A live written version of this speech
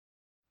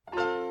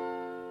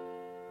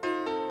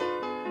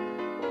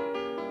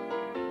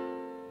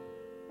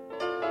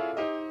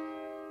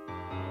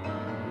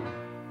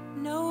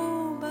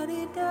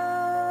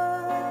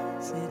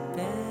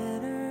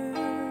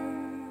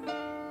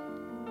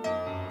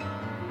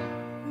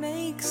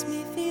makes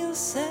me feel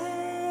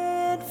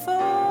sad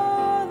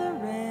for the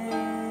rest.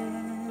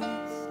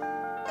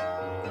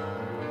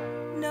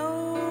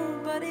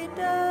 Nobody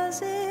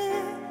does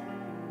it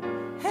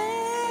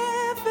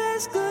half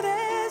as good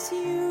as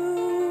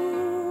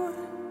you.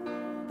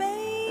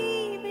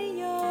 Baby,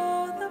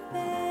 you're the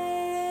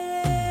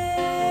best.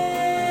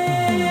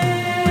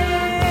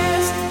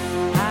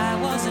 I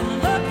wasn't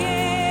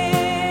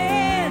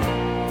looking,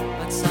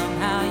 but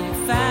somehow you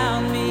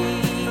found me.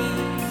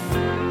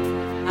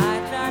 I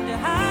tried to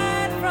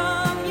hide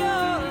from your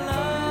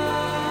love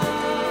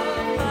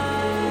light,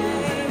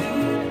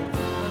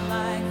 but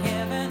like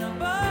heaven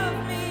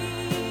above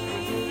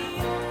me,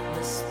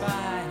 the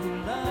spy who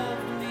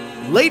loved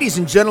me. Ladies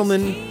and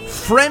gentlemen,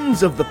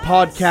 friends of the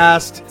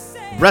podcast,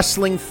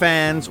 wrestling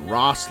fans,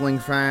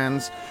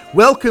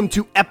 welcome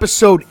to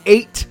episode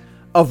 8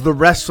 of The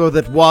Wrestler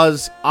That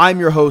Was. I'm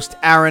your host,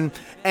 Aaron,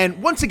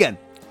 and once again,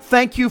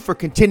 thank you for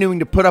continuing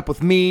to put up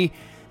with me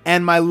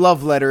and my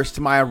love letters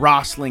to my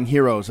wrestling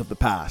heroes of the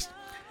past.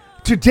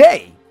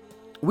 Today,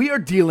 we are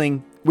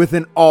dealing with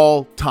an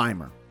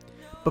all-timer.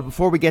 But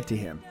before we get to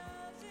him,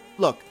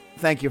 look,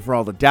 thank you for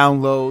all the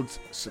downloads,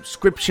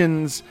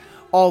 subscriptions,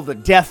 all the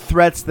death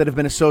threats that have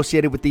been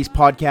associated with these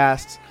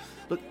podcasts.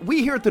 Look,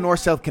 we here at the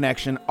North-South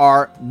Connection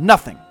are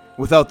nothing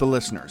without the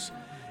listeners.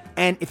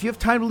 And if you have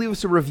time to leave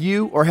us a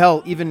review, or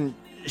hell, even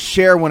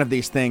share one of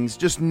these things,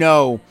 just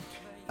know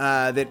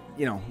that,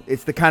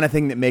 it's the kind of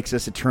thing that makes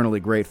us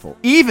eternally grateful.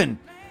 Even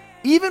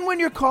when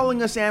you're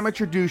calling us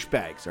amateur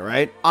douchebags, all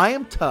right? I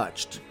am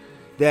touched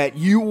that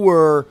you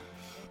were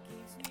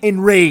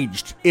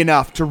enraged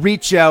enough to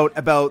reach out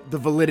about the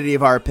validity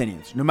of our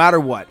opinions, no matter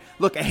what.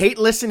 Look, a hate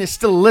listen is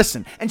still a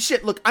listen. And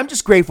shit, look, I'm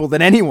just grateful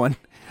that anyone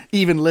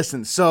even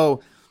listens.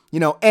 So,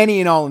 any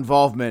and all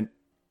involvement,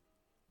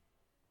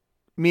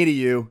 me to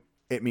you,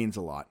 it means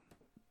a lot.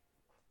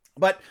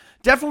 But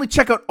definitely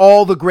check out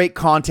all the great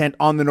content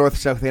on the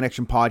North-South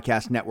Connection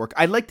Podcast Network.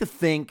 I'd like to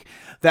think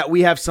that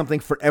we have something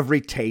for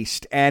every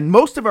taste, and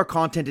most of our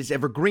content is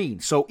evergreen.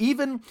 So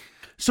even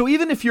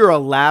if you're a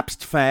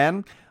lapsed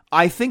fan,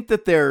 I think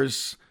that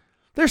there's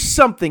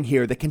something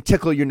here that can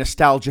tickle your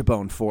nostalgia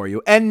bone for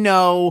you. And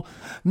no,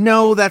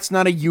 that's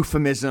not a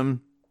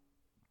euphemism.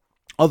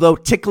 Although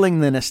tickling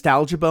the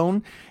nostalgia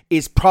bone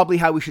is probably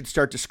how we should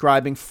start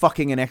describing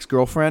fucking an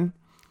ex-girlfriend.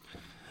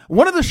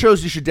 One of the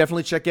shows you should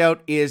definitely check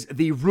out is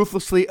the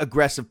Ruthlessly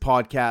Aggressive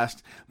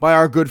podcast by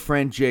our good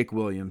friend Jake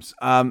Williams.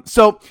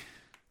 So,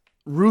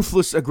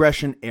 Ruthless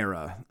Aggression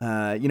era.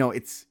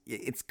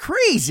 It's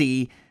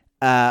crazy,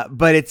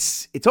 but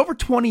it's over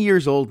 20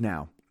 years old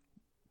now.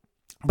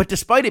 But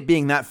despite it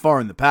being that far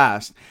in the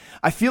past,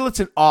 I feel it's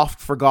an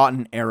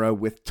oft-forgotten era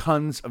with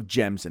tons of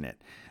gems in it,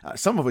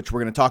 some of which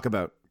we're going to talk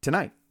about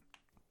tonight.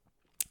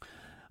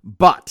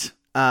 But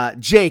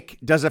Jake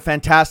does a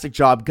fantastic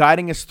job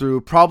guiding us through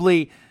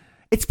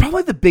it's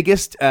probably the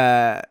biggest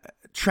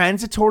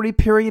transitory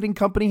period in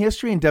company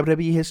history and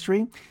WWE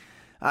history.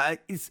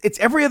 It's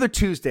every other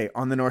Tuesday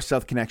on the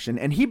North-South Connection,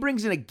 and he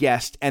brings in a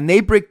guest, and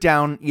they break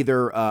down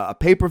either a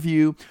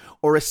pay-per-view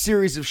or a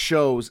series of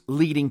shows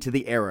leading to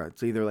the era.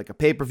 It's either like a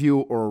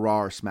pay-per-view or a Raw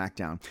or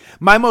SmackDown.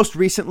 My most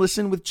recent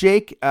listen with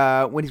Jake,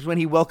 when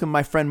he welcomed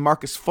my friend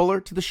Marcus Fuller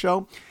to the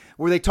show,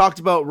 where they talked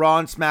about Raw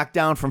and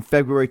SmackDown from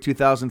February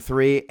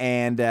 2003,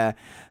 and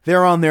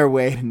they're on their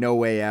way to No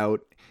Way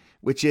Out,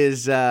 which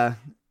is a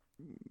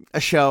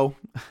show,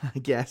 I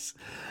guess.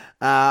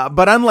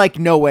 But unlike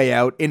No Way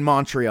Out in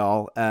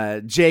Montreal,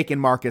 Jake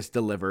and Marcus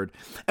delivered.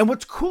 And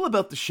what's cool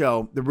about the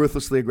show, the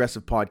Ruthlessly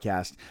Aggressive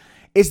podcast,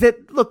 is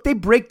that, look, they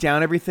break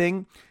down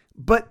everything,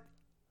 but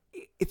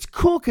it's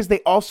cool because they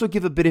also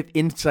give a bit of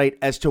insight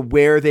as to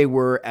where they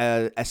were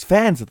as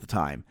fans at the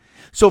time.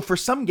 So for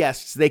some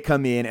guests, they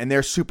come in and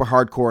they're super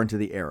hardcore into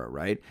the era,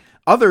 right?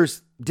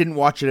 Others didn't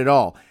watch it at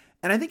all.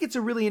 And I think it's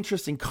a really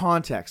interesting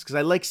context because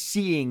I like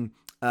seeing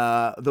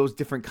those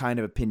different kind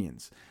of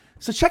opinions.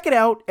 So check it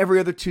out every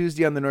other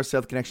Tuesday on the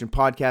North-South Connection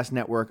Podcast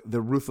Network,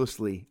 the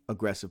Ruthlessly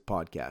Aggressive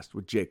Podcast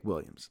with Jake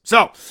Williams.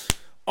 So,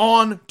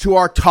 on to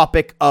our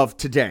topic of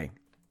today.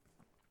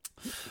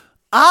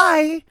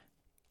 I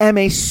am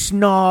a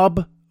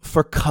snob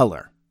for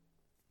color.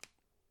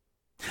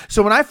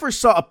 So when I first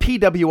saw a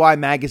PWI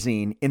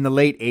magazine in the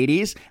late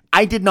 80s,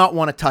 I did not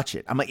want to touch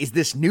it. I'm like, is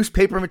this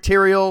newspaper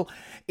material?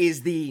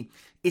 Is the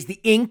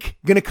ink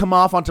going to come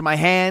off onto my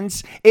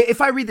hands?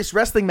 If I read this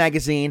wrestling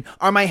magazine,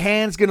 are my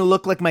hands going to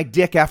look like my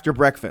dick after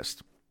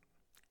breakfast?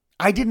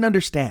 I didn't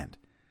understand.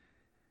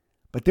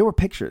 But there were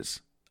pictures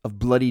of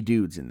bloody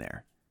dudes in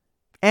there.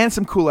 And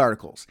some cool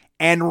articles.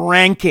 And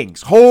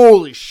rankings.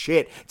 Holy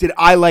shit, did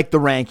I like the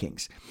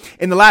rankings.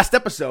 In the last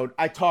episode,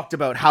 I talked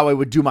about how I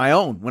would do my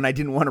own when I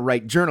didn't want to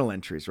write journal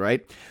entries,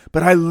 right?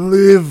 But I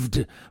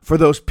lived for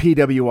those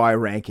PWI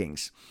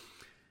rankings.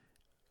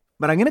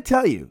 But I'm going to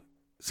tell you,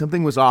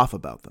 something was off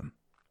about them.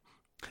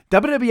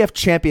 WWF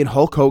champion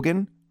Hulk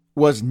Hogan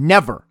was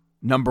never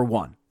number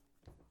one.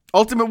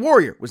 Ultimate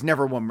Warrior was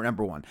never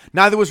number one.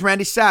 Neither was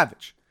Randy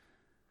Savage.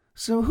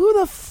 So who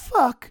the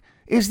fuck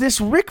is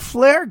this Ric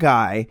Flair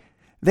guy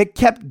that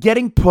kept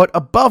getting put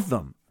above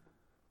them?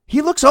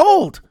 He looks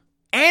old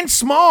and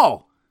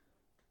small.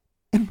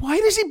 And why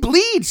does he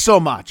bleed so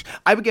much?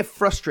 I would get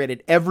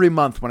frustrated every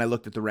month when I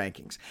looked at the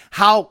rankings.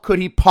 How could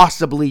he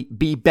possibly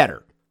be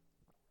better?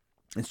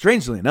 And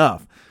strangely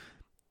enough,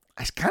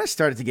 I kind of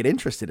started to get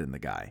interested in the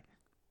guy.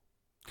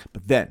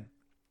 But then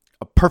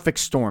a perfect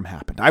storm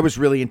happened. I was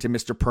really into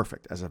Mr.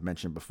 Perfect, as I've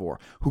mentioned before,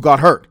 who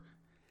got hurt.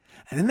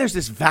 And then there's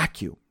this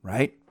vacuum,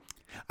 right?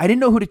 I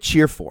didn't know who to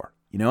cheer for,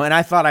 and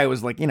I thought I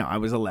was I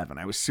was 11.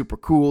 I was super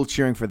cool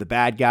cheering for the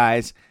bad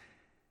guys.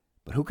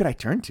 But who could I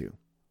turn to?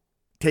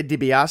 Ted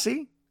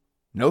DiBiase?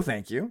 No,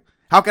 thank you.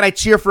 How could I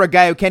cheer for a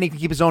guy who can't even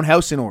keep his own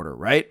house in order,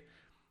 right?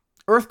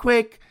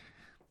 Earthquake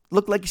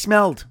looked like he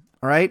smelled,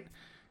 all right?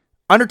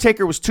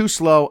 Undertaker was too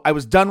slow. I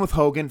was done with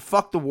Hogan.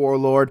 Fuck the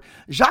Warlord.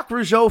 Jacques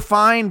Rougeau,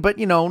 fine, but,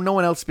 no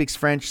one else speaks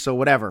French, so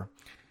whatever.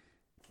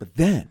 But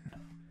then,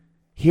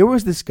 here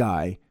was this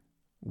guy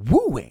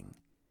wooing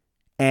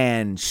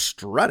and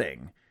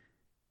strutting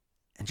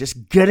and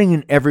just getting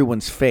in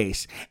everyone's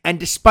face. And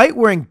despite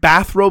wearing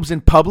bathrobes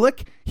in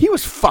public, he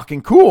was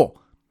fucking cool.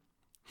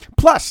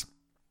 Plus,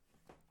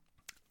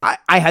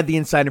 I had the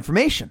inside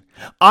information.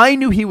 I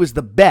knew he was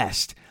the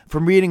best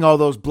from reading all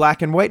those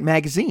black and white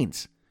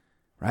magazines,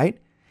 right?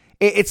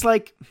 It's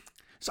like,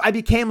 so I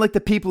became like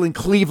the people in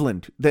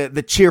Cleveland,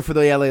 the cheer for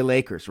the LA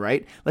Lakers,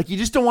 right? Like you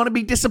just don't want to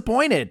be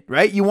disappointed,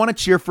 right? You want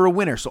to cheer for a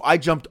winner. So I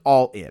jumped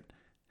all in.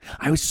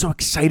 I was so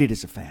excited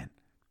as a fan.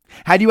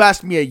 Had you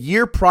asked me a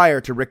year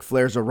prior to Ric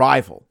Flair's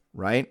arrival,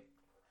 right?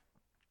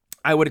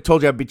 I would have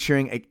told you I'd be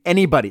cheering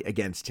anybody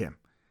against him.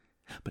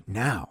 But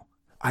now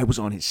I was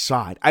on his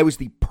side. I was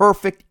the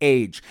perfect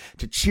age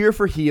to cheer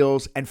for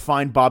heels and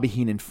find Bobby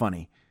Heenan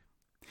funny.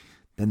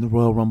 Then the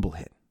Royal Rumble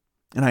hit,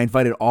 and I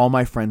invited all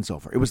my friends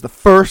over. It was the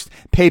first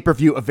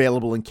pay-per-view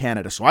available in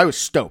Canada, so I was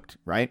stoked,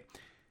 right?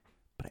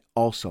 But I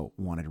also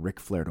wanted Ric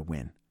Flair to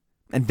win,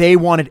 and they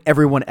wanted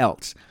everyone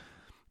else.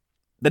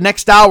 The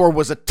next hour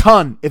was a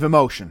ton of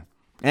emotion,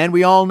 and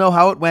we all know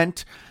how it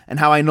went and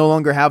how I no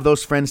longer have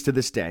those friends to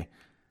this day.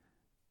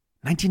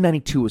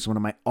 1992 was one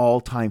of my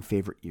all-time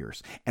favorite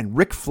years, and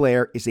Ric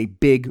Flair is a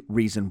big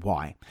reason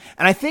why.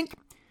 And I think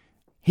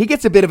he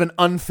gets a bit of an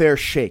unfair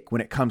shake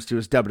when it comes to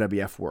his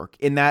WWF work,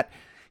 in that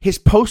his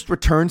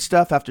post-return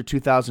stuff after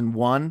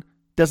 2001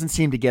 doesn't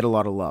seem to get a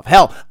lot of love.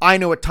 Hell, I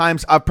know at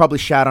times I've probably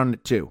shat on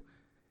it too.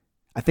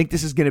 I think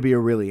this is going to be a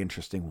really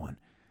interesting one.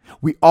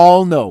 We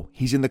all know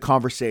he's in the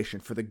conversation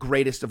for the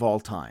greatest of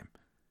all time.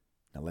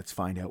 Now let's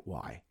find out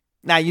why.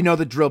 Now, you know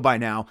the drill by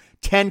now.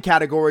 10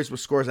 categories with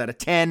scores out of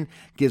 10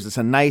 gives us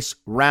a nice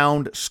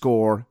round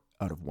score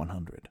out of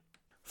 100.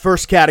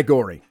 First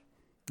category,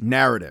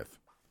 narrative.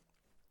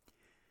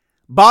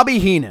 Bobby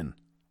Heenan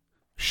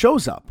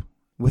shows up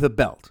with a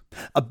belt.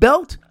 A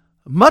belt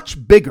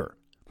much bigger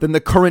than the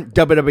current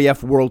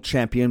WWF World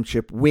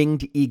Championship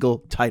Winged Eagle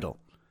title.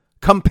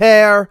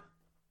 Compare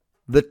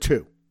the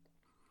two.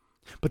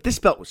 But this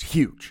belt was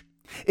huge.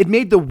 It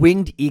made the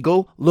Winged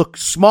Eagle look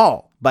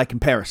small by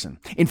comparison.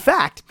 In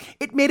fact,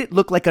 it made it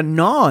look like a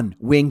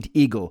non-Winged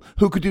Eagle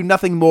who could do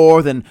nothing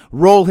more than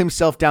roll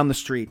himself down the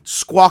street,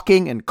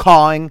 squawking and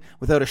cawing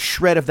without a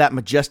shred of that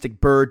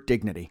majestic bird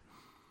dignity.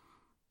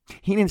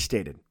 Heenan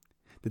stated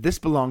that this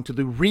belonged to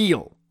the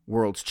real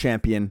world's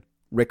champion,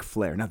 Ric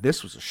Flair. Now,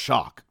 this was a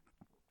shock.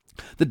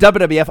 The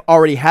WWF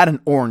already had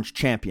an orange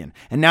champion,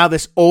 and now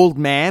this old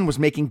man was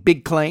making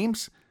big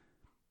claims.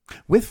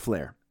 With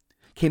Flair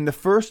came the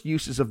first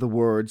uses of the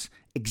words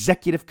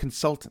executive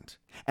consultant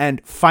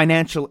and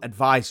financial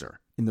advisor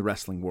in the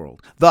wrestling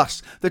world.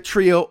 Thus, the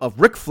trio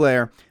of Ric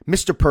Flair,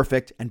 Mr.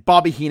 Perfect, and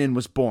Bobby Heenan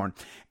was born.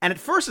 And at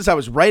first, as I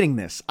was writing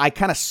this, I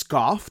kind of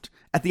scoffed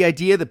at the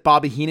idea that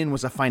Bobby Heenan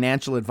was a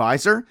financial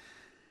advisor.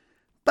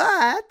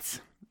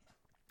 But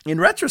in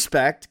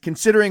retrospect,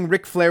 considering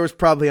Ric Flair was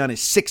probably on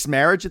his sixth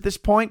marriage at this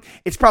point,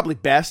 it's probably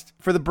best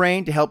for the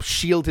brain to help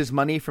shield his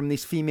money from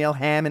these female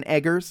ham and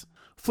eggers.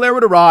 Flair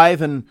would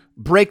arrive and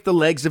break the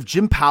legs of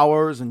Jim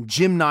Powers and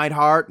Jim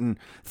Neidhart, and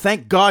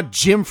thank God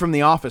Jim from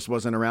The Office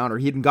wasn't around, or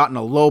he'd gotten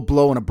a low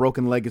blow and a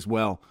broken leg as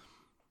well.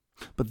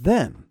 But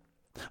then,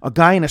 a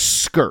guy in a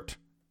skirt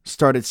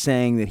started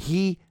saying that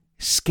he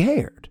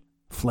scared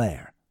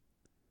Flair,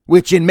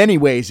 which in many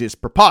ways is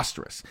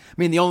preposterous. I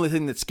mean, the only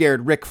thing that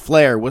scared Ric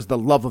Flair was the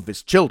love of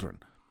his children.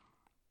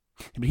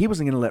 But he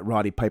wasn't going to let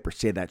Roddy Piper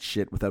say that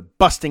shit without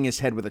busting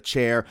his head with a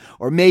chair,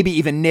 or maybe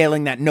even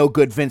nailing that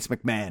no-good Vince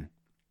McMahon.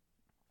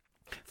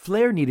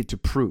 Flair needed to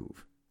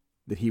prove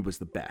that he was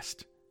the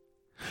best.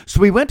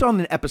 So he went on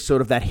an episode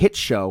of that hit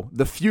show,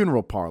 The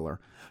Funeral Parlor,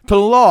 to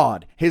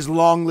laud his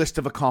long list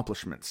of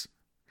accomplishments.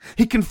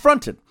 He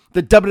confronted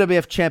the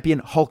WWF champion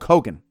Hulk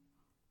Hogan.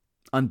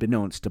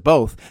 Unbeknownst to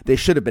both, they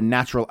should have been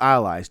natural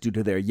allies due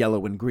to their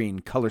yellow and green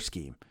color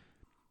scheme.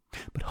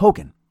 But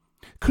Hogan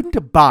couldn't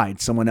abide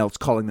someone else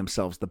calling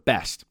themselves the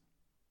best.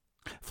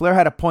 Flair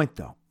had a point,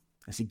 though,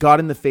 as he got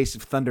in the face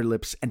of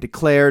Thunderlips and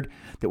declared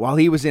that while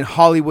he was in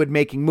Hollywood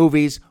making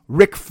movies,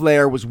 Ric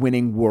Flair was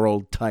winning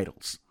world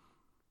titles.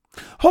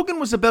 Hogan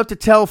was about to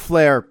tell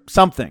Flair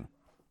something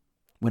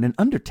when an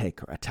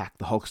Undertaker attacked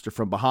the Hulkster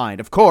from behind.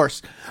 Of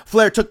course,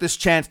 Flair took this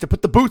chance to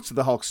put the boots to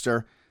the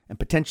Hulkster and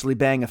potentially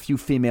bang a few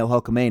female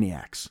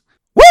Hulkamaniacs.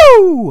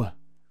 Woo!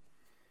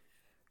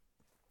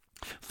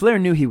 Flair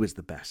knew he was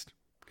the best.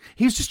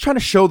 He was just trying to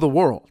show the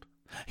world.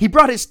 He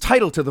brought his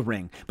title to the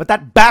ring, but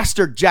that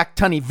bastard Jack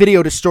Tunney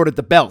video distorted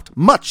the belt,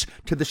 much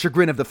to the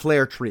chagrin of the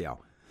Flair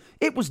trio.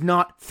 It was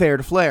not fair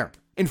to Flair.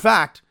 In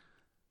fact,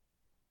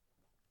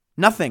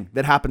 nothing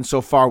that happened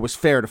so far was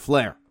fair to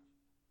Flair.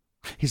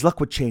 His luck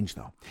would change,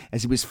 though,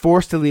 as he was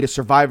forced to lead a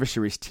Survivor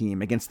Series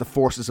team against the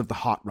forces of the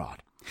Hot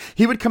Rod.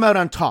 He would come out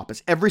on top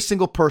as every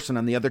single person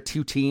on the other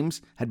two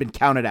teams had been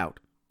counted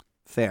out.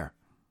 Fair.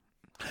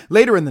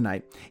 Later in the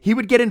night, he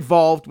would get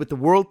involved with the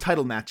world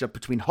title matchup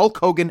between Hulk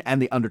Hogan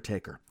and The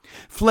Undertaker.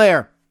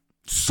 Flair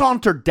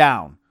sauntered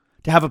down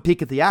to have a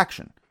peek at the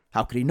action.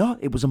 How could he not?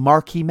 It was a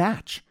marquee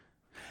match.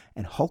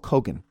 And Hulk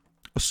Hogan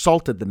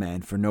assaulted the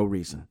man for no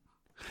reason.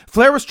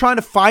 Flair was trying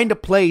to find a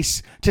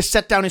place to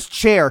set down his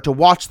chair to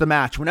watch the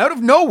match when out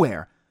of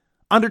nowhere,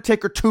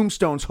 Undertaker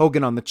tombstones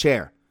Hogan on the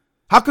chair.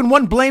 How can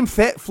one blame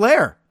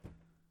Flair?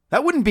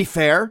 That wouldn't be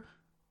fair.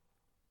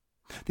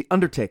 The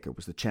Undertaker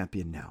was the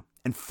champion now,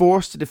 and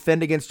forced to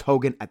defend against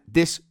Hogan at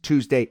this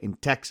Tuesday in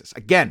Texas.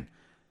 Again,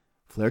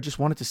 Flair just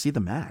wanted to see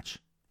the match.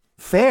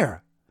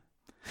 Fair.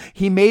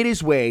 He made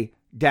his way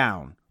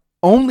down,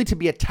 only to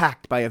be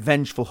attacked by a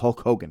vengeful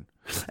Hulk Hogan.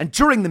 And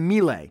during the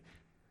melee,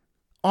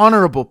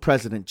 Honorable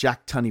President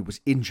Jack Tunney was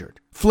injured.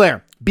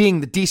 Flair,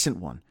 being the decent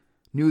one,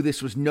 knew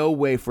this was no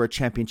way for a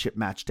championship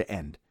match to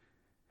end.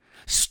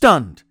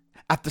 Stunned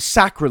at the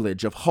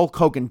sacrilege of Hulk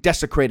Hogan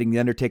desecrating The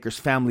Undertaker's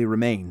family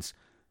remains,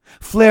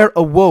 Flair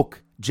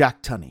awoke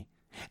Jack Tunney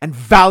and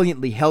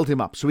valiantly held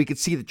him up so he could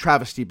see the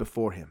travesty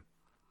before him.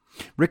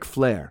 Ric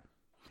Flair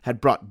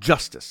had brought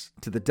justice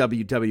to the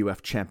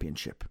WWF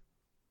Championship.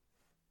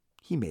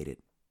 He made it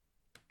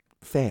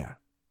fair.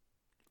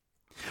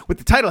 With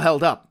the title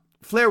held up,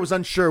 Flair was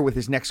unsure what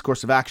his next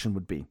course of action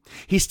would be.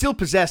 He still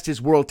possessed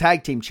his World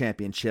Tag Team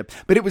Championship,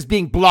 but it was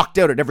being blocked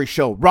out at every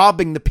show,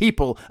 robbing the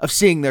people of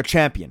seeing their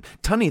champion.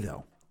 Tunney,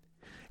 though,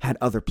 had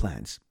other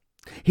plans.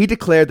 He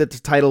declared that the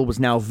title was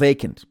now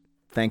vacant,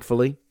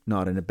 thankfully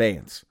not in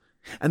abeyance,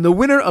 and the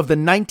winner of the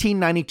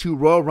 1992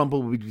 Royal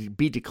Rumble would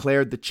be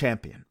declared the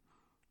champion.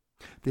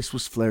 This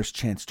was Flair's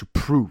chance to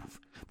prove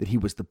that he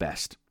was the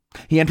best.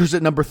 He enters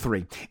at number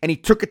 3, and he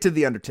took it to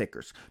the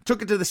Undertakers,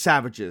 took it to the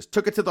Savages,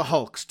 took it to the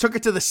Hulks, took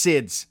it to the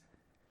Sids.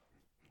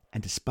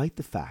 And despite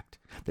the fact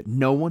that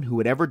no one who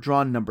had ever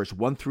drawn numbers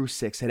 1 through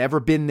 6 had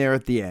ever been there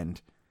at the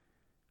end,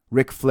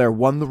 Ric Flair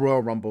won the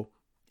Royal Rumble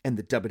and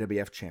the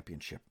WWF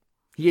Championship.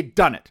 He had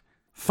done it.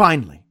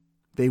 Finally,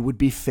 they would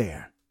be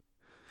fair.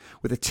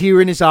 With a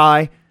tear in his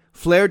eye,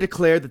 Flair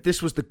declared that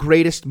this was the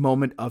greatest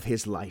moment of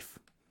his life.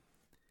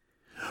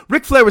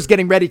 Ric Flair was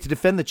getting ready to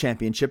defend the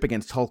championship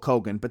against Hulk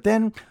Hogan, but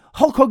then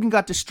Hulk Hogan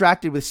got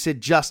distracted with Sid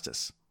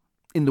Justice.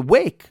 In the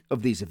wake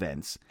of these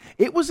events,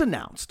 it was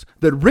announced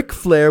that Ric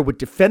Flair would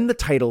defend the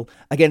title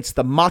against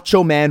the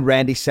Macho Man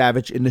Randy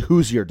Savage in the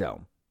Hoosier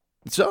Dome.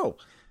 So,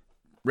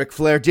 Ric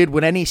Flair did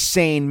what any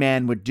sane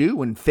man would do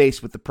when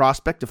faced with the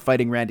prospect of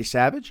fighting Randy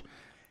Savage.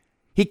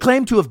 He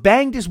claimed to have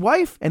banged his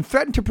wife and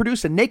threatened to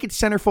produce a naked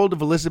centerfold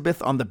of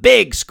Elizabeth on the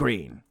big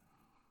screen.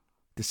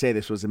 To say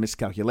this was a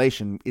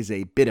miscalculation is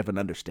a bit of an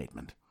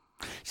understatement.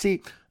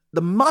 See,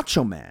 the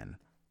Macho Man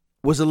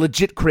was a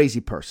legit crazy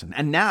person,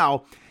 and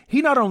now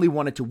he not only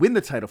wanted to win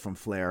the title from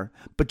Flair,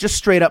 but just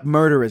straight up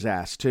murder his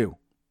ass too.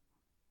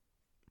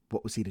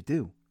 What was he to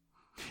do?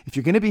 If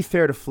you're going to be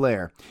fair to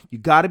Flair, you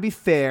got to be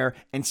fair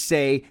and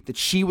say that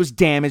she was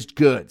damaged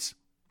goods.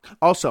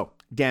 Also,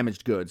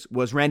 damaged goods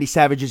was Randy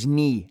Savage's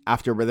knee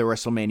after the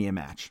WrestleMania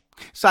match.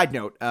 Side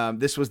note,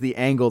 this was the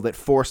angle that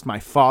forced my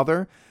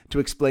father to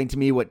explain to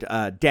me what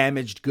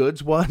damaged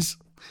goods was.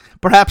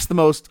 Perhaps the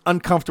most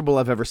uncomfortable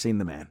I've ever seen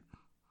the man.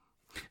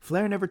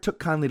 Flair never took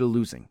kindly to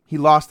losing. He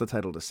lost the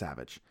title to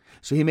Savage,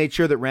 so he made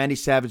sure that Randy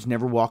Savage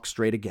never walked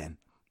straight again.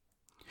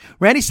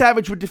 Randy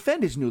Savage would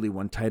defend his newly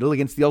won title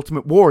against the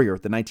Ultimate Warrior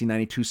at the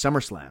 1992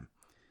 SummerSlam.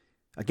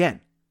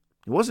 Again,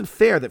 it wasn't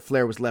fair that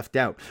Flair was left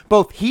out.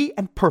 Both he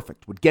and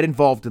Perfect would get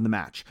involved in the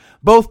match,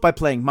 both by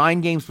playing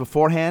mind games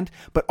beforehand,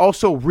 but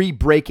also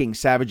re-breaking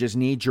Savage's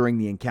knee during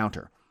the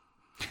encounter.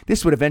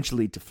 This would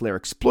eventually lead to Flair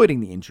exploiting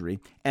the injury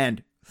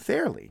and,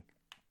 fairly,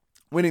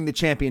 winning the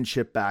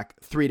championship back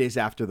 3 days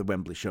after the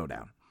Wembley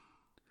Showdown.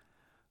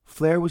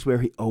 Flair was where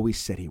he always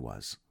said he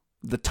was,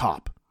 the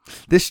top.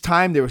 This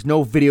time there was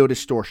no video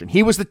distortion.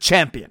 He was the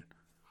champion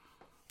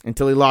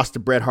until he lost to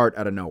Bret Hart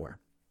out of nowhere.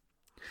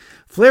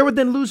 Flair would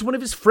then lose one of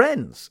his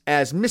friends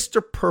as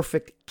Mr.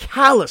 Perfect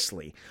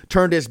callously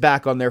turned his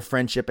back on their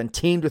friendship and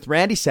teamed with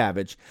Randy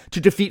Savage to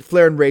defeat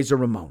Flair and Razor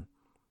Ramon.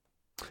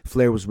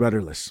 Flair was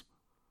rudderless.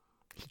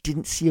 He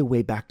didn't see a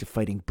way back to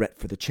fighting Bret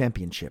for the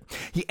championship.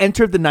 He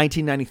entered the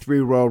 1993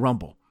 Royal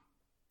Rumble.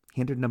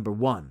 He entered number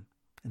 1,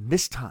 and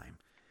this time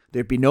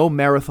there'd be no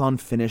marathon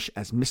finish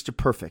as Mr.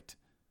 Perfect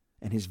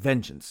and his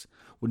vengeance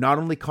would not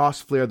only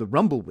cost Flair the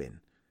Rumble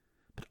win,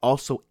 but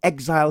also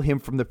exile him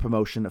from the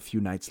promotion a few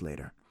nights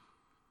later.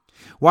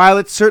 While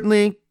it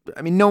certainly,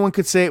 no one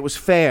could say it was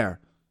fair,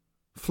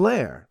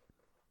 Flair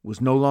was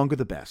no longer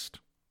the best.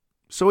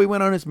 So he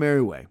went on his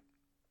merry way.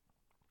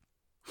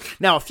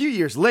 Now, a few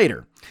years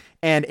later,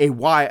 and a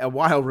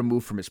while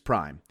removed from his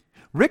prime,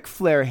 Ric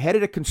Flair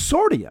headed a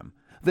consortium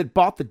that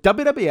bought the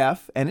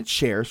WWF and its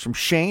shares from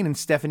Shane and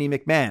Stephanie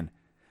McMahon.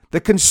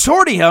 The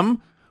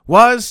consortium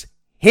was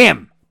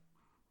him.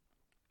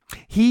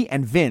 He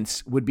and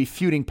Vince would be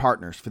feuding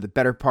partners for the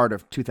better part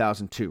of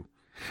 2002.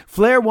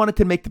 Flair wanted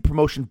to make the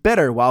promotion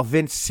better while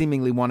Vince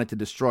seemingly wanted to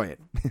destroy it.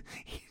 It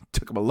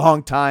took him a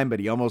long time, but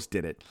he almost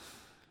did it.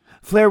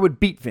 Flair would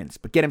beat Vince,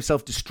 but get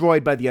himself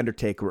destroyed by The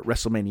Undertaker at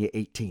WrestleMania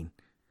 18.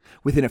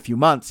 Within a few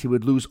months, he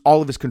would lose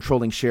all of his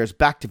controlling shares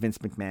back to Vince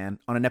McMahon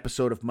on an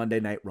episode of Monday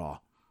Night Raw.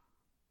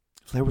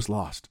 Flair was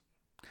lost.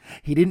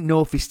 He didn't know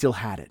if he still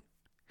had it.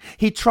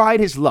 He tried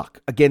his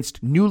luck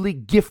against newly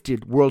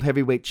gifted World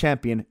Heavyweight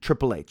Champion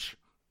Triple H.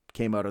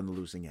 Came out on the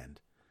losing end.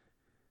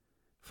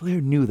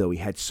 Flair knew, though, he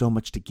had so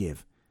much to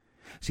give.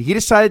 So he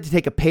decided to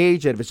take a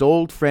page out of his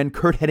old friend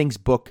Curt Hennig's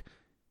book,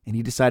 and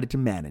he decided to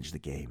manage the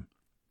game.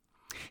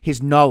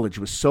 His knowledge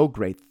was so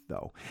great,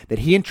 though, that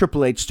he and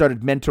Triple H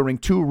started mentoring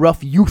two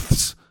rough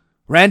youths,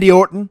 Randy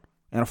Orton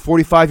and a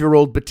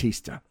 45-year-old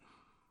Batista.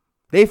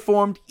 They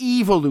formed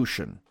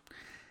Evolution,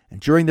 and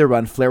during their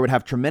run, Flair would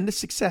have tremendous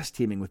success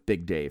teaming with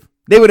Big Dave.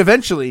 They would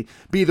eventually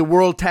be the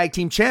World Tag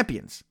Team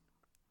Champions.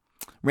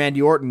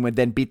 Randy Orton would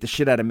then beat the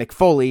shit out of Mick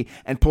Foley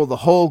and pull the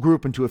whole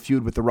group into a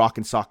feud with the Rock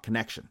and Sock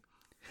Connection.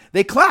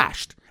 They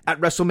clashed at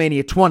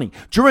WrestleMania 20,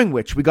 during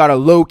which we got a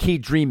low-key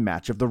dream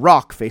match of The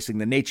Rock facing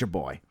the Nature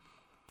Boy.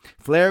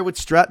 Flair would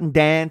strut and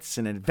dance,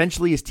 and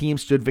eventually his team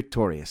stood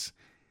victorious.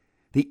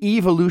 The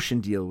Evolution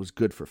deal was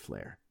good for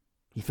Flair.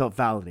 He felt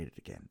validated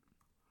again.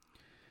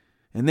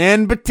 And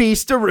then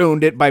Batista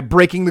ruined it by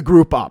breaking the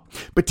group up.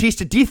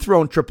 Batista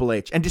dethroned Triple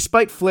H, and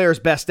despite Flair's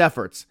best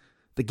efforts,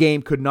 the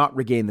game could not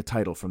regain the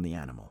title from the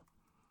animal.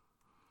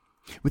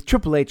 With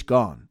Triple H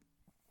gone,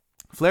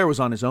 Flair was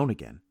on his own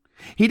again.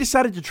 He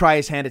decided to try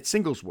his hand at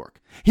singles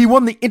work. He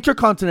won the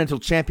Intercontinental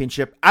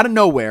Championship out of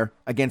nowhere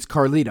against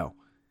Carlito.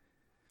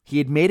 He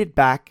had made it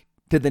back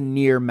to the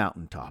near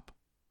mountaintop.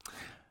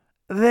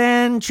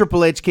 Then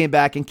Triple H came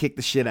back and kicked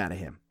the shit out of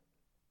him.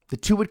 The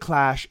two would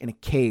clash in a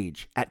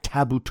cage at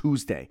Taboo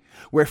Tuesday,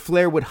 where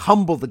Flair would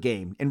humble the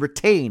game and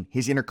retain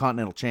his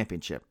Intercontinental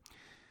Championship.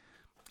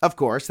 Of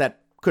course,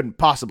 that couldn't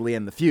possibly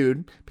end the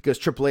feud, because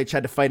Triple H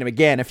had to fight him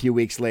again a few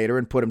weeks later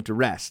and put him to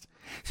rest.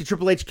 See,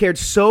 Triple H cared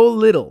so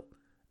little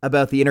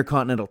about the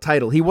Intercontinental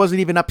title, he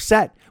wasn't even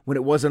upset when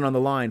it wasn't on the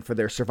line for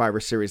their Survivor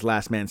Series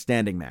Last Man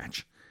Standing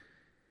match.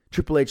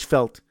 Triple H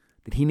felt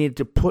that he needed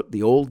to put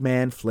the old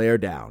man Flair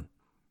down.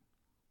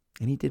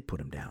 And he did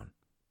put him down.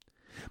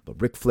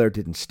 But Ric Flair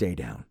didn't stay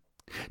down.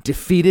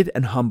 Defeated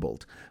and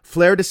humbled,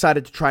 Flair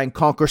decided to try and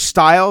conquer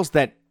styles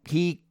that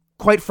he,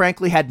 quite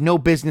frankly, had no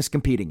business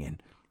competing in.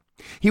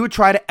 He would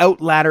try to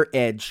out-ladder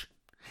Edge.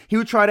 He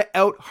would try to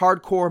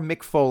out-hardcore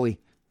Mick Foley.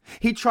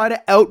 He'd try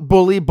to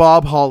out-bully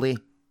Bob Holly.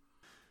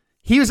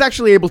 He was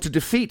actually able to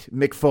defeat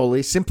Mick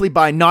Foley simply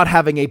by not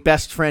having a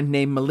best friend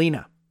named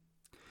Melina.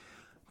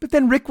 But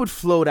then Rick would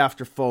float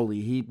after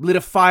Foley. He lit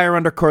a fire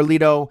under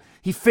Carlito.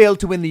 He failed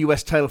to win the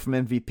U.S. title from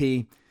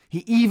MVP. He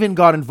even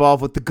got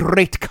involved with the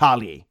Great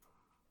Khali.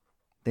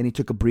 Then he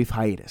took a brief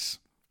hiatus.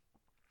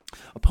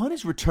 Upon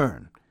his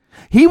return,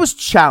 he was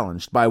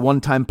challenged by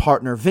one-time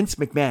partner Vince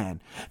McMahon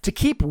to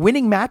keep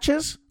winning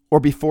matches or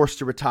be forced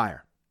to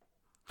retire.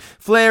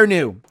 Flair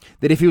knew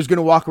that if he was going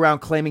to walk around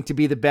claiming to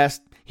be the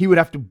best, he would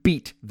have to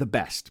beat the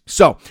best.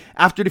 So,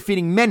 after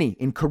defeating many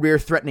in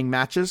career-threatening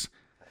matches,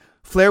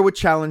 Flair would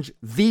challenge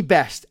the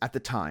best at the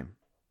time,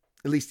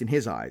 at least in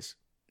his eyes,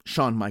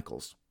 Shawn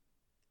Michaels.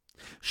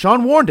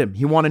 Shawn warned him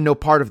he wanted no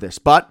part of this,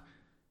 but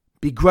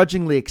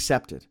begrudgingly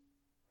accepted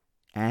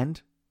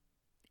and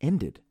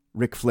ended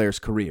Ric Flair's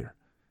career.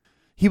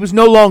 He was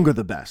no longer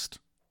the best,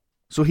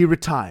 so he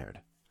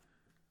retired.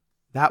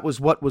 That was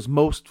what was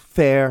most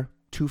fair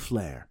to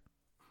Flair.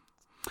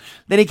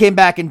 Then he came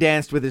back and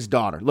danced with his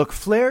daughter. Look,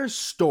 Flair's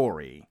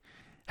story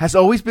has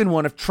always been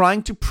one of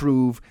trying to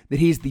prove that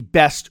he's the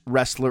best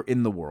wrestler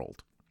in the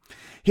world.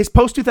 His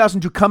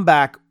post-2002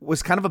 comeback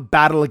was kind of a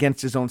battle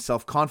against his own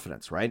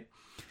self-confidence, right?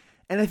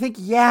 And I think,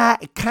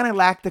 it kind of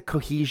lacked the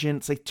cohesion.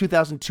 It's like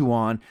 2002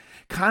 on,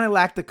 kind of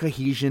lacked the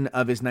cohesion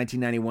of his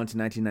 1991 to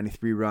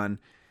 1993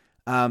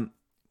 run.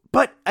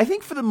 But I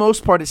think for the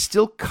most part, it's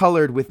still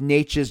colored with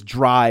Nature's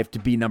drive to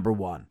be number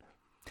one.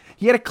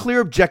 He had a clear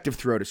objective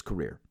throughout his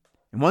career.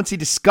 And once he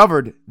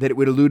discovered that it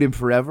would elude him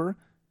forever,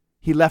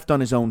 he left on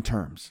his own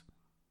terms.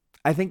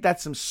 I think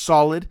that's some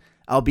solid,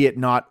 albeit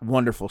not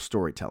wonderful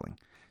storytelling.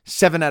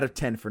 7 out of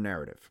 10 for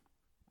narrative.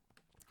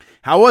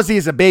 How was he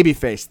as a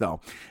babyface, though?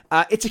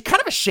 It's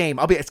kind of a shame.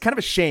 It's kind of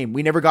a shame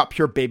we never got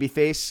pure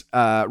babyface,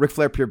 Ric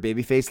Flair pure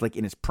babyface, like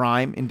in his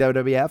prime in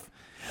WWF.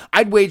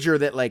 I'd wager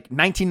that like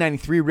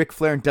 1993 Ric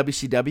Flair in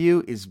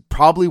WCW is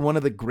probably one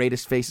of the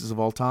greatest faces of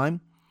all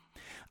time.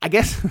 I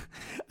guess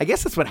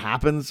that's what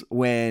happens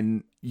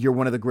when you're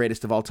one of the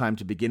greatest of all time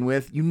to begin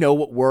with. You know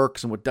what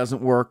works and what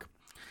doesn't work.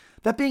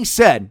 That being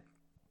said,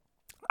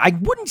 I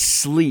wouldn't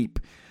sleep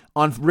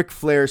on Ric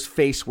Flair's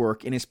face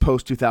work in his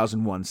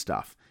post-2001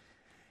 stuff.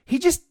 He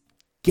just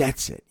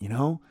gets it, you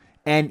know?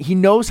 And he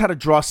knows how to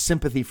draw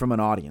sympathy from an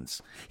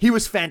audience. He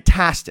was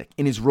fantastic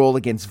in his role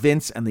against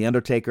Vince and The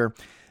Undertaker.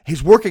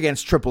 His work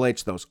against Triple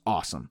H, though, is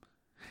awesome.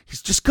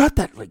 He's just got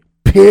that, like,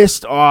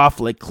 pissed off,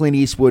 like, Clint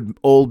Eastwood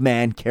old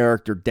man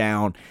character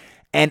down.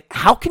 And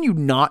how can you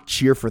not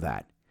cheer for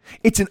that?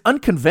 It's an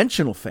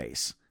unconventional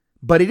face,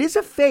 but it is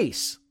a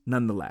face,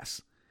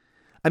 nonetheless.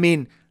 I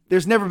mean,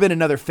 there's never been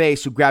another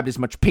face who grabbed as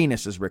much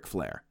penis as Ric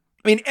Flair.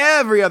 I mean,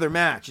 every other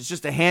match is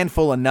just a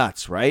handful of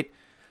nuts, right?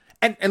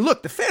 And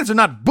look, the fans are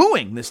not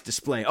booing this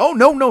display. Oh,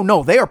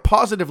 no. They are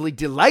positively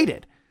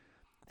delighted.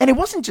 And it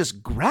wasn't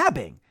just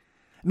grabbing.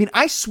 I mean,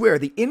 I swear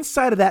the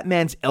inside of that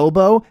man's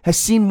elbow has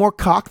seen more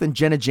cock than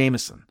Jenna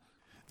Jameson.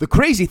 The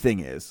crazy thing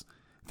is,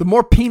 the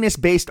more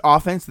penis-based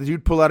offense the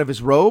dude pulled out of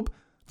his robe,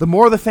 the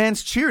more the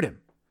fans cheered him.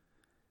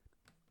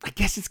 I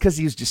guess it's because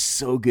he was just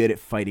so good at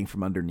fighting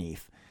from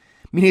underneath.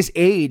 I mean, his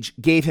age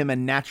gave him a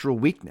natural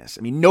weakness.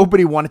 I mean,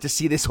 nobody wanted to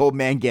see this old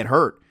man get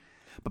hurt.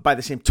 But by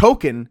the same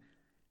token,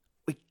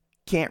 we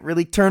can't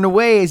really turn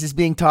away as he's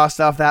being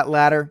tossed off that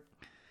ladder.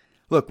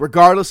 Look,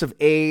 regardless of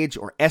age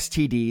or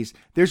STDs,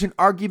 there's an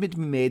argument to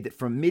be made that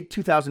from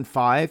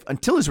mid-2005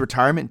 until his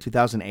retirement in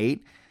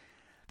 2008,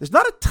 there's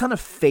not a ton of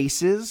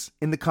faces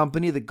in the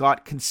company that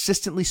got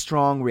consistently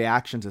strong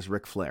reactions as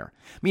Ric Flair.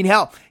 I mean,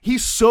 hell,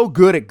 he's so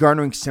good at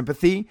garnering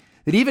sympathy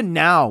that even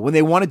now, when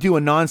they want to do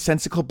a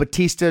nonsensical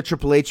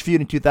Batista-Triple H feud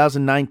in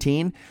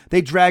 2019,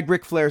 they drag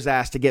Ric Flair's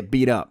ass to get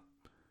beat up.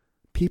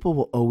 People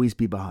will always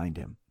be behind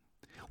him.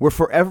 We're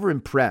forever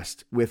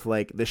impressed with,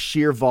 like, the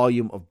sheer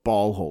volume of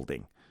ball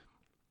holding.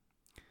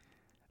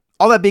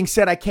 All that being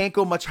said, I can't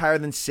go much higher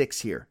than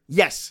 6 here.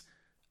 Yes,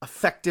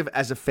 effective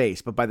as a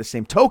face, but by the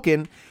same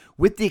token,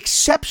 with the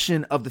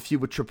exception of the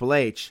feud with Triple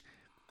H,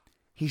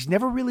 he's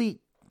never really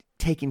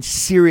taken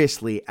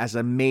seriously as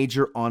a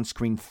major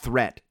on-screen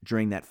threat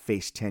during that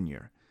face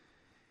tenure.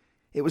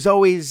 It was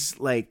always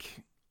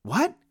like,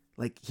 what?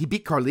 Like, he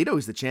beat Carlito,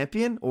 he's the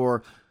champion?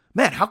 Or,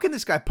 man, how can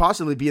this guy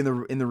possibly be in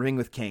the ring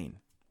with Kane?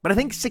 But I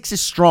think 6 is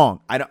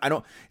strong. I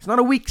don't. It's not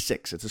a weak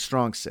 6, it's a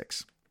strong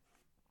 6.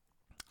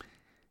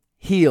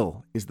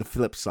 Heel is the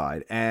flip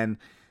side, and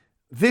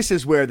this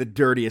is where the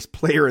dirtiest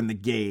player in the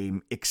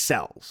game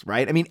excels,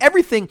 right? I mean,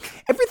 everything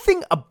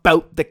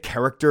about the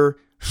character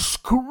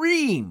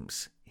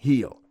screams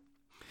heel.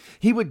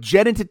 He would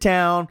jet into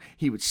town,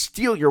 he would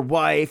steal your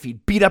wife,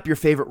 he'd beat up your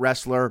favorite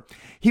wrestler.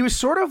 He was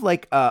sort of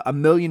like a $1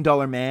 Million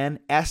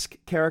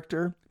Man-esque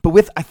character, but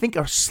with, I think,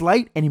 a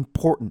slight and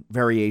important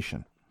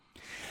variation.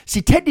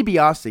 See, Ted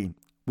DiBiase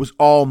was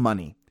all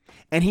money,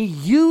 and he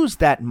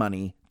used that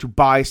money to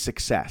buy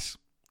success.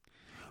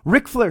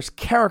 Ric Flair's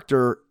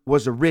character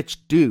was a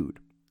rich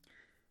dude,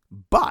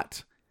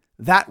 but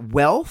that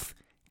wealth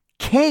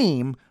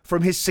came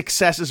from his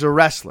success as a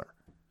wrestler,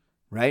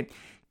 right?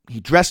 He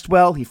dressed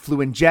well, he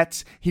flew in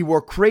jets, he wore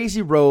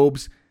crazy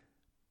robes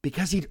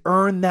because he'd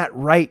earned that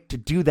right to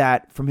do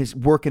that from his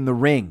work in the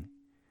ring.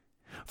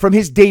 From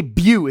his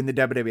debut in the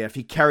WWF,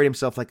 he carried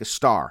himself like a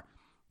star.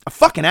 A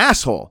fucking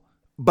asshole,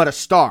 but a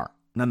star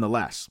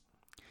nonetheless.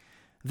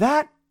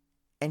 That,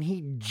 and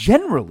he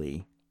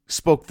generally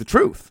spoke the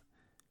truth.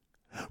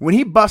 When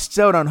he busts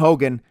out on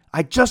Hogan,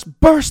 I just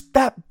burst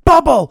that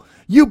bubble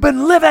you've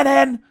been living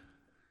in.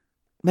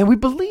 Man, we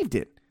believed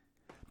it.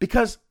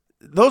 Because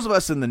those of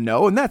us in the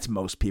know, and that's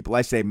most people,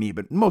 I say me,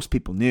 but most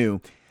people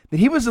knew that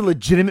he was a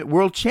legitimate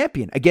world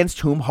champion against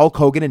whom Hulk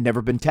Hogan had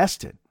never been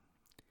tested.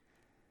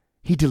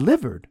 He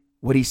delivered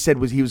what he said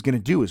he was going to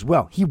do as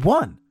well. He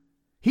won.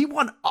 He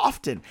won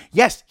often.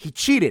 Yes, he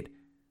cheated.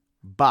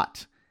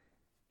 But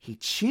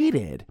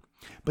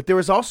there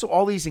was also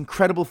all these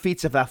incredible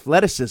feats of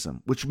athleticism,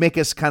 which make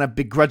us kind of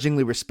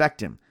begrudgingly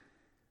respect him,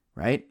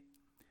 right?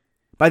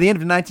 By the end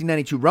of the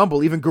 1992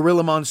 Rumble, even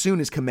Gorilla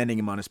Monsoon is commending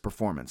him on his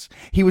performance.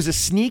 He was a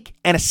sneak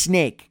and a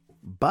snake,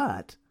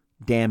 but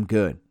damn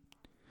good.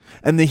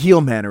 And the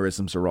heel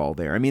mannerisms are all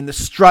there. I mean, the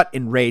strut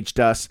enraged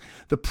us,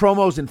 the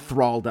promos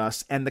enthralled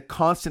us, and the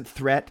constant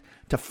threat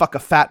to fuck a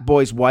fat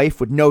boy's wife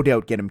would no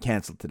doubt get him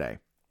canceled today.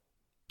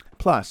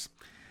 Plus,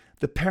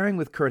 the pairing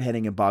with Curt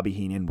Hennig and Bobby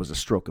Heenan was a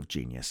stroke of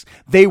genius.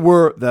 They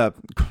were the,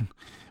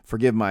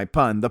 forgive my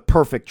pun, the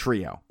perfect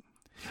trio.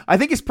 I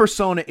think his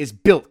persona is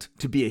built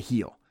to be a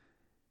heel.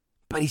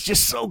 But he's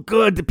just so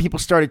good that people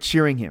started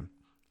cheering him.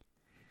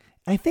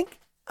 And I think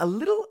a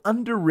little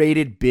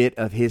underrated bit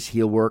of his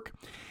heel work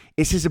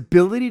is his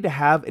ability to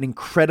have an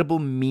incredible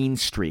mean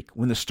streak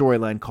when the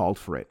storyline called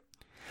for it.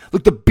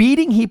 Look, the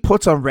beating he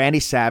puts on Randy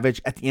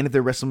Savage at the end of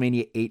their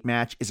WrestleMania 8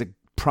 match is a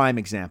prime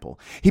example.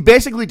 He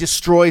basically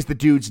destroys the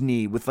dude's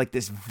knee with like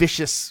this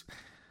vicious,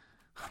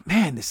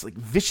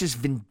 vicious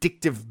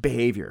vindictive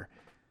behavior.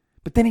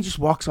 But then he just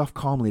walks off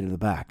calmly to the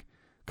back,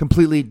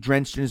 completely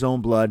drenched in his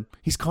own blood.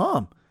 He's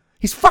calm.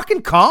 He's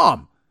fucking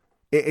calm.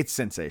 It's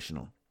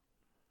sensational.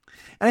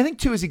 And I think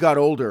too, as he got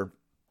older,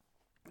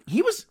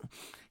 he was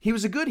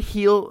a good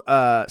heel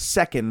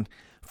second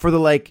for the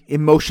like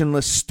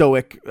emotionless,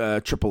 stoic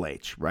Triple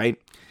H, right?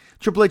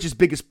 Triple H's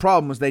biggest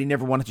problem was that he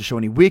never wanted to show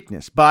any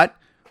weakness, but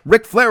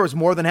Ric Flair was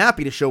more than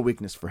happy to show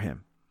weakness for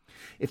him.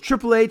 If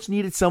Triple H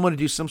needed someone to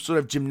do some sort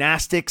of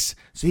gymnastics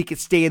so he could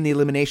stay in the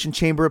Elimination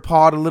Chamber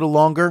pod a little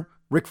longer,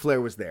 Ric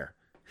Flair was there.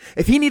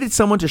 If he needed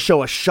someone to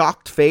show a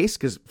shocked face,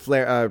 because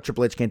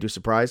Triple H can't do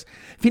surprise,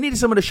 if he needed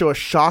someone to show a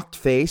shocked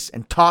face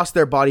and toss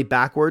their body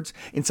backwards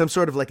in some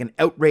sort of like an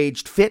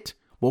outraged fit,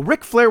 well,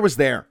 Ric Flair was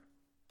there.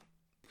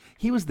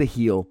 He was the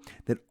heel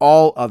that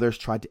all others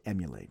tried to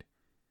emulate.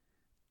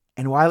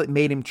 And while it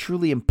made him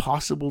truly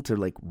impossible to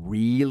like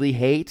really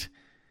hate,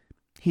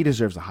 he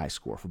deserves a high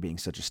score for being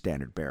such a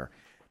standard bearer.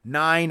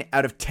 9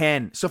 out of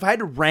 10. So if I had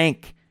to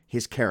rank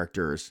his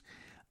characters,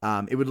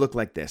 it would look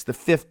like this. The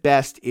fifth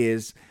best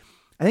is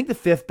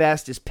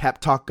Pep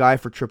Talk Guy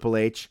for Triple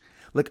H.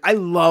 Look, I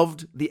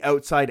loved the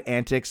outside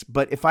antics,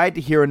 but if I had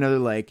to hear another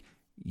like,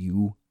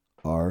 you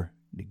are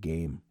the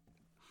game.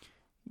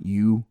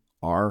 You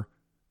are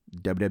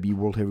WWE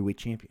World Heavyweight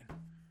Champion.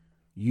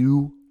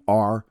 You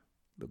are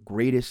the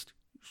greatest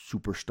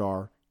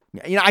superstar.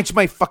 You know, I just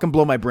might fucking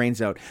blow my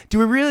brains out. Do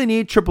we really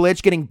need Triple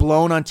H getting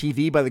blown on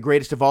TV by the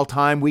greatest of all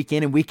time, week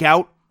in and week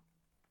out?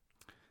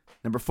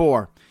 Number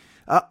 4,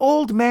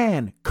 old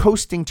man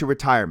coasting to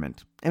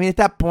retirement. I mean, at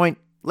that point,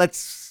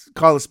 let's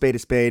call a spade a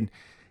spade.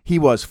 He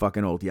was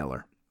fucking Old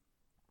Yeller.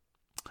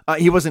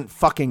 He wasn't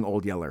fucking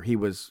Old Yeller. He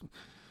was,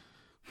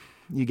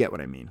 you get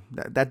what I mean.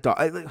 That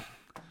dog.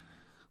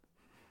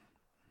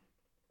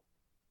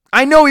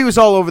 I know he was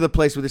all over the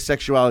place with his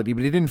sexuality,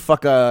 but he didn't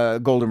fuck a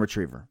golden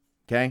retriever.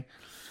 Okay.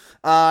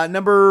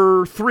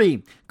 Number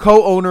 3,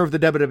 co-owner of the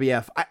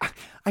WWF.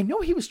 I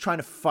know he was trying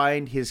to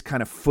find his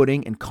kind of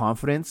footing and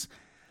confidence,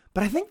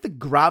 but I think the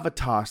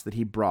gravitas that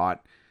he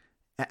brought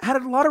had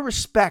a lot of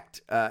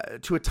respect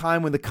to a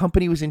time when the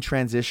company was in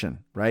transition,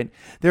 right?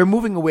 They were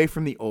moving away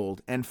from the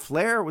old, and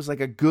Flair was like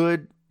a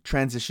good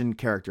transition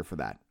character for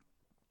that.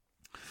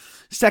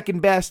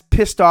 Second best,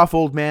 pissed off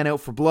old man out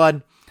for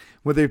blood.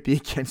 Whether it be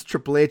against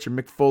Triple H or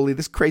Mick Foley,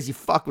 this crazy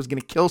fuck was going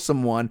to kill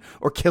someone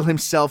or kill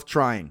himself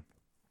trying.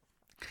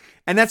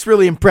 And that's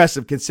really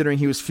impressive considering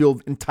he was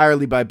fueled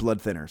entirely by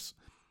blood thinners.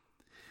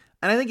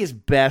 And I think his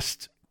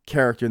best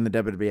character in the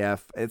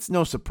WWF, it's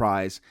no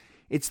surprise,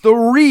 it's the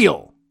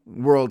real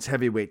world's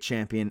heavyweight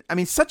champion. I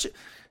mean, such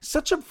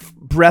a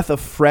breath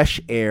of fresh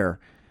air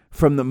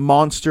from the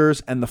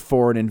monsters and the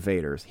foreign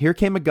invaders. Here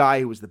came a guy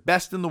who was the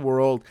best in the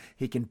world.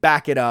 He can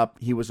back it up.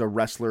 He was a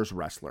wrestler's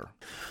wrestler.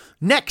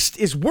 Next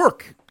is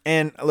work.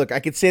 And look, I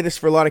could say this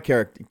for a lot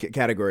of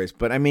categories,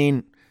 but I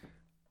mean,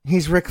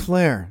 he's Ric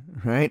Flair,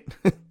 right?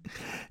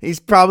 He's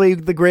probably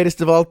the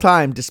greatest of all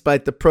time,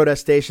 despite the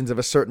protestations of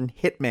a certain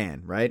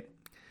hitman, right?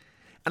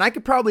 And I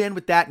could probably end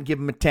with that and give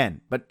him a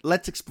 10, but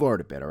let's explore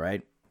it a bit, all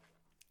right?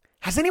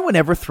 Has anyone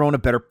ever thrown a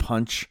better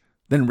punch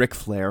than Ric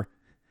Flair?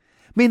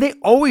 I mean, they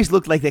always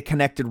looked like they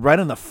connected right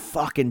on the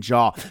fucking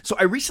jaw. So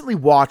I recently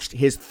watched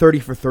his 30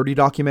 for 30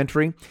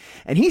 documentary,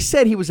 and he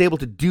said he was able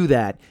to do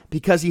that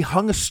because he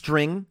hung a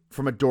string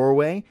from a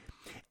doorway,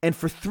 and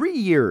for 3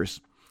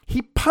 years,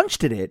 he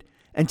punched at it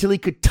until he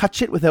could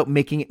touch it without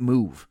making it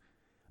move.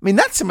 I mean,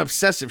 that's some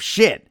obsessive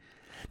shit.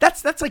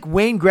 That's like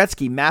Wayne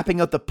Gretzky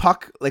mapping out the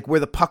puck, like where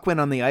the puck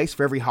went on the ice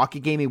for every hockey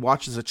game he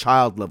watched as a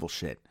child level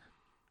shit.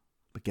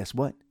 But guess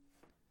what?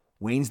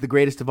 Wayne's the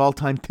greatest of all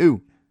time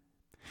too.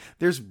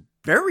 There's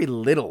very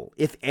little,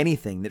 if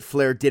anything, that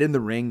Flair did in the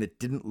ring that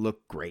didn't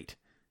look great.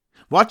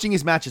 Watching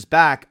his matches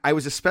back, I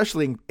was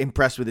especially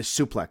impressed with his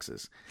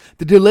suplexes.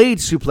 The delayed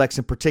suplex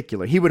in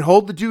particular. He would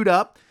hold the dude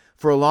up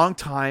for a long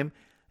time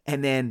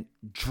and then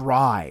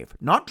drive,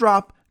 not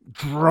drop,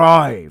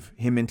 drive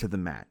him into the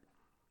mat.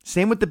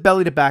 Same with the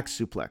belly to back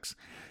suplex.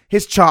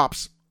 His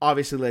chops,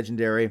 obviously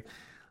legendary.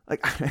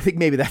 Like, I think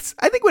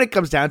when it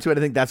comes down to it,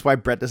 I think that's why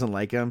Brett doesn't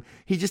like him.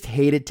 He just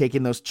hated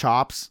taking those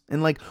chops.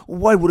 And like,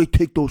 why would I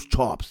take those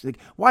chops? Like,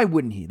 why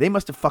wouldn't he? They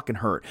must have fucking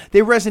hurt. They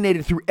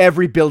resonated through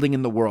every building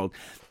in the world.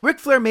 Ric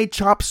Flair made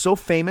chops so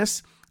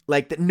famous,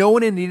 like that no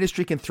one in the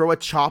industry can throw a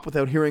chop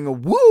without hearing a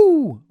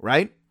woo,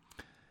 right?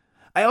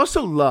 I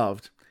also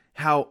loved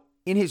how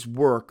in his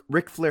work,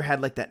 Ric Flair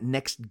had like that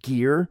next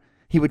gear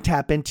he would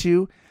tap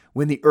into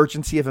when the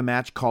urgency of a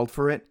match called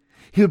for it.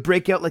 He would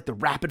break out like the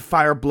rapid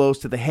fire blows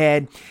to the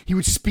head. He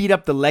would speed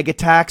up the leg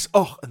attacks.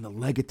 Oh, and the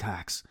leg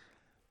attacks.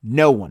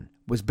 No one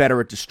was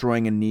better at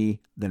destroying a knee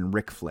than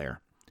Ric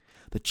Flair.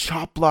 The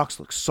chop blocks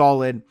look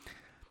solid.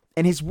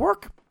 And his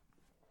work,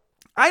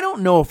 I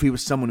don't know if he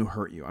was someone who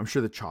hurt you. I'm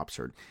sure the chops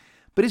hurt.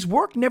 But his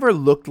work never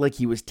looked like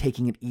he was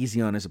taking it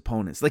easy on his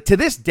opponents. Like to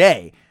this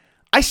day,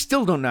 I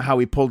still don't know how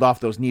he pulled off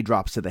those knee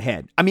drops to the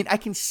head. I mean, I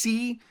can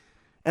see,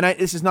 and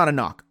this is not a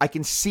knock, I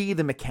can see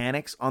the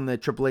mechanics on the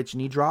Triple H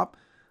knee drop.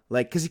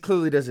 Like, because he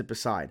clearly does it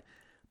beside.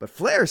 But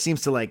Flair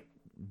seems to, like,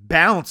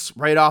 bounce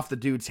right off the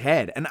dude's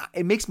head. And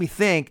it makes me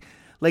think,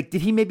 like,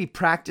 did he maybe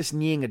practice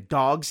kneeing a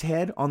dog's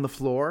head on the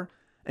floor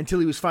until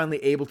he was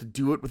finally able to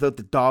do it without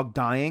the dog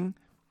dying?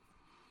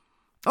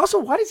 Also,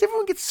 why does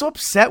everyone get so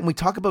upset when we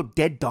talk about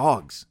dead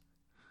dogs?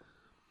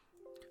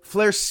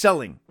 Flair's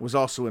selling was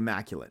also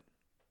immaculate.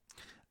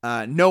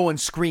 No one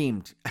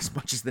screamed as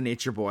much as the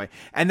Nature Boy.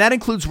 And that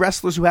includes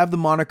wrestlers who have the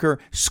moniker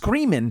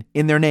Screamin'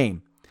 in their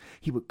name.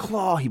 He would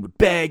claw, he would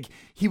beg,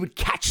 he would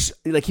catch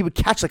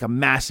like a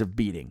massive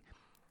beating.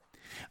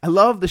 I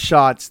love the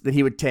shots that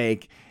he would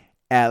take,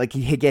 like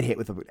he'd get hit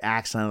with an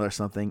axe on it or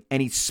something,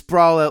 and he'd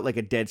sprawl out like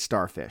a dead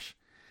starfish.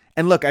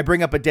 And look, I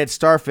bring up a dead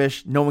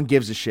starfish, no one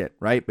gives a shit,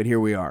 right? But here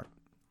we are.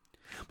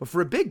 But for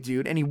a big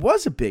dude, and he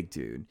was a big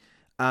dude,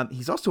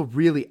 he's also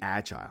really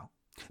agile.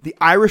 The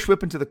Irish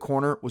whip into the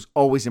corner was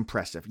always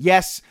impressive.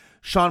 Yes,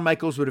 Shawn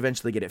Michaels would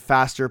eventually get it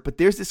faster, but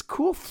there's this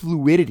cool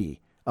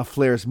fluidity of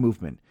Flair's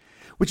movement,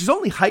 which is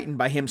only heightened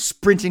by him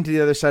sprinting to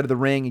the other side of the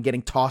ring and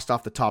getting tossed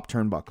off the top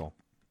turnbuckle.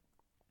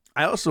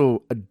 I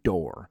also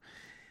adore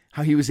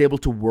how he was able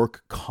to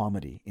work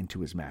comedy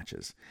into his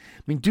matches.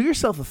 I mean, do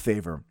yourself a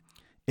favor,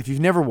 if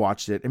you've never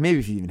watched it, and maybe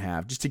if you even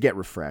have, just to get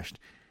refreshed,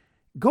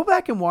 go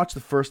back and watch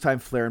the first time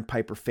Flair and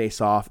Piper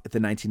face off at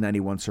the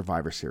 1991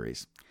 Survivor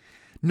Series.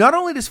 Not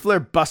only does Flair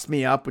bust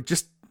me up with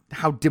just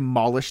how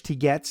demolished he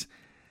gets,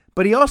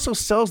 but he also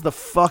sells the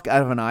fuck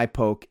out of an eye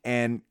poke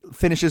and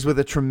finishes with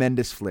a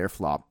tremendous Flair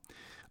flop.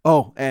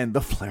 Oh, and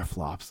the Flair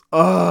flops.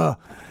 Ugh.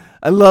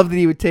 I love that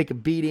he would take a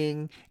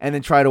beating and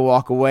then try to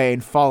walk away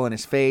and fall on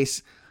his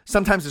face.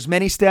 Sometimes there's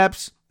many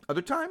steps.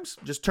 Other times,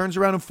 just turns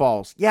around and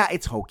falls. Yeah,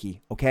 it's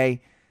hokey,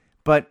 okay?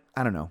 But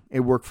I don't know. It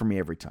worked for me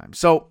every time.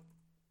 So,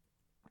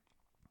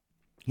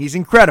 he's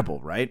incredible,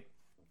 right?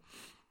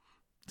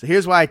 So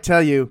here's why I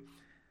tell you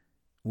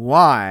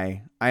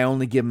why I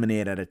only give him an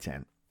 8 out of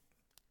 10.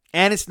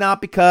 And it's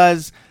not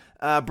because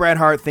Bret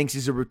Hart thinks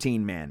he's a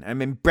routine man. I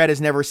mean, Bret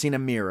has never seen a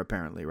mirror,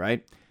 apparently,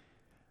 right?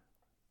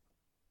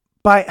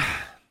 By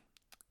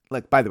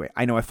the way,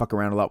 I know I fuck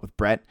around a lot with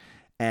Bret,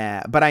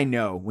 but I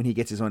know when he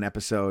gets his own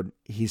episode,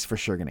 he's for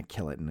sure going to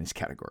kill it in these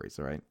categories,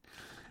 all right?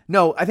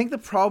 No, I think the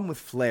problem with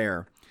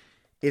Flair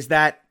is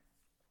that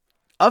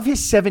of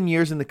his 7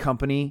 years in the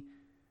company,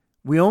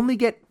 we only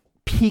get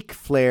peak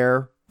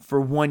Flair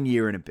for 1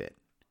 year and a bit.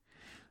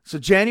 So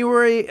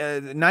January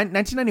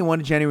 1991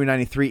 to January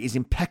 93 is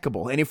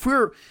impeccable. And if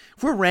we're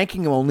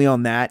ranking him only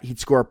on that, he'd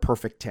score a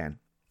perfect 10.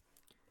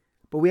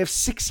 But we have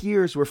 6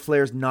 years where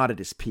Flair's not at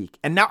his peak.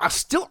 And now I'll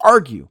still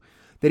argue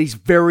that he's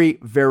very,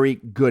 very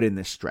good in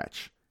this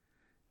stretch.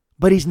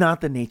 But he's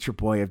not the nature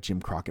boy of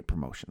Jim Crockett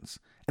Promotions.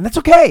 And that's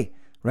okay,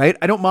 right?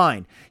 I don't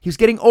mind. He was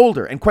getting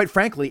older. And quite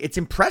frankly, it's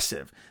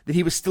impressive that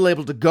he was still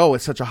able to go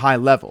at such a high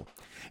level.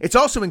 It's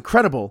also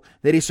incredible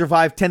that he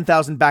survived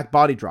 10,000 back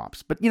body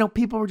drops. But,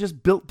 people were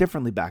just built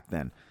differently back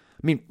then.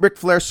 I mean, Ric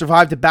Flair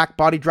survived a back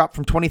body drop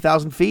from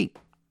 20,000 feet.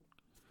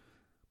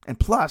 And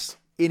plus,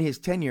 in his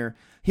tenure,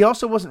 he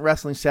also wasn't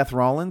wrestling Seth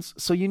Rollins,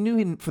 so you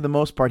knew for the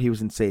most part he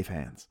was in safe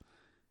hands.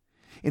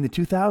 In the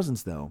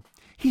 2000s, though,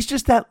 he's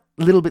just that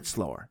little bit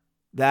slower,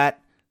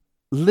 that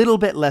little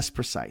bit less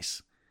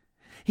precise.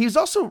 He was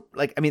also,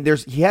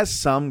 he has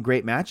some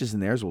great matches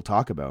in there, as we'll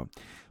talk about.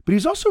 But he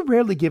was also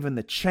rarely given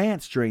the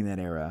chance during that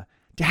era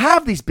to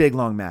have these big,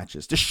 long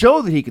matches, to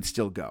show that he could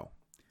still go.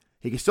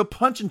 He could still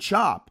punch and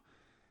chop.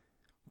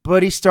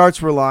 But he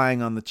starts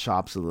relying on the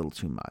chops a little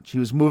too much. He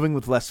was moving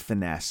with less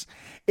finesse.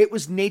 It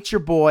was Nature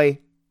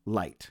Boy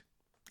light.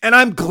 And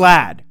I'm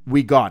glad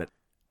we got it.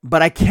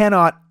 But I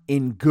cannot,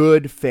 in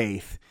good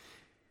faith,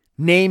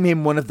 name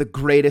him one of the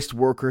greatest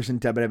workers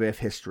in WWF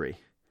history.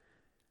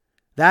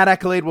 That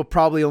accolade will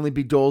probably only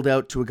be doled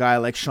out to a guy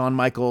like Shawn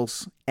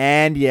Michaels.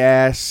 And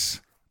yes,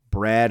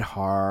 Bret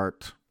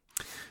Hart.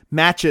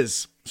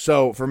 Matches.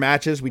 So for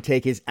matches, we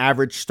take his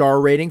average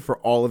star rating for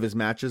all of his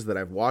matches that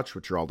I've watched,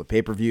 which are all the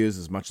pay-per-views,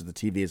 as much of the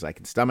TV as I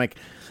can stomach.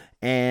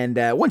 And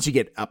once you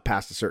get up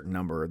past a certain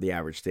number, the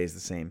average stays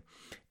the same.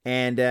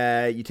 And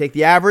you take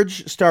the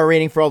average star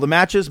rating for all the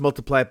matches,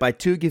 multiply it by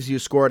 2, gives you a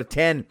score out of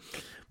 10.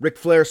 Ric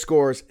Flair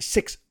scores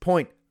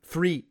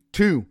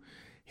 6.32.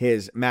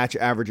 His match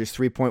average is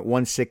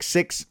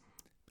 3.166.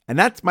 And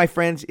that, my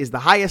friends, is the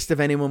highest of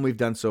anyone we've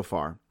done so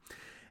far.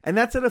 And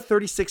that's out of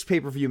 36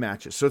 pay-per-view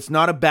matches. So it's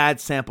not a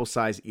bad sample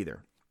size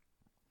either.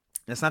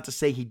 That's not to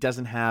say he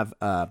doesn't have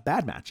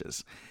bad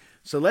matches.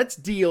 So let's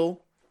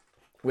deal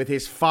with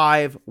his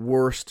 5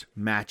 worst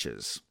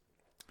matches.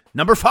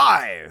 Number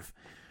 5,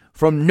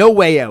 from No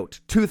Way Out,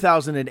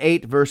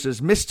 2008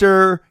 versus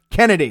Mr.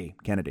 Kennedy.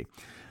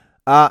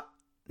 Not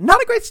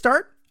a great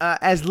start,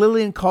 as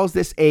Lillian calls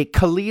this a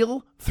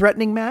Khalil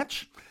threatening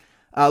match.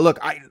 Look,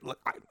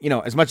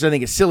 as much as I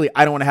think it's silly,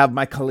 I don't want to have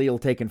my Khalil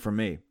taken from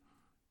me.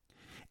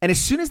 And as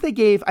soon as they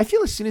gave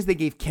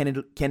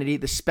Kennedy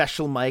the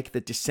special mic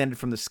that descended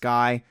from the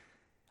sky,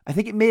 I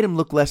think it made him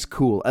look less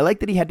cool. I like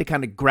that he had to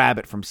kind of grab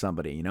it from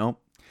somebody,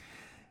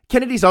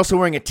 Kennedy's also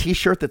wearing a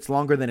t-shirt that's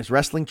longer than his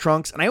wrestling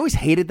trunks, and I always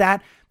hated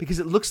that because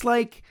it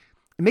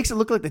makes it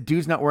look like the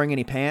dude's not wearing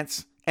any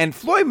pants. And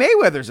Floyd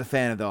Mayweather's a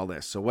fan of all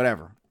this, so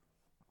whatever.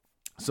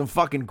 Some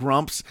fucking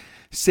grumps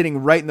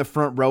sitting right in the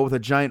front row with a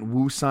giant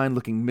woo sign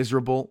looking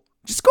miserable.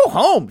 Just go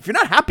home. If you're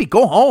not happy,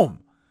 go home.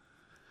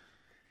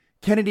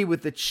 Kennedy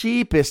with the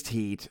cheapest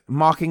heat,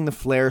 mocking the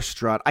Flair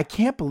strut. I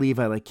can't believe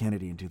I like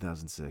Kennedy in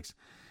 2006.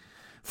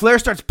 Flair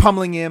starts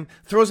pummeling him,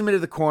 throws him into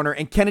the corner,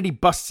 and Kennedy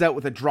busts out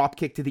with a drop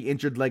kick to the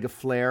injured leg of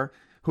Flair,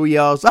 who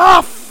yells,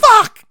 "Oh,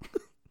 fuck!"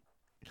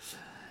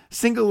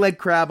 Single leg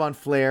crab on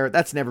Flair.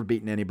 That's never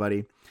beaten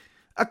anybody.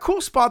 A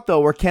cool spot, though,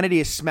 where Kennedy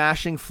is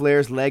smashing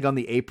Flair's leg on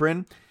the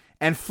apron,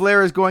 and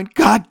Flair is going,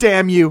 "God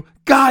damn you!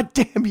 God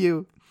damn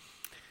you!"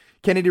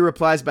 Kennedy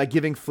replies by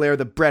giving Flair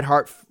the Bret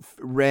Hart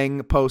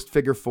ring post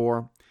figure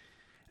 4.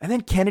 And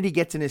then Kennedy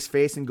gets in his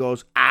face and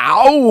goes,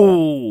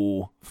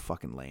 "Ow!"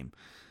 Fucking lame.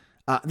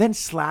 Then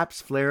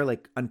slaps Flair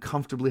like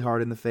uncomfortably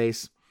hard in the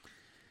face.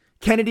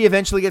 Kennedy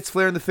eventually gets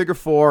Flair in the figure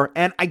 4.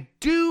 And I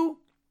do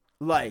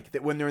like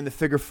that when they're in the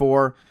figure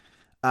 4,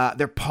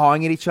 they're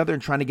pawing at each other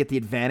and trying to get the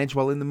advantage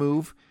while in the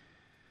move.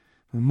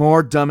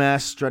 More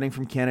dumbass strutting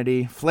from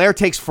Kennedy. Flair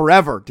takes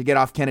forever to get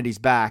off Kennedy's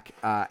back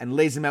and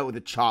lays him out with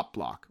a chop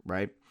block,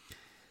 right?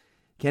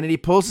 Kennedy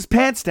pulls his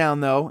pants down,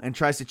 though, and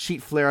tries to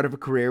cheat Flair out of a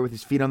career with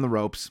his feet on the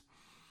ropes.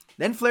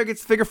 Then Flair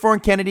gets figure 4 on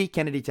Kennedy.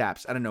 Kennedy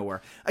taps out of nowhere.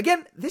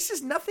 Again, this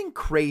is nothing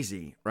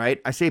crazy, right?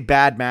 I say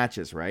bad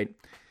matches, right?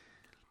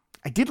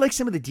 I did like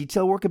some of the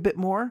detail work a bit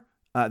more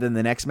than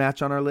the next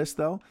match on our list,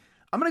 though.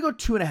 I'm going to go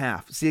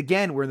 2.5. See,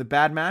 again, we're in the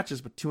bad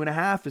matches, but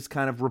 2.5 is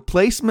kind of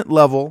replacement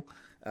level,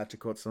 to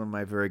quote some of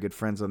my very good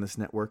friends on this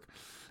network.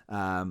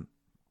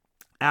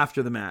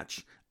 After the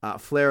match,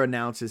 Flair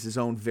announces his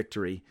own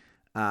victory.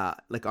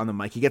 Like on the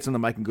mic. He gets on the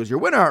mic and goes, "Your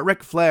winner,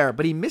 Ric Flair,"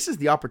 but he misses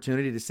the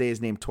opportunity to say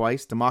his name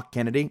twice to mock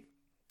Kennedy.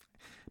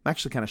 I'm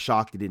actually kind of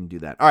shocked he didn't do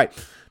that. All right,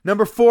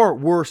 number 4,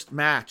 worst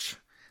match.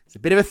 It's a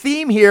bit of a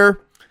theme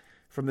here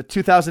from the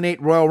 2008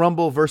 Royal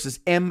Rumble versus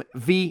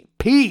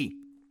MVP.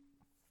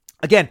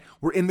 Again,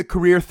 we're in the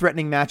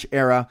career-threatening match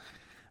era.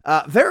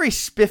 Very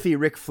spiffy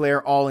Ric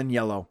Flair, all in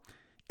yellow.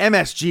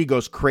 MSG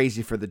goes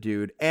crazy for the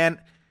dude, and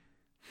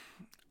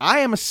I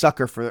am a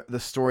sucker for the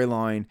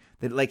storyline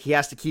that like he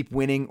has to keep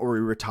winning or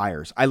he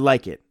retires. I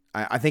like it.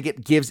 I think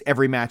it gives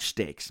every match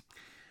stakes.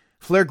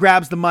 Flair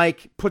grabs the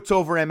mic, puts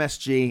over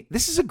MSG.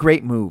 This is a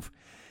great move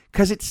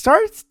because it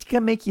starts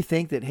to make you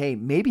think that, hey,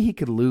 maybe he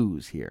could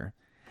lose here.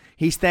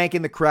 He's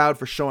thanking the crowd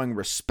for showing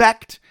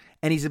respect,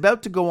 and he's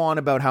about to go on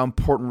about how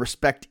important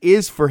respect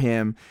is for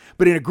him.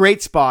 But in a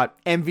great spot,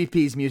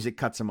 MVP's music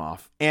cuts him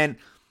off. And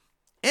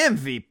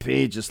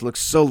MVP just looks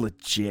so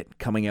legit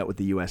coming out with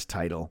the U.S.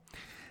 title.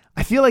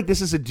 I feel like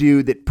this is a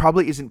dude that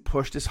probably isn't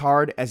pushed as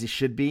hard as he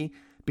should be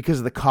because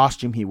of the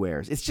costume he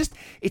wears.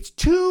 It's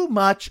too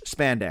much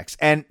spandex.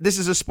 And this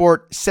is a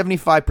sport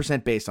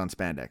 75% based on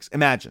spandex.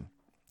 Imagine.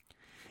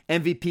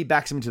 MVP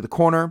backs him into the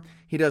corner.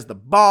 He does the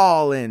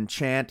ball in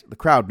chant. The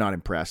crowd not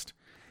impressed.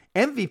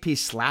 MVP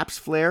slaps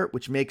Flair,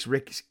 which makes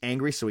Rick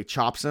angry, so he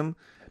chops him.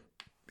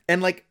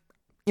 And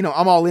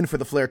I'm all in for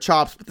the Flair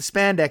chops, but the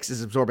spandex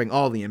is absorbing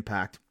all the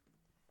impact.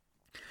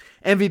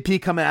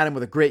 MVP coming at him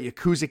with a great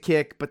Yakuza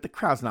kick, but the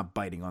crowd's not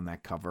biting on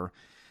that cover.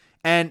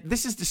 And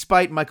this is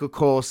despite Michael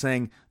Cole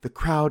saying, "The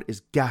crowd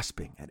is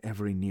gasping at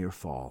every near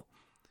fall."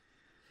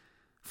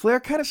 Flair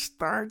kind of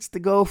starts to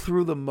go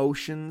through the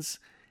motions,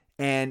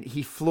 and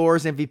he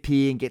floors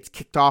MVP and gets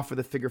kicked off for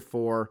the figure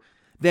 4,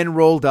 then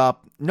rolled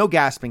up, no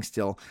gasping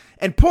still.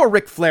 And poor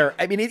Ric Flair,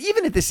 I mean,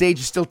 even at this age,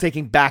 is still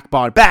taking back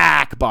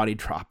body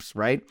drops,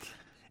 right?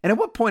 And at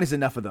what point is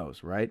enough of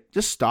those, right?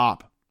 Just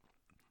stop.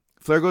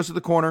 Flair goes to the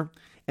corner.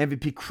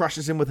 MVP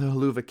crushes him with a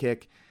haluva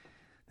kick.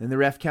 Then the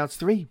ref counts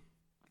 3.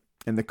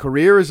 And the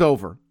career is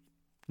over.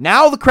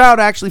 Now the crowd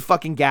actually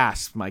fucking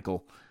gasps,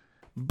 Michael.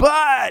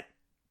 But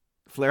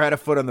Flair had a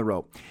foot on the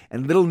rope.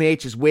 And Little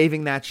Nate is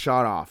waving that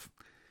shot off.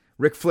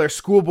 Ric Flair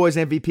schoolboys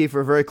MVP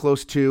for a very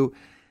close 2.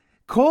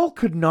 Michael Cole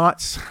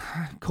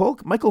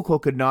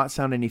could not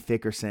sound any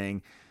thicker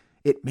saying,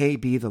 "It may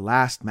be the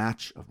last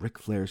match of Ric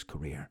Flair's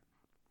career."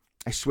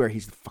 I swear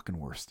he's the fucking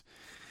worst.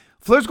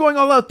 Flair's going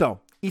all out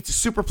though. Eats a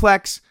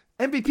superplex.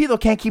 MVP, though,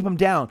 can't keep him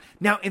down.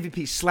 Now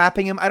MVP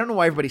slapping him. I don't know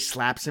why everybody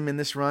slaps him in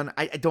this run.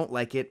 I don't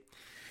like it.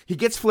 He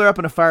gets Flair up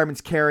in a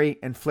fireman's carry,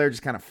 and Flair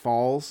just kind of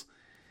falls.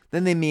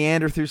 Then they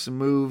meander through some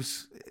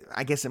moves.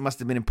 I guess it must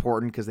have been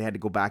important because they had to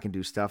go back and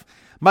do stuff.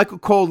 Michael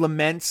Cole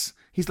laments.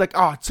 He's like,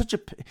 "Oh, it's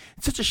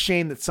such a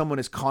shame that someone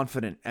as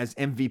confident as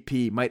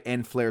MVP might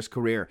end Flair's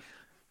career."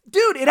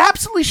 Dude, it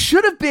absolutely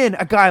should have been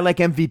a guy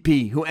like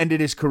MVP who ended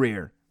his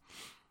career.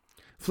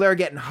 Flair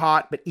getting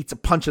hot, but eats a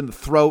punch in the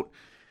throat,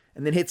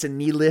 and then hits a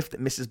knee lift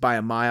that misses by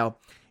a mile.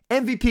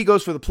 MVP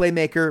goes for the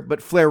playmaker,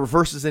 but Flair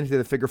reverses into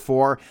the figure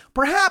 4.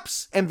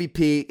 Perhaps,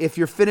 MVP, if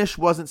your finish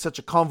wasn't such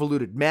a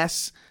convoluted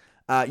mess,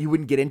 you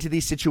wouldn't get into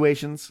these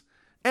situations.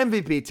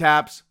 MVP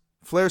taps.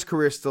 Flair's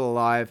career is still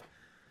alive.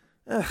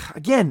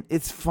 Again,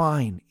 it's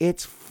fine.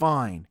 It's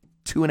fine.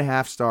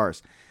 2.5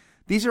 stars.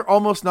 These are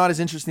almost not as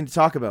interesting to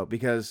talk about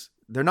because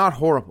they're not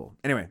horrible.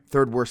 Anyway,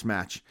 3rd worst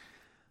match.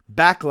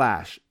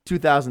 Backlash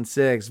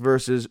 2006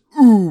 versus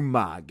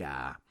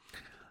Umaga.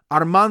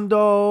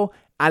 Armando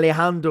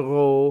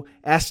Alejandro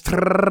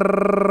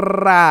Estrada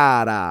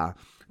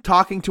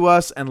talking to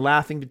us and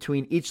laughing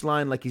between each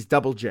line like he's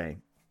Double J.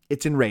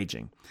 It's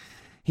enraging.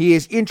 He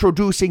is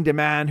introducing the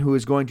man who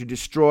is going to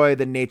destroy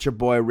the Nature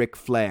Boy Ric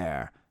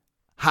Flair.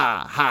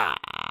 Ha ha.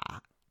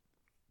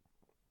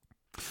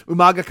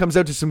 Umaga comes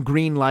out to some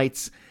green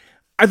lights.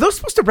 Are those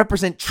supposed to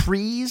represent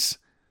trees?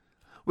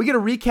 We get a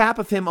recap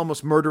of him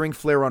almost murdering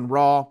Flair on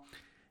Raw.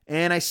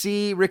 And I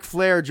see Ric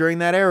Flair during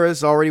that era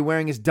is already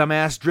wearing his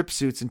dumbass drip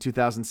suits in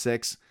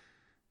 2006.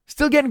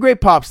 Still getting great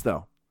pops,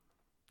 though.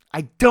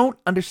 I don't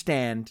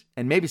understand,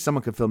 and maybe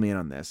someone could fill me in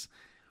on this.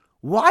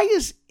 Why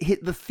is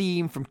the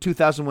theme from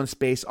 2001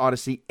 Space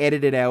Odyssey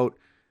edited out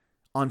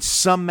on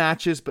some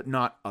matches but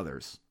not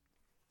others?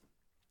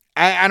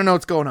 I don't know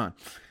what's going on.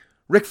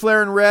 Ric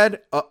Flair in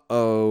red.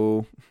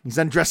 Uh-oh. He's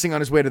undressing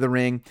on his way to the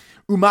ring.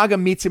 Umaga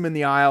meets him in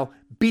the aisle,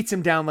 beats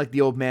him down like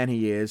the old man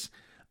he is.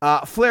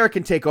 Flair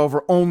can take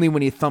over only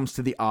when he thumbs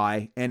to the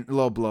eye and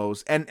low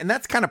blows. And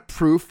that's kind of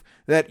proof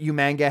that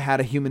Umaga had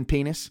a human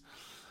penis.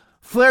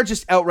 Flair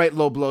just outright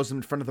low blows him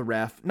in front of the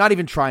ref, not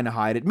even trying to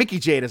hide it. Mickey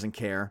J doesn't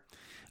care.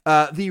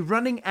 The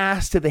running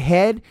ass to the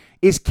head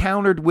is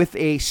countered with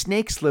a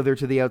snake slither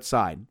to the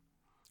outside.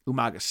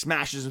 Umaga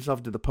smashes himself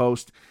into the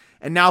post,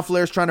 and now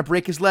Flair's trying to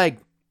break his leg,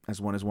 as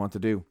one is wont to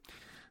do.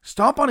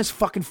 Stomp on his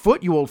fucking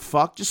foot, you old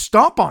fuck. Just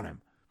stomp on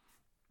him.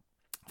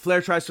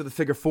 Flair tries for the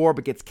figure four,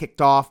 but gets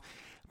kicked off,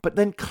 but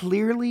then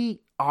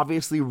clearly,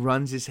 obviously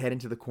runs his head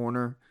into the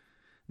corner.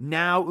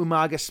 Now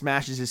Umaga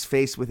smashes his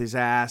face with his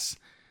ass.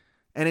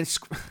 And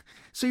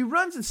so he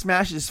runs and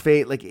smashes his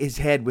face, like his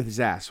head with his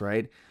ass,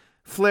 right?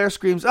 Flair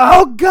screams,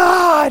 "Oh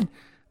God!"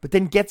 But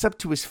then gets up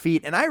to his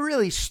feet. And I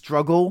really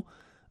struggle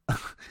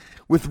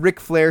with Ric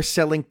Flair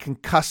selling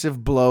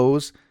concussive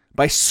blows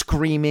by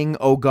screaming,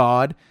 "Oh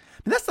God."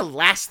 I mean, that's the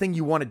last thing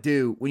you want to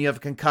do when you have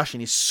a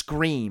concussion is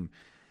scream.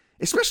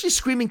 Especially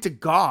screaming to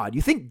God.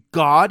 You think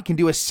God can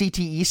do a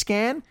CTE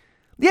scan?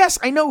 Yes,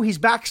 I know he's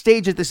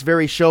backstage at this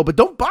very show, but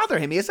don't bother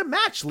him. He has a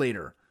match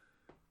later.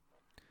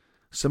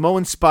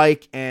 Samoan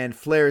Spike and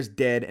Flair is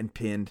dead and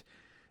pinned.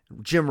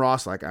 Jim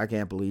Ross like, I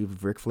can't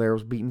believe Ric Flair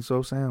was beaten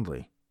so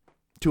soundly.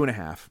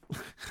 2.5.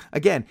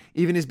 Again,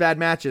 even his bad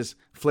matches,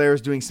 Flair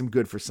is doing some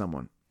good for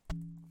someone.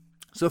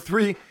 So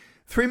three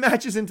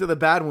matches into the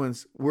bad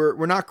ones,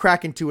 we're not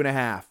cracking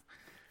 2.5.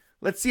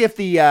 Let's see if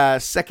the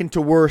second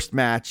to worst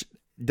match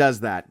does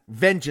that.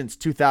 Vengeance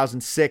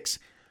 2006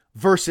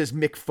 versus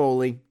Mick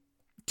Foley.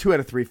 2 out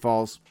of 3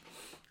 falls.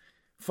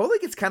 Foley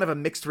gets kind of a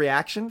mixed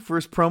reaction for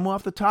his promo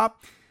off the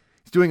top.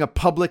 He's doing a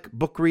public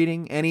book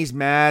reading, and he's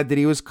mad that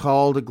he was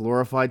called a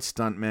glorified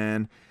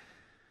stuntman.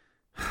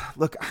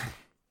 Look,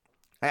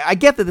 I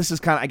get that this is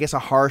kind of, I guess, a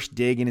harsh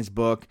dig in his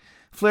book.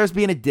 Flair's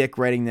being a dick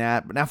writing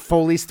that, but now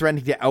Foley's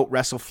threatening to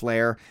out-wrestle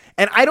Flair.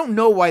 And I don't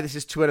know why this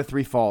is 2 out of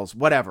 3 falls.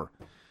 Whatever.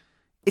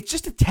 It's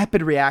just a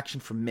tepid reaction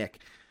from Mick.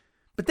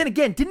 But then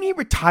again, didn't he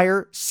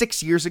retire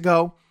 6 years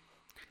ago?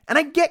 And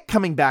I get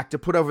coming back to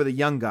put over the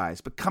young guys,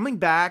 but coming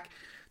back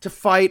to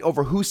fight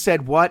over who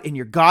said what in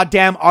your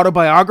goddamn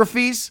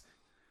autobiographies?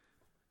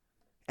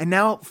 And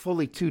now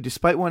Foley, too,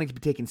 despite wanting to be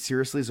taken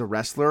seriously as a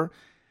wrestler,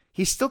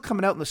 he's still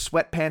coming out in the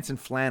sweatpants and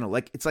flannel.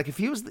 Like, it's like if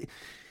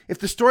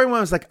the storyline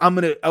was like, I'm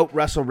going to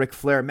out-wrestle Ric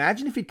Flair,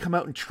 imagine if he'd come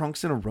out in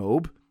trunks and a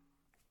robe.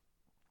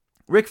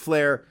 Ric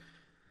Flair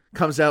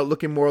comes out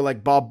looking more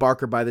like Bob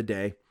Barker by the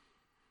day,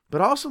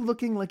 but also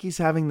looking like he's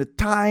having the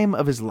time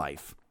of his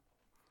life.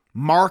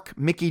 Mark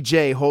Mickey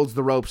J holds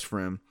the ropes for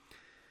him.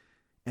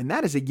 And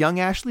that is a young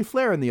Ashley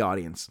Flair in the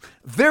audience.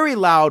 Very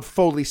loud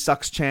Foley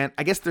sucks chant.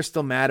 I guess they're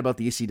still mad about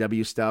the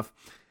ECW stuff.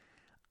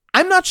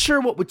 I'm not sure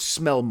what would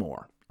smell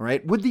more,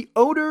 right? Would the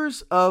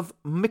odors of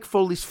Mick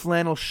Foley's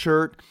flannel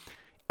shirt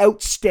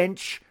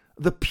outstench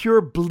the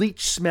pure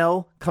bleach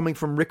smell coming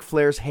from Ric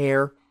Flair's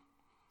hair?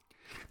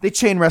 They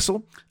chain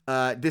wrestle.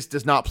 This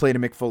does not play to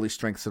Mick Foley's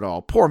strengths at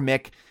all. Poor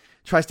Mick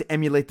tries to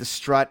emulate the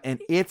strut,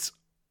 and it's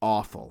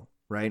awful,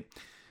 right?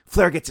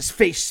 Flair gets his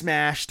face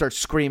smashed, starts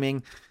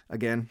screaming.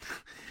 Again,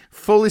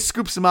 Foley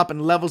scoops him up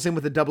and levels him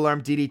with a double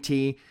arm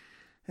DDT.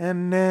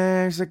 And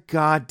there's a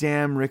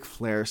goddamn Ric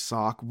Flair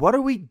sock. What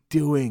are we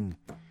doing?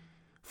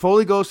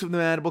 Foley goes for the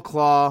mandible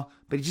claw,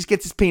 but he just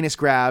gets his penis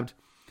grabbed.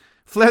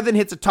 Flair then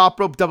hits a top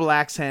rope double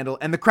axe handle,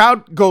 and the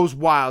crowd goes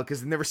wild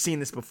because they've never seen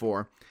this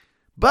before.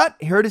 But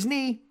he hurt his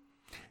knee,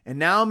 and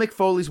now Mick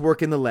Foley's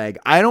working the leg.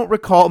 I don't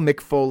recall Mick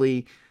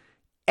Foley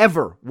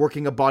ever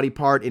working a body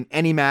part in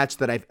any match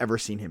that I've ever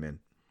seen him in.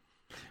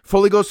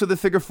 Foley goes for the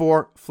figure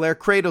four. Flair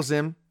cradles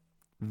him,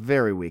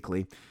 very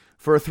weakly,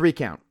 for a 3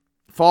 count.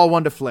 Fall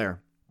 1 to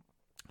Flair.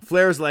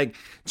 Flair's like,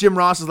 Jim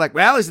Ross is like,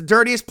 well, he's the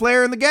dirtiest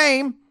player in the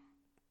game.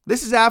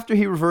 This is after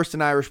he reversed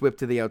an Irish whip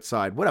to the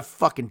outside. What a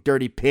fucking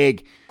dirty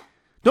pig.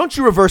 Don't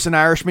you reverse an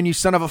Irishman, you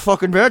son of a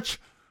fucking bitch.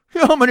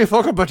 You know how many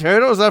fucking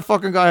potatoes that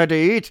fucking guy had to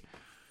eat?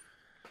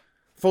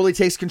 Foley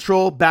takes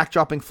control,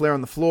 backdropping Flair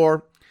on the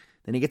floor.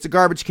 Then he gets a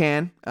garbage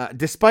can.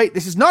 Despite,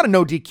 this is not a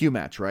no DQ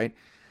match, right?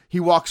 He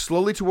walks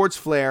slowly towards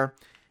Flair,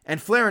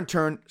 and Flair in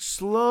turn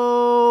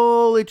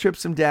slowly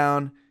trips him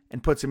down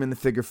and puts him in the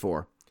figure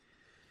four.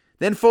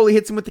 Then Foley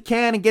hits him with the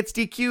can and gets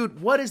DQ'd.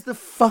 What is the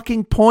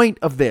fucking point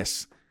of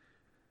this?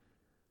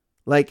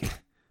 Like,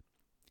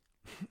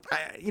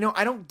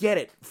 I don't get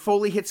it.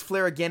 Foley hits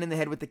Flair again in the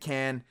head with the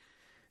can.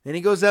 Then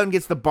he goes out and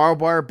gets the barbed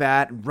wire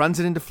bat and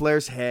runs it into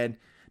Flair's head.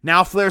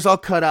 Now Flair's all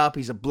cut up.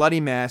 He's a bloody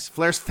mess.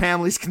 Flair's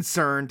family's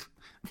concerned.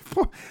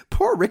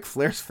 Poor Ric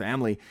Flair's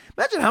family.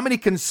 Imagine how many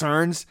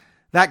concerns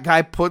that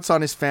guy puts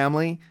on his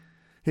family.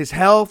 His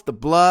health, the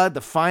blood,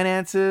 the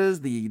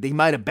finances, they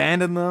might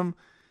abandon them.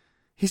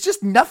 He's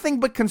just nothing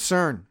but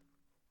concern.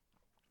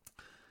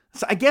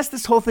 So I guess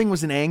this whole thing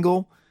was an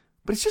angle,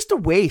 but it's just a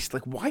waste.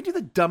 Like, why do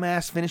the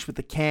dumbass finish with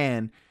the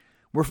can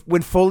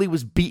when Foley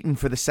was beaten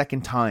for the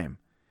second time?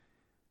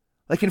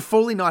 Like, can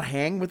Foley not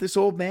hang with this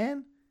old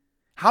man?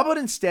 How about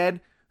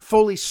instead,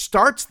 Foley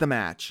starts the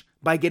match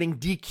by getting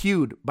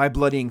DQ'd by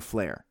bloodying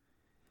Flair.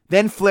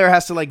 Then Flair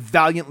has to, like,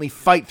 valiantly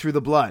fight through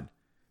the blood.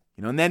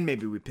 You know, and then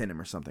maybe we pin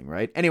him or something,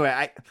 right? Anyway,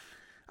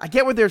 I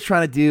get what they're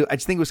trying to do. I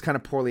just think it was kind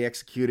of poorly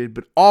executed,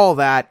 but all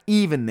that,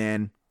 even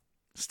then,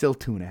 still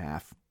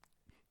 2.5.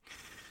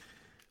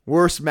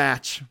 Worst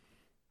match.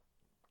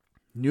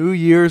 New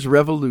Year's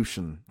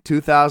Revolution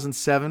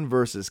 2007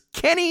 versus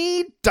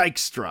Kenny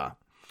Dykstra.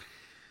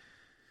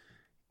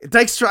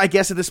 Dykstra, I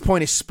guess at this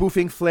point, is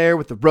spoofing Flair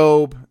with the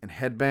robe and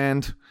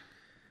headband.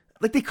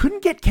 Like, they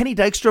couldn't get Kenny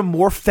Dykstra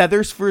more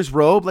feathers for his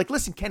robe. Like,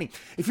 listen, Kenny,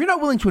 if you're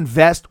not willing to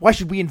invest, why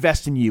should we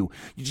invest in you?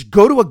 You just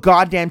go to a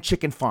goddamn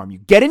chicken farm. You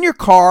get in your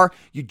car,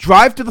 you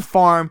drive to the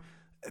farm.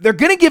 They're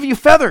going to give you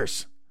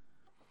feathers.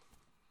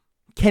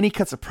 Kenny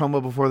cuts a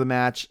promo before the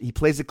match. He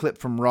plays a clip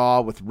from Raw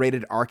with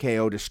Rated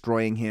RKO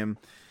destroying him.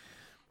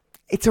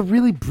 It's a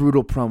really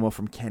brutal promo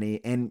from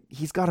Kenny, and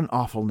he's got an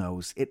awful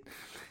nose.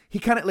 He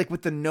kind of, like,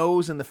 with the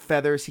nose and the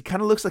feathers, he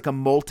kind of looks like a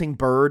molting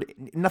bird.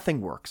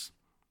 Nothing works.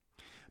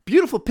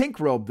 Beautiful pink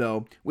robe,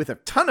 though, with a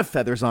ton of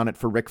feathers on it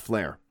for Ric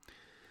Flair.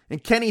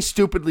 And Kenny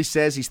stupidly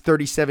says he's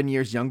 37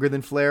 years younger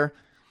than Flair.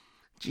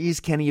 Geez,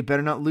 Kenny, you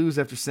better not lose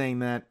after saying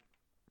that.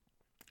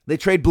 They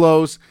trade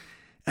blows.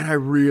 And I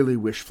really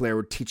wish Flair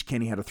would teach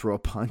Kenny how to throw a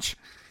punch.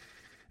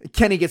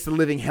 Kenny gets the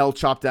living hell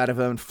chopped out of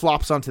him and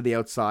flops onto the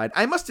outside.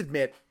 I must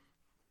admit,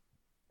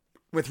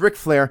 with Ric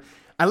Flair,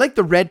 I like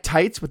the red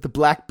tights with the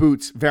black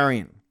boots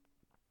variant.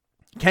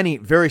 Kenny,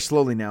 very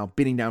slowly now,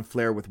 beating down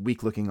Flair with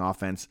weak-looking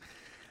offense.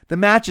 The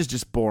match is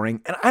just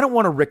boring, and I don't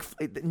want to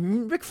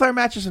Ric Flair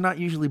matches are not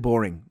usually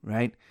boring,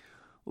 right?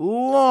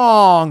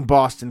 Long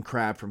Boston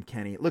Crab from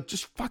Kenny. Look,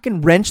 just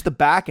fucking wrench the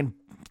back and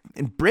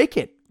break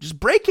it. Just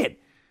break it.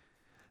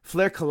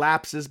 Flair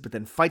collapses, but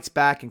then fights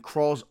back and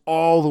crawls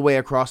all the way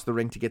across the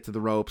ring to get to the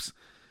ropes.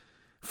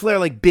 Flair,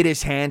 like, bit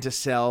his hand to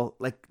sell,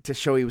 like, to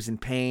show he was in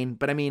pain.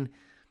 But, I mean,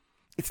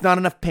 it's not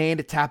enough pain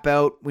to tap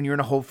out when you're in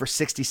a hold for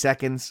 60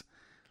 seconds.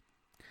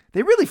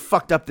 They really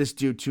fucked up this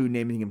dude, too,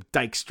 naming him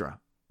Dykstra,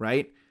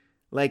 right?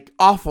 Like,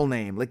 awful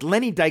name. Like,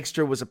 Lenny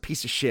Dykstra was a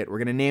piece of shit. We're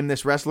going to name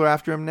this wrestler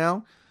after him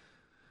now.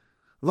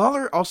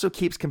 Lawler also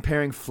keeps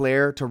comparing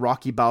Flair to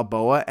Rocky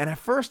Balboa, and at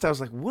first I was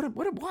like,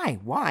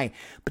 why?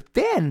 But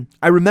then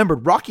I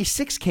remembered Rocky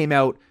 6 came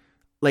out,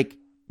 like,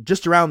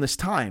 just around this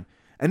time,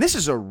 and this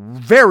is a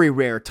very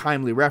rare,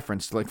 timely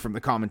reference, like, from the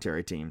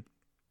commentary team.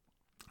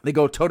 They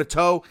go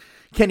toe-to-toe,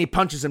 Kenny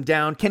punches him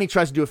down, Kenny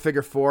tries to do a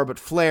figure four, but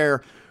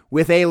Flair,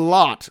 with a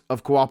lot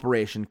of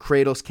cooperation,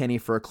 cradles Kenny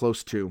for a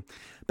close 2.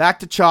 Back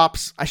to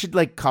chops. I should,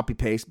 like,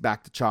 copy-paste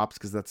back to chops,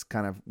 because that's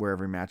kind of where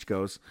every match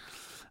goes.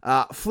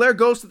 Flair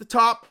goes to the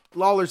top.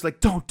 Lawler's like,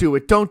 don't do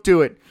it.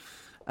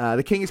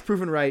 The King is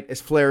proven right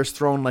as Flair is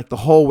thrown, like, the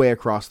whole way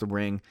across the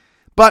ring.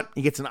 But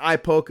he gets an eye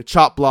poke, a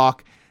chop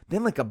block,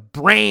 then, like, a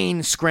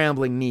brain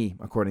scrambling knee,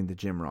 according to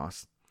Jim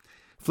Ross.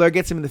 Flair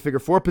gets him in the figure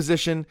four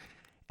position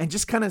and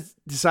just kind of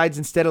decides,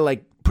 instead of,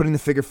 like, putting the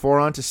figure four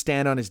on, to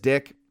stand on his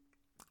dick.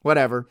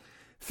 Whatever.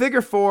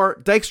 Figure four,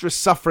 Dykstra's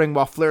suffering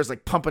while Flair's,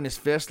 like, pumping his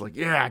fist, like,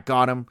 yeah,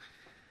 got him.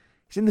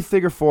 He's in the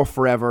figure four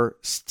forever,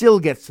 still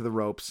gets to the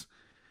ropes.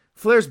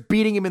 Flair's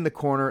beating him in the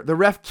corner. The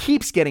ref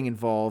keeps getting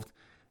involved.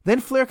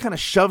 Then Flair kind of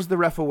shoves the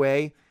ref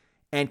away,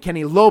 and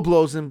Kenny low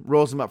blows him,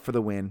 rolls him up for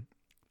the win.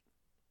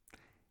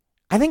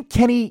 I think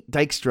Kenny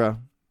Dykstra,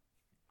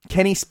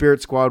 Kenny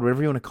Spirit Squad,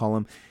 whatever you want to call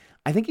him,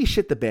 I think he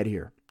shit the bed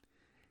here.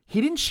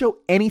 He didn't show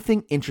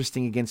anything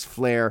interesting against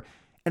Flair,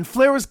 and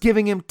Flair was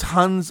giving him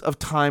tons of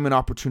time and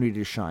opportunity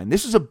to shine.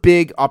 This was a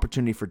big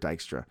opportunity for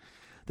Dykstra.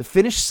 The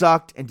finish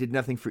sucked and did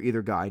nothing for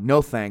either guy.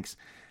 No thanks.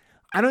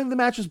 I don't think the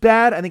match was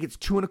bad. I think it's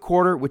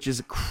 2.25, which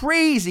is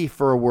crazy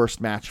for a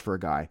worst match for a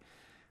guy.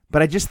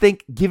 But I just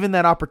think, given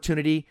that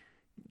opportunity,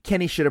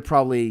 Kenny should have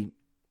probably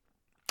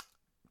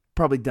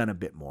done a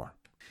bit more.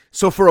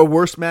 So for a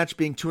worst match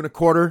being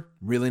 2.25,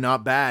 really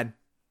not bad.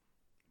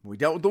 We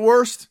dealt with the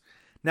worst.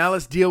 Now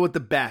let's deal with the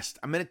best.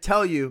 I'm going to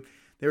tell you,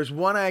 there's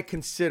one I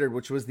considered,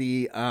 which was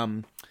the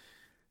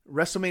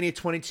WrestleMania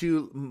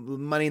 22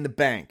 Money in the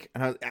Bank.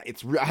 And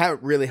I have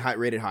it really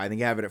rated high. I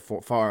think I have it at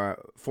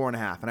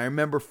 4.5. And I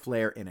remember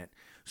Flair in it.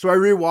 So I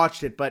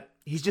rewatched it, but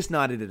he's just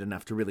not in it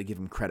enough to really give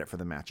him credit for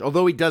the match.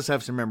 Although he does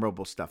have some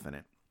memorable stuff in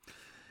it.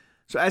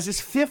 So as his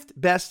 5th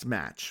best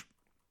match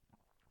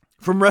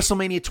from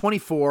WrestleMania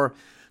 24,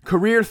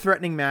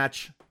 career-threatening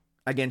match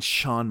against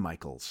Shawn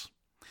Michaels.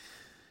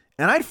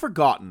 And I'd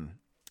forgotten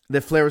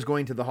that Flair was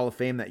going to the Hall of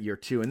Fame that year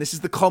too. And this is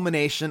the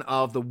culmination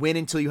of the win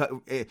until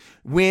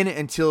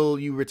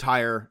you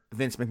retire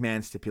Vince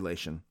McMahon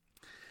stipulation.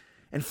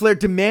 And Flair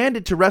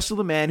demanded to wrestle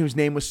the man whose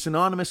name was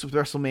synonymous with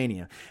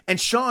WrestleMania. And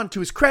Shawn,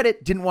 to his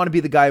credit, didn't want to be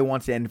the guy who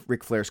wants to end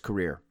Ric Flair's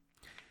career.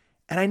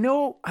 And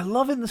I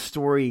love in the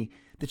story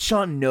that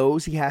Shawn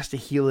knows he has to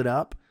heal it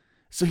up.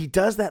 So he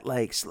does that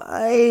like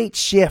slight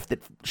shift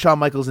that Shawn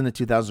Michaels in the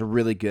 2000s are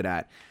really good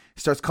at. He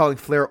starts calling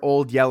Flair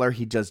Old Yeller.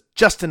 He does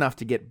just enough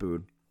to get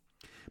booed.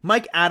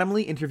 Mike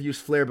Adamle interviews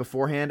Flair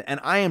beforehand, and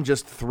I am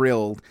just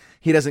thrilled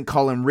he doesn't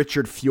call him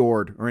Richard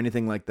Fjord or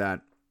anything like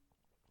that.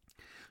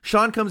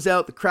 Shawn comes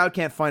out. The crowd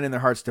can't find in their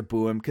hearts to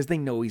boo him because they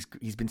know he's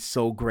been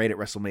so great at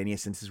WrestleMania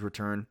since his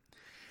return.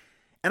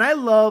 And I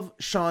love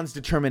Shawn's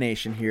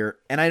determination here,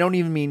 and I don't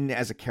even mean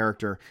as a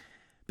character,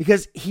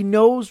 because he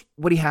knows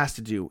what he has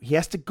to do. He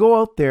has to go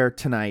out there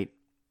tonight,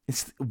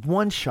 it's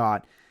one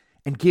shot,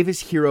 and give his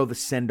hero the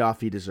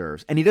send-off he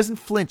deserves. And he doesn't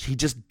flinch, he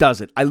just does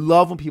it. I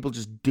love when people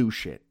just do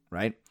shit,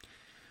 right?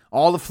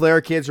 All the Flair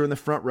kids are in the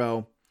front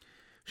row.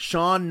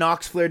 Shawn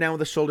knocks Flair down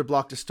with a shoulder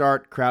block to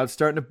start. Crowd's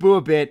starting to boo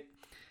a bit.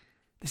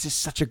 This is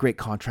such a great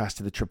contrast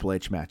to the Triple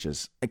H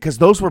matches, because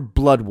those were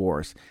blood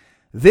wars.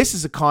 This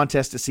is a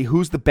contest to see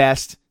who's the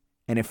best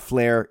and if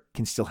Flair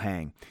can still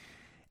hang.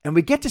 And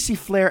we get to see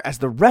Flair as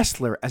the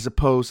wrestler as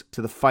opposed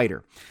to the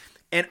fighter.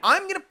 And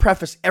I'm going to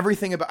preface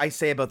everything I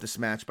say about this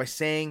match by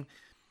saying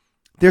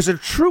there's a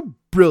true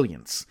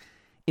brilliance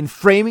in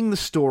framing the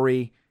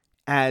story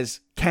as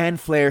can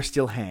Flair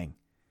still hang?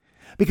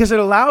 Because it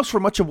allows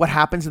for much of what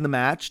happens in the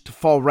match to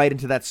fall right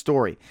into that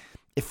story.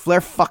 If Flair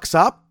fucks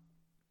up,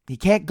 he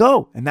can't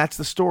go, and that's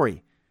the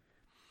story.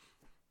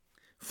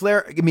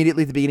 Flair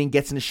immediately at the beginning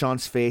gets into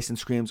Shawn's face and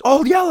screams,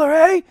 "Old Yeller,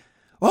 eh?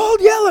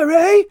 Old Yeller,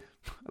 eh?"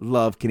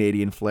 Love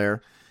Canadian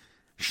Flair.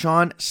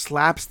 Shawn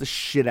slaps the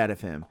shit out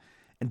of him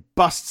and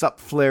busts up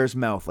Flair's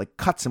mouth, like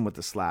cuts him with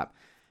the slap.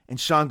 And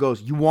Shawn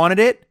goes, "You wanted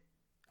it?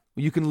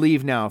 Well, you can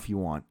leave now if you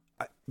want."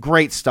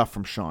 Great stuff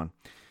from Shawn.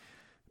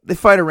 They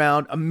fight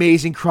around.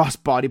 Amazing cross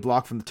body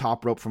block from the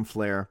top rope from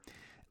Flair.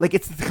 Like,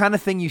 it's the kind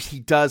of thing he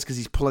does because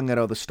he's pulling out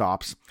all the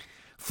stops.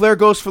 Flair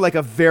goes for like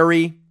a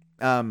very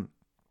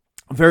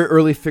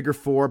early figure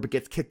four, but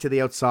gets kicked to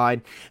the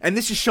outside. And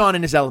this is Shawn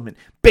in his element.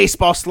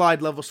 Baseball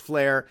slide levels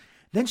Flair.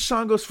 Then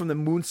Shawn goes from the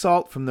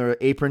moonsault from the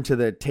apron to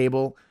the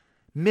table.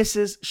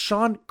 Misses.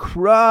 Shawn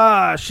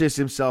crushes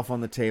himself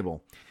on the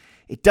table.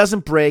 It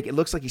doesn't break. It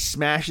looks like he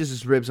smashes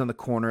his ribs on the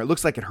corner. It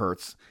looks like it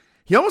hurts.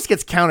 He almost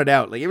gets counted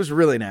out. Like, it was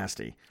really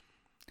nasty.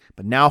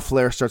 But now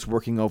Flair starts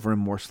working over him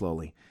more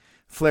slowly.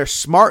 Flair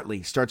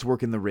smartly starts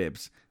working the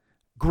ribs.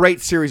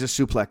 Great series of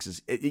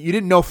suplexes. You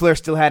didn't know Flair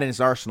still had in his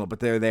arsenal, but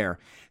they're there.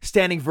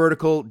 Standing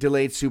vertical,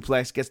 delayed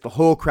suplex, gets the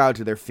whole crowd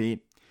to their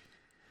feet.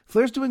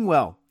 Flair's doing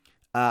well,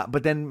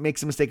 but then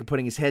makes a mistake of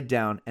putting his head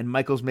down, and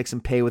Michaels makes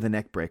him pay with a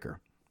neck breaker.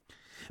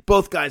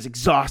 Both guys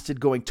exhausted,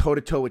 going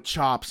toe-to-toe with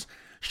chops.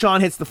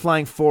 Shawn hits the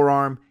flying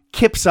forearm,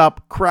 kips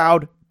up,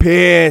 crowd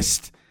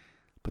pissed.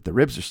 But the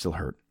ribs are still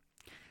hurt.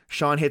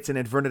 Shawn hits an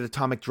inverted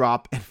atomic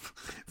drop, and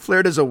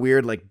Flair does a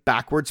weird, like,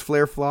 backwards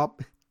Flair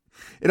flop.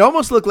 It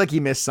almost looked like he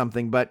missed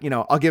something, but,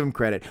 I'll give him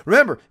credit.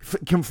 Remember,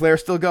 can Flair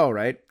still go,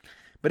 right?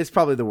 But it's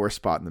probably the worst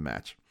spot in the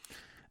match.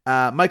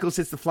 Michaels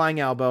hits the flying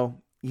elbow.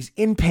 He's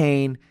in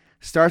pain,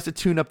 starts to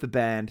tune up the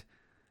band.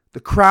 The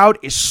crowd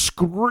is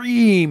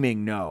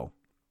screaming no.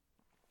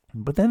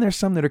 But then there's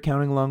some that are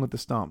counting along with the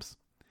stomps.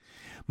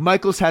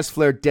 Michaels has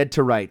Flair dead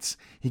to rights.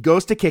 He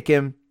goes to kick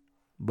him,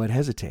 but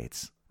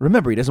hesitates.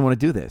 Remember, he doesn't want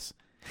to do this.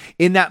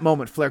 In that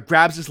moment, Flair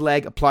grabs his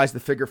leg, applies the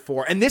figure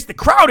four, and the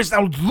crowd is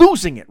now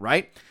losing it,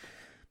 right?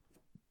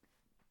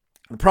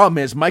 The problem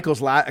is,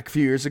 Michaels a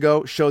few years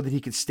ago showed that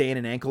he could stay in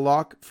an ankle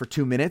lock for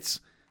 2 minutes,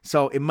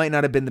 so it might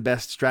not have been the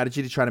best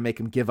strategy to try to make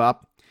him give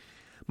up.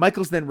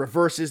 Michaels then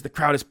reverses. The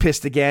crowd is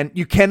pissed again.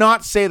 You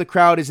cannot say the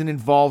crowd isn't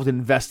involved and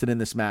invested in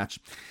this match.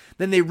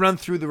 Then they run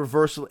through the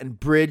reversal and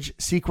bridge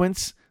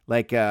sequence,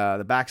 like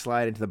the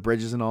backslide into the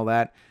bridges and all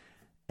that,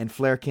 and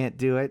Flair can't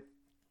do it.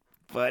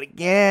 But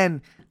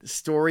again, the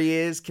story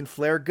is, can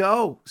Flair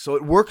go? So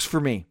it works for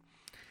me.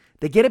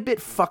 They get a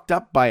bit fucked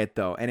up by it,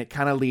 though, and it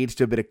kind of leads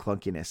to a bit of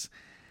clunkiness.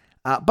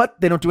 But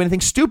they don't do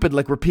anything stupid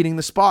like repeating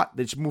the spot.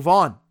 They just move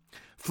on.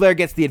 Flair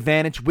gets the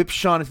advantage, whips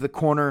Shawn into the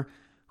corner,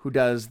 who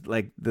does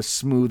like the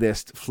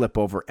smoothest flip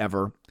over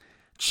ever.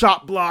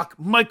 Chop block.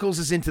 Michaels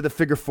is into the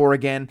figure four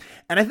again.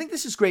 And I think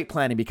this is great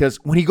planning because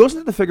when he goes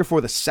into the figure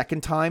four the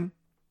second time,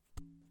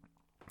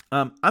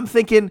 I'm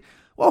thinking,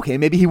 well, okay,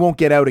 maybe he won't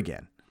get out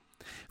again.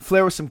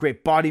 Flair with some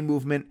great body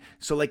movement.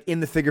 So like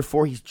in the figure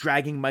four, he's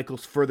dragging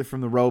Michaels further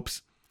from the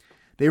ropes.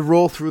 They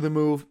roll through the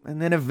move,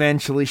 and then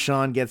eventually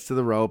Shawn gets to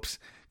the ropes.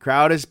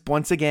 Crowd is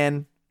once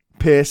again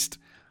pissed,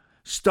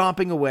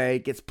 stomping away,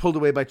 gets pulled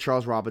away by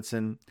Charles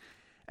Robinson.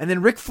 And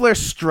then Ric Flair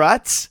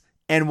struts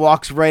and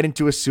walks right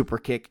into a super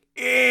kick.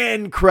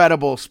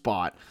 Incredible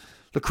spot.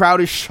 The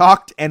crowd is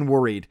shocked and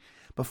worried.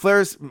 But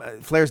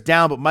Flair's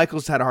down, but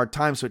Michaels had a hard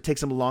time, so it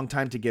takes him a long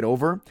time to get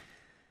over.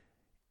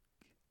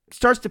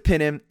 Starts to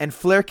pin him, and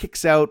Flair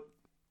kicks out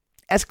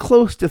as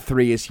close to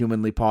 3 as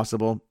humanly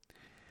possible.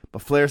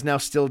 But Flair's now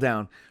still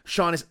down.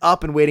 Shawn is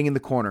up and waiting in the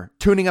corner,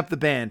 tuning up the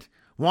band.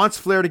 Wants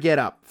Flair to get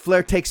up.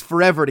 Flair takes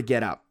forever to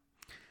get up.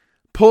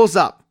 Pulls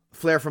up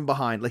Flair from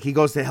behind. Like he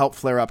goes to help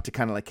Flair up to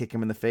kind of like kick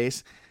him in the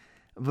face.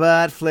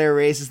 But Flair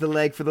raises the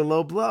leg for the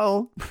low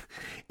blow.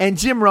 And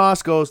Jim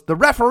Ross goes, "The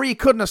referee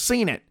couldn't have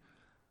seen it."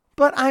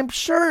 But I'm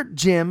sure,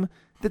 Jim,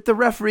 that the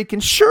referee can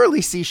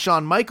surely see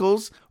Shawn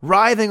Michaels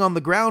writhing on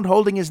the ground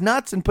holding his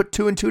nuts and put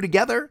 2 and 2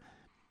 together.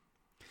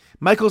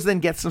 Michaels then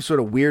gets some sort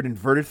of weird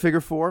inverted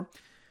figure 4.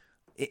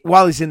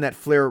 While he's in that,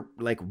 Flair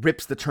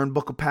rips the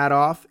turnbuckle pad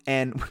off,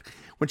 and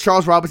when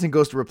Charles Robinson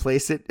goes to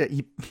replace it,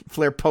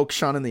 Flair pokes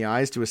Shawn in the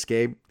eyes to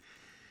escape.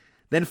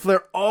 Then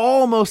Flair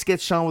almost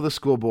gets Shawn with a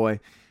schoolboy.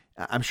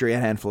 I'm sure he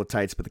had a handful of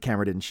tights, but the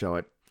camera didn't show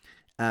it.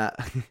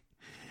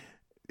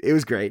 It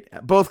was great.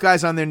 Both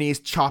guys on their knees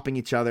chopping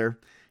each other,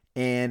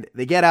 and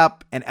they get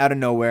up, and out of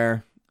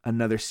nowhere,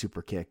 another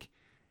super kick.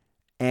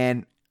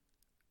 And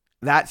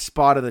that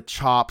spot of the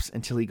chops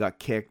until he got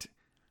kicked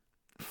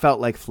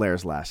felt like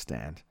Flair's last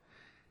stand.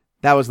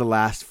 That was the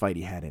last fight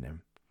he had in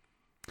him.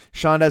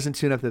 Shawn doesn't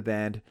tune up the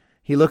band.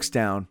 He looks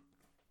down.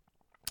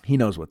 He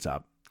knows what's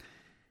up.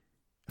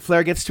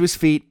 Flair gets to his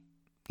feet.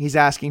 He's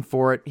asking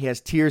for it. He has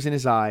tears in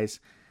his eyes.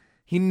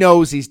 He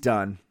knows he's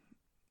done.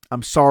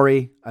 I'm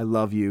sorry. I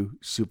love you.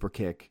 Super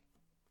kick.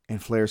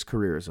 And Flair's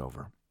career is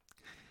over.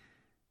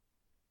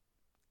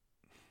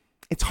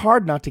 It's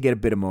hard not to get a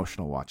bit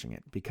emotional watching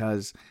it,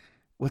 because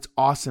what's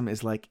awesome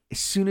is as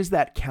soon as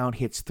that count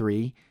hits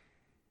 3,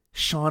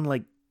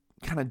 Shawn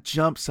kind of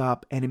jumps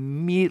up and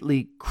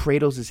immediately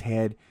cradles his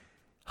head,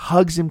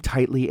 hugs him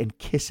tightly, and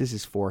kisses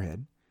his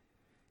forehead.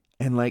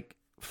 And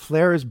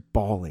Flair is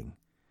bawling.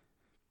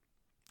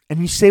 And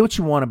you say what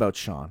you want about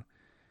Shawn,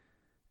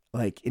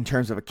 in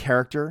terms of a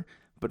character,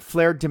 but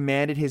Flair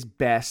demanded his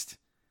best.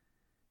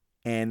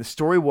 And the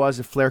story was,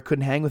 if Flair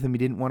couldn't hang with him, he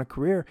didn't want a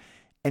career.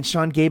 And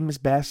Shawn gave him his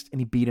best,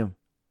 and he beat him.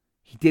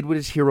 He did what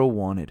his hero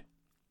wanted.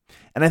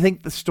 And I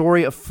think the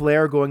story of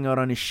Flair going out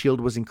on his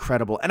shield was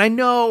incredible. And I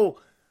know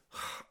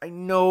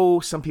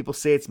some people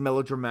say it's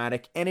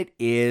melodramatic, and it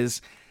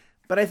is.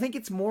 But I think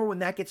it's more when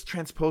that gets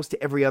transposed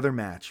to every other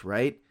match,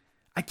 right?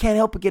 I can't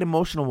help but get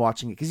emotional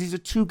watching it, because these are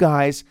two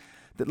guys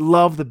that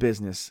love the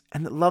business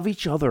and that love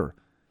each other.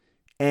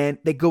 And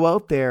they go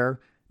out there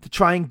to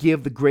try and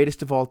give the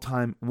greatest of all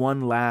time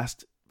one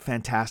last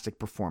fantastic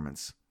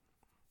performance.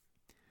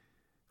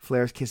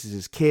 Flair kisses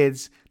his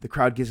kids. The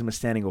crowd gives him a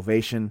standing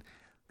ovation.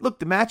 Look,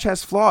 the match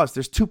has flaws.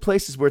 There's 2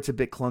 places where it's a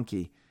bit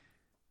clunky.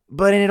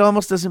 But it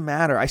almost doesn't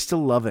matter. I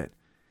still love it.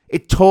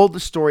 It told the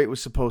story it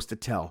was supposed to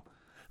tell.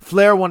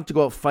 Flair wanted to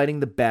go out fighting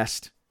the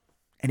best,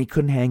 and he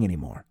couldn't hang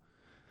anymore.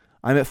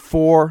 I'm at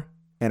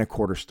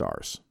 4.25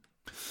 stars.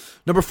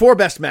 Number 4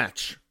 best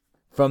match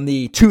from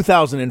the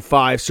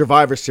 2005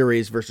 Survivor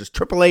Series versus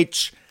Triple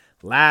H,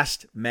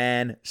 Last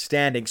Man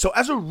Standing. So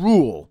as a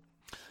rule,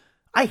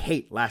 I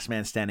hate last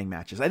man standing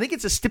matches. I think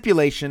it's a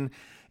stipulation.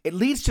 It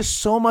leads to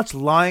so much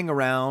lying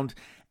around,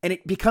 and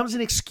it becomes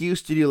an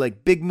excuse to do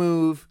big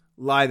move,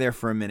 lie there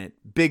for a minute,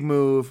 big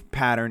move,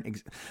 pattern.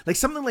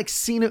 Something like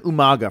Cena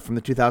Umaga from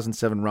the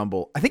 2007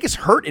 Rumble. I think it's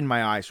hurt in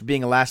my eyes for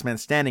being a last man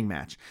standing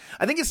match.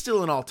 I think it's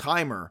still an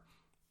all-timer,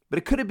 but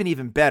it could have been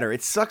even better.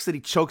 It sucks that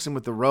he chokes him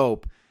with the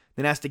rope,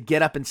 then has to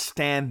get up and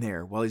stand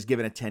there while he's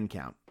given a 10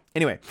 count.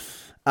 Anyway,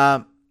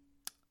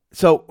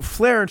 so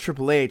Flair and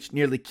Triple H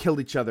nearly killed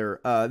each other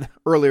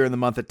earlier in the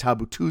month at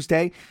Taboo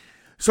Tuesday.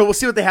 So we'll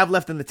see what they have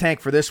left in the tank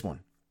for this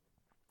one.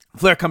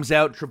 Flair comes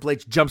out. Triple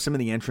H jumps him in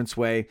the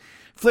entranceway.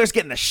 Flair's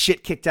getting the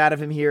shit kicked out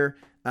of him here.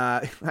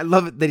 I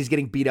love it that he's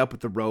getting beat up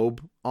with the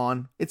robe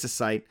on. It's a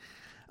sight.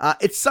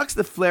 It sucks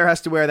that Flair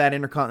has to wear that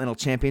Intercontinental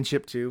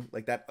Championship too.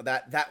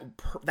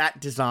 That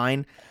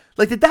design.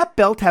 Did that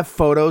belt have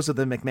photos of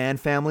the McMahon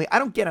family? I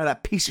don't get how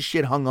that piece of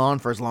shit hung on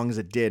for as long as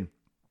it did.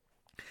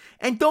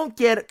 And don't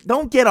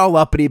get all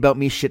uppity about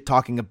me shit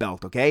talking a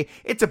belt, okay?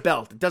 It's a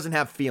belt. It doesn't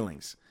have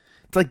feelings.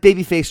 It's like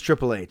babyface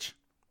Triple H.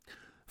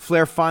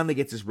 Flair finally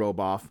gets his robe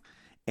off,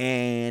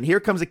 and here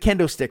comes a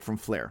kendo stick from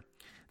Flair.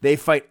 They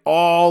fight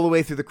all the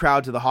way through the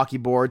crowd to the hockey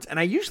boards, and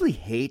I usually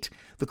hate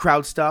the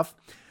crowd stuff,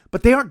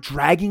 but they aren't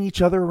dragging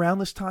each other around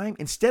this time.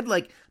 Instead,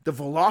 the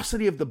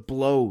velocity of the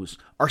blows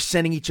are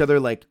sending each other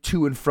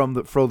to and from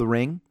the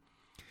ring.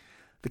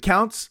 The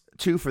counts,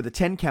 too, for the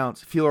 10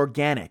 counts feel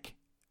organic,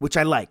 which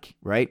I like,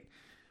 right?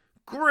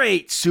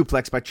 Great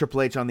suplex by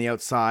Triple H on the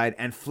outside,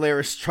 and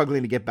Flair is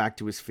struggling to get back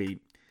to his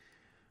feet.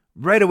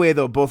 Right away,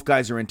 though, both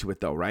guys are into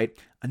it, though, right?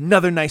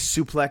 Another nice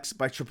suplex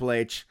by Triple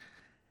H.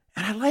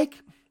 And I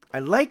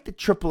like that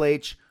Triple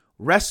H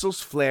wrestles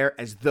Flair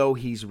as though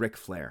he's Ric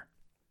Flair.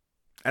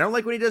 I don't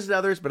like when he does it to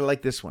others, but I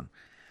like this one.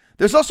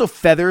 There's also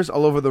feathers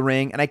all over the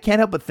ring, and I can't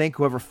help but think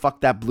whoever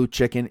fucked that blue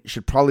chicken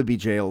should probably be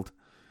jailed.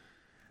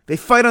 They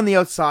fight on the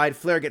outside.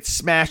 Flair gets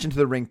smashed into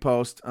the ring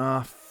post.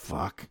 Oh,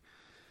 fuck.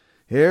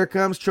 Here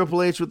comes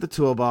Triple H with the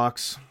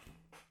toolbox.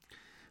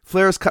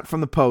 Flair is cut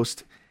from the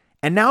post.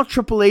 And now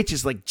Triple H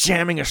is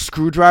jamming a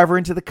screwdriver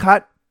into the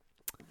cut.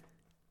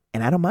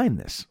 And I don't mind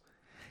this,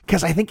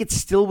 because I think it's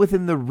still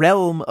within the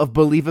realm of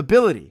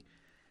believability.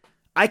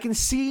 I can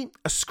see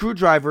a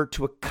screwdriver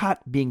to a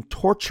cut being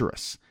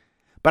torturous,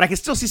 but I can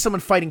still see someone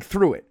fighting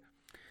through it.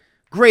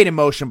 Great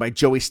emotion by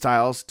Joey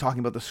Styles talking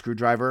about the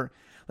screwdriver.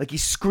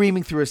 He's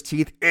screaming through his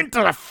teeth,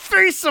 into the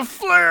face of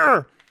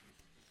Flair!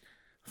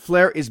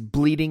 Flair is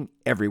bleeding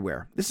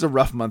everywhere. This is a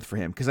rough month for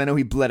him, because I know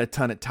he bled a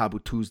ton at Taboo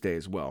Tuesday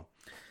as well.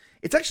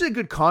 It's actually a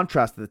good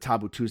contrast to the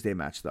Taboo Tuesday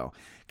match, though,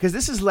 because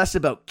this is less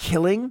about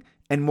killing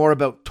and more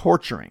about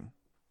torturing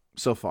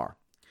so far.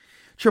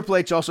 Triple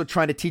H also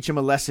trying to teach him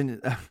a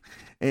lesson,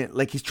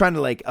 like he's trying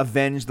to like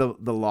avenge the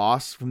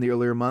loss from the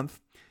earlier month.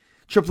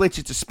 Triple H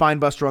hits a spine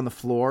buster on the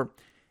floor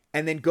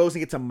and then goes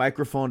and gets a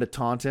microphone to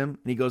taunt him.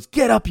 And he goes,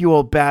 "Get up, you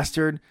old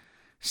bastard.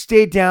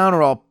 Stay down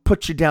or I'll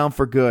put you down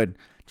for good."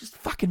 Just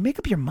fucking make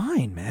up your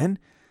mind, man.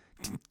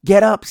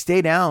 Get up,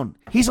 stay down.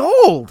 He's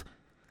old.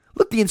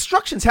 Look, the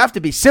instructions have to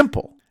be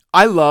simple.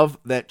 I love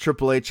that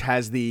Triple H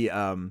has the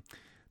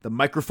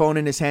microphone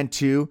in his hand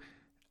too.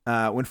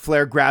 When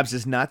Flair grabs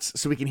his nuts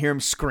so we can hear him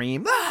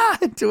scream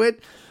into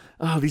it.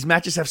 Oh, these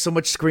matches have so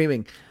much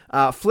screaming.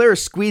 Flair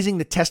is squeezing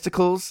the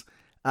testicles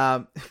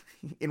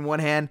in one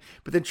hand,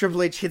 but then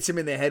Triple H hits him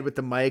in the head with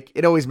the mic.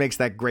 It always makes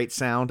that great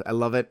sound. I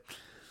love it.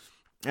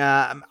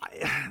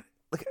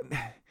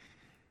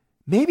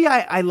 Maybe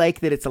I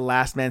like that it's a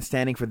last man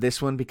standing for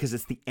this one because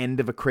it's the end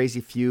of a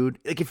crazy feud.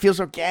 Like, it feels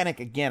organic.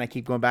 Again, I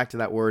keep going back to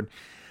that word.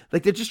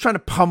 Like, they're just trying to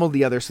pummel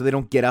the other so they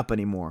don't get up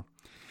anymore.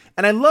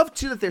 And I love,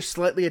 too, that they're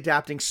slightly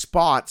adapting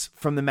spots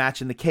from the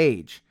match in the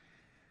cage.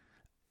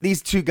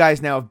 These two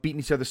guys now have beaten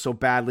each other so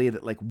badly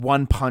that, like,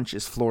 one punch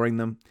is flooring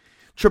them.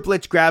 Triple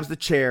H grabs the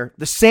chair,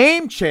 the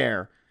same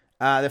chair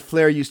that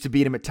Flair used to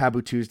beat him at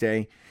Taboo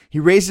Tuesday. He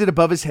raises it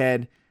above his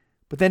head,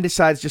 but then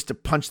decides just to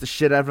punch the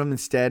shit out of him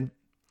instead.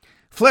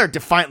 Flair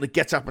defiantly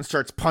gets up and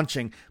starts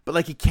punching, but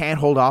like he can't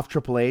hold off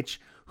Triple H,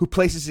 who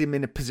places him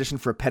in a position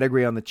for a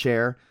pedigree on the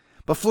chair.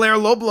 But Flair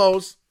low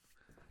blows.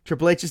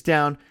 Triple H is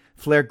down.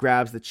 Flair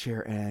grabs the chair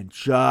and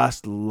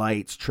just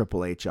lights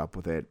Triple H up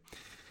with it.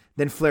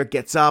 Then Flair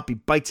gets up. He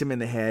bites him in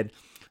the head.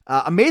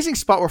 Amazing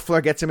spot where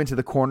Flair gets him into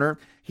the corner.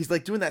 He's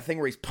like doing that thing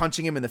where he's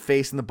punching him in the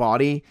face and the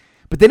body.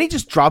 But then he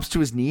just drops to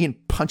his knee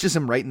and punches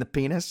him right in the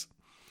penis.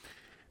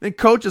 Then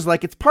Coach is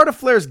like, it's part of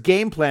Flair's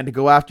game plan to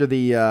go after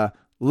the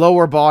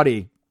lower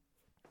body.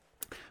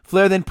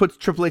 Flair then puts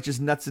Triple H's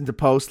nuts into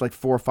post like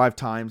 4 or 5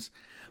 times.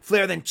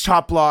 Flair then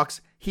chop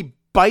blocks. He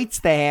bites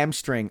the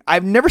hamstring.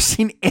 I've never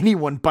seen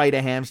anyone bite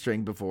a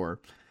hamstring before.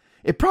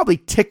 It probably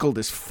tickled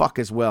as fuck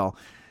as well.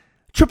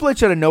 Triple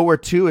H out of nowhere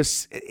too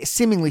is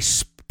seemingly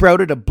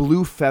sprouted a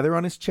blue feather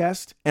on his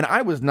chest, and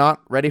I was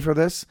not ready for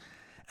this.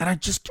 And I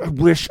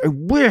wish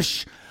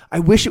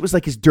it was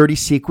like his dirty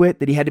secret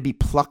that he had to be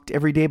plucked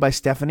every day by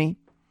Stephanie.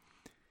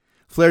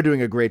 Flair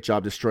doing a great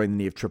job destroying the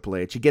knee of Triple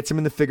H. He gets him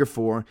in the figure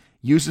 4,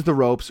 uses the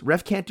ropes.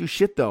 Ref can't do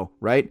shit though,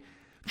 right?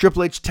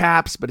 Triple H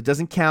taps, but it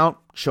doesn't count.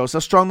 Shows how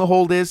strong the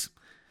hold is.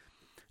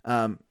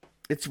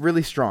 It's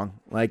really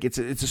strong. Like it's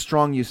a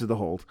strong use of the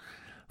hold.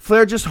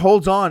 Flair just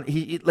holds on.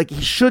 He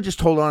should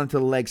just hold on until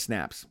the leg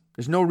snaps.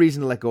 There's no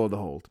reason to let go of the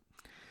hold.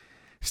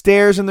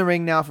 Stairs in the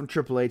ring now from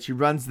Triple H. He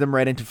runs them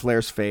right into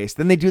Flair's face.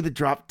 Then they do the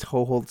drop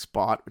toe hold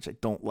spot, which I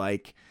don't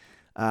like,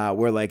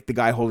 where like the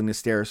guy holding the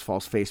stairs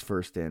falls face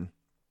first in.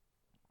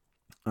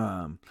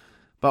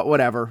 But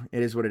whatever.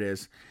 It is what it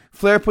is.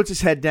 Flair puts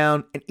his head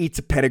down and eats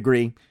a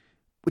pedigree,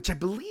 which I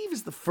believe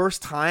is the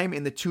first time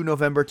in the 2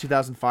 November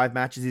 2005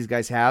 matches these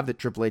guys have that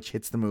Triple H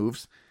hits the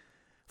moves.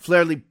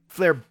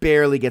 Flair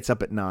barely gets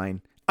up at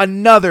 9.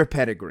 Another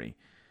pedigree.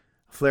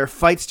 Flair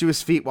fights to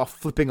his feet while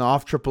flipping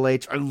off Triple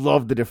H. I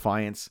love the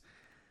defiance.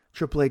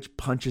 Triple H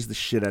punches the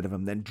shit out of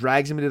him, then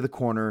drags him into the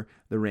corner,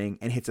 the ring,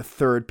 and hits a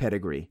 3rd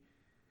pedigree.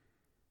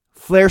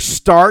 Flair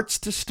starts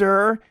to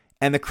stir,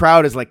 and the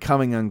crowd is like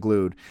coming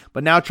unglued.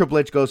 But now Triple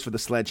H goes for the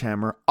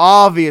sledgehammer.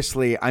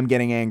 Obviously, I'm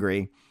getting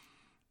angry.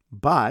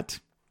 But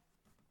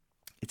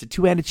it's a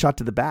 2-handed shot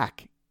to the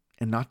back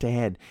and not to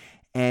head.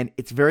 And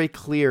it's very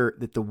clear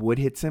that the wood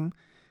hits him.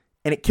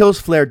 And it kills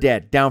Flair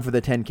dead. Down for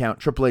the 10 count.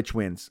 Triple H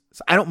wins.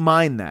 So I don't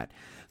mind that.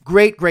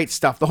 Great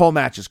stuff. The whole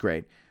match is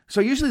great. So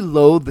I usually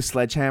loathe the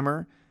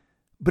sledgehammer.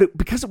 But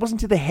because it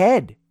wasn't to the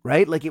head,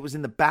 right? Like it was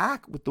in the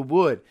back with the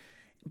wood.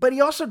 But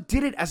he also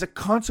did it as a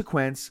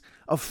consequence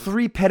of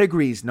 3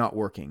 pedigrees not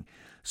working.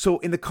 So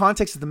in the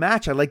context of the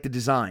match, I like the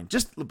design.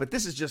 But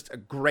this is just a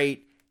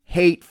great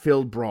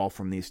hate-filled brawl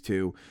from these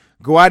two.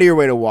 Go out of your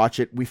way to watch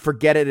it. We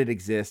forget it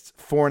exists.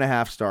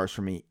 4.5 stars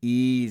for me.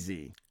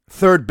 Easy.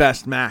 3rd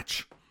best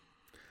match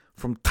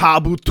from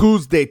Taboo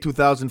Tuesday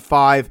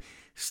 2005.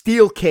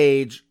 Steel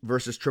Cage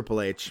versus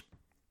Triple H.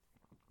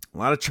 A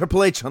lot of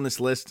Triple H on this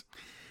list.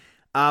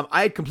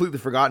 I had completely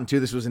forgotten, too,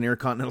 this was an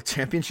Intercontinental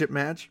Championship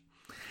match.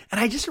 And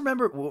I just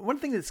remember, one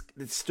thing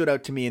that stood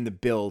out to me in the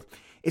build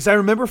is I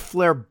remember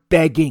Flair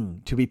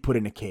begging to be put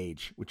in a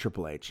cage with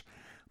Triple H.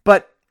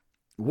 But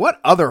what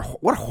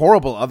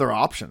horrible other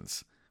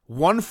options?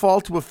 1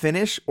 fall to a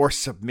finish or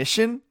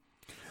submission?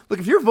 Look,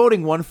 if you're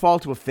voting 1 fall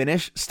to a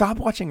finish, stop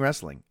watching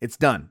wrestling. It's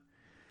done.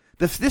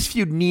 This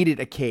feud needed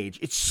a cage.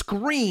 It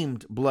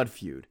screamed blood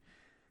feud.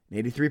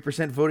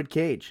 83% voted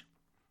cage.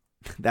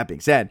 That being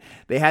said,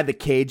 they had the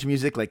cage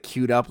music like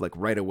queued up like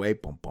right away.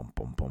 Boom, boom,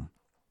 boom, boom.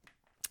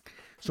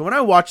 So when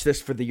I watched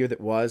this for the year that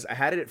was, I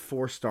had it at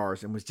 4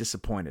 stars and was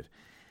disappointed.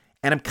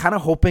 And I'm kind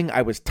of hoping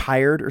I was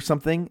tired or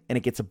something and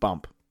it gets a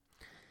bump.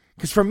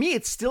 Because for me,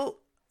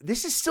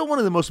 this is still one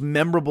of the most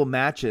memorable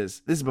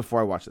matches. This is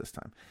before I watched this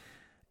time.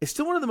 is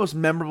still one of the most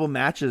memorable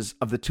matches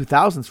of the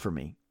 2000s for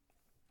me.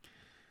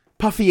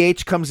 Puffy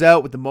H comes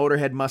out with the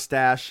Motorhead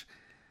mustache.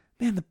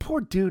 Man, the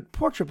poor dude,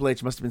 poor Triple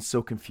H must have been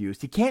so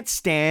confused. He can't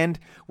stand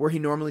where he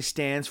normally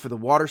stands for the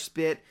water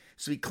spit,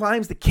 so he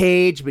climbs the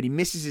cage, but he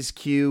misses his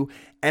cue.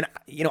 And,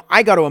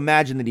 I got to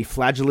imagine that he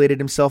flagellated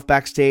himself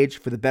backstage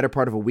for the better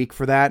part of a week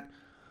for that.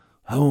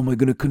 How am I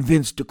going to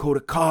convince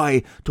Dakota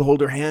Kai to hold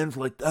her hands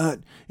like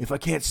that if I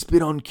can't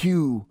spit on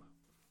cue?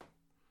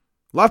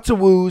 Lots of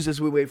woos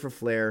as we wait for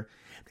Flair.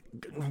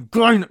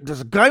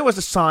 There's a guy who has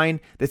a sign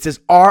that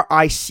says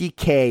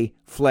R-I-C-K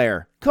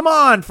Flair. Come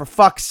on, for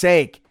fuck's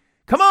sake.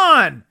 Come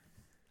on.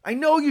 I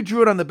know you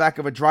drew it on the back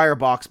of a dryer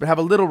box, but have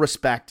a little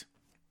respect.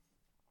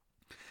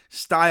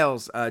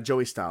 Styles,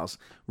 Joey Styles,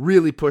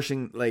 really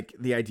pushing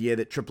the idea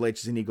that Triple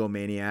H is an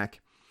egomaniac.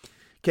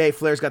 Okay,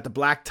 Flair's got the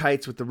black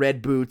tights with the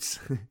red boots.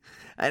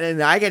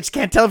 And I just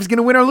can't tell if he's going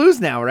to win or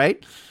lose now,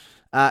 right?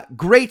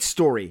 Great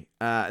story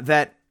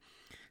that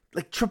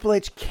Triple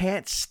H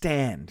can't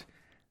stand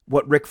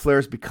what Ric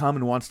Flair's become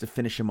and wants to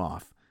finish him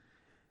off.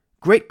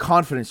 Great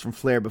confidence from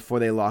Flair before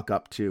they lock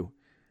up, too.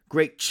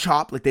 Great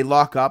chop, they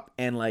lock up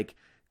and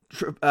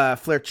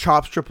Flair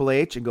chops Triple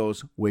H and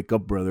goes, "Wake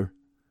up, brother."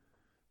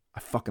 I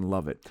fucking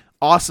love it.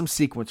 Awesome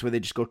sequence where they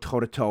just go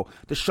toe-to-toe.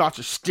 The shots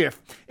are stiff.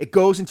 It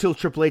goes until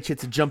Triple H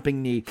hits a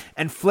jumping knee.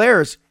 And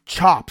Flair's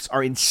chops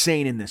are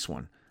insane in this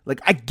one.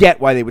 I get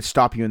why they would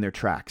stop you in their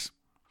tracks.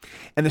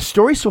 And the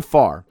story so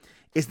far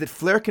is that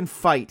Flair can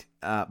fight,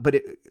 but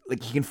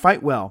he can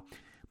fight well.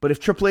 But if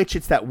Triple H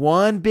hits that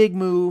one big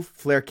move,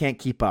 Flair can't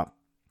keep up.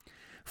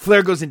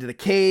 Flair goes into the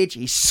cage.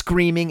 He's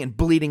screaming and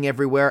bleeding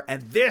everywhere.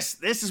 And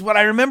this is what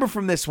I remember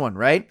from this one,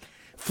 right?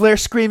 Flair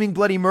screaming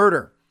bloody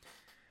murder.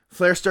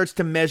 Flair starts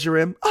to measure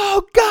him.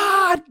 "Oh,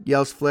 God!"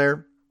 yells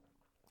Flair.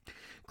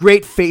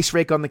 Great face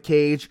rake on the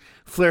cage.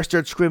 Flair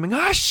starts screaming,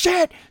 "Ah,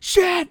 shit,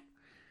 shit!"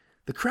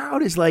 The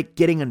crowd is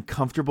getting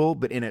uncomfortable,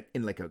 but in a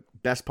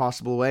best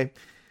possible way.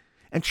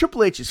 And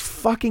Triple H is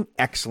fucking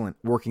excellent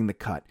working the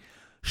cut.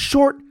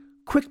 Short,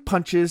 quick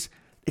punches.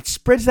 It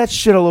spreads that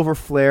shit all over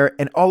Flair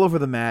and all over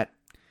the mat.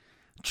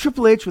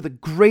 Triple H with a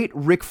great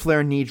Ric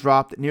Flair knee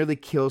drop that nearly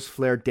kills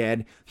Flair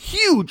dead.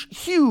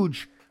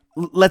 Huge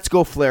 "Let's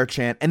go Flair"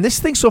 chant. And this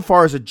thing so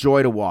far is a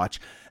joy to watch.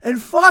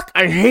 And fuck,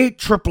 I hate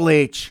Triple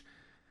H.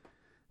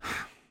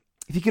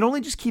 If he could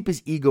only just keep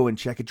his ego in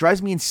check, it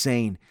drives me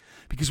insane.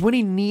 Because when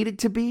he needed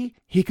to be,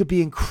 he could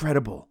be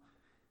incredible.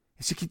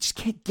 So he just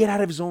can't get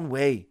out of his own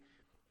way.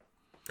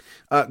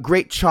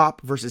 Great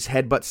chop versus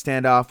headbutt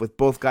standoff with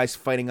both guys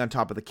fighting on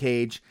top of the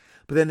cage.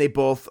 But then they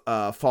both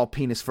fall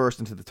penis first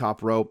into the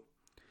top rope.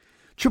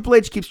 Triple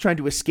H keeps trying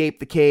to escape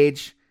the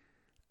cage.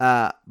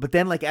 But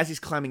then, as he's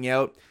climbing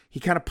out, he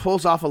kind of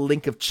pulls off a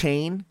link of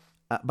chain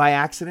by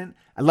accident.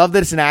 I love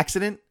that it's an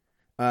accident.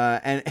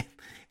 And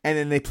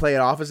then they play it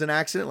off as an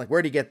accident.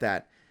 Where'd he get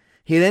that?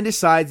 He then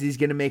decides he's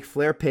going to make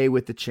Flair pay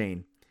with the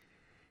chain.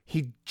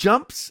 He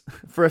jumps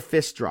for a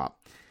fist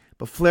drop.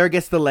 But Flair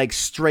gets the leg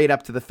straight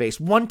up to the face.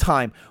 One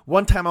time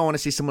I want to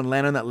see someone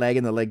land on that leg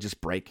and the leg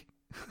just break.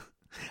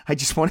 I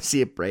just want to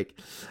see it break.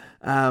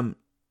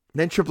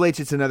 Then Triple H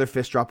hits another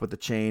fist drop with the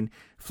chain.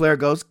 Flair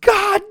goes,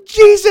 "God,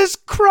 Jesus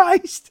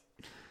Christ!"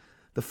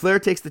 The Flair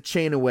takes the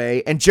chain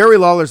away, and Jerry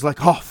Lawler's like,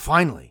 "Oh,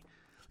 finally.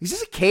 Is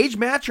this a cage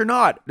match or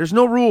not? There's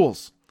no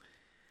rules."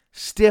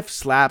 Stiff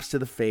slaps to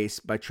the face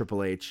by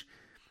Triple H.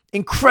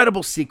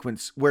 Incredible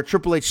sequence where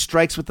Triple H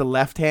strikes with the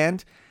left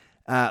hand,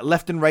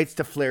 left and rights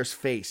to Flair's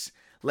face.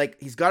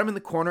 He's got him in the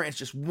corner, and it's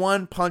just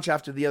one punch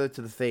after the other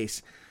to the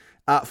face.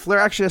 Flair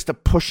actually has to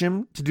push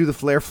him to do the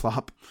Flair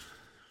flop.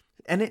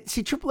 And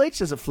Triple H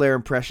does a Flair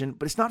impression,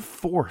 but it's not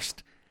forced.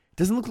 It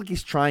doesn't look like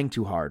he's trying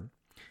too hard.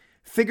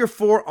 Figure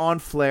 4 on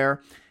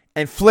Flair,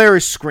 and Flair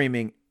is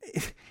screaming.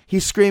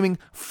 He's screaming,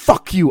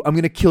 "Fuck you, I'm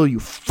going to kill you.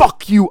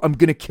 Fuck you, I'm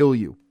going to kill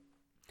you."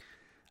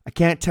 I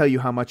can't tell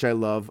you how much I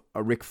love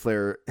Ric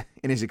Flair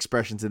and his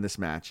expressions in this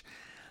match.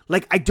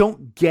 I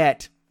don't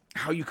get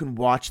how you can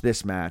watch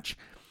this match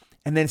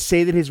and then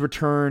say that his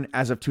return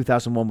as of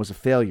 2001 was a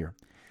failure.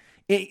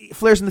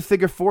 Flair's in the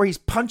figure 4. He's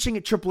punching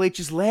at Triple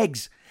H's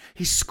legs.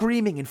 He's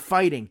screaming and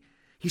fighting.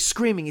 He's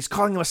screaming. He's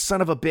calling him a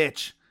son of a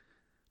bitch.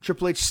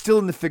 Triple H still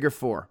in the figure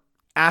 4.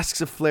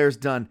 Asks if Flair's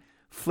done.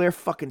 Flair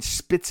fucking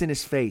spits in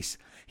his face.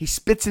 He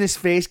spits in his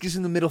face, gives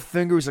him the middle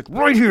finger. He's like,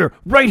 "Right here,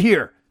 right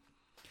here."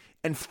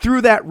 And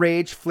through that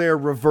rage, Flair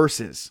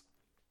reverses.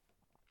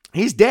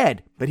 He's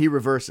dead, but he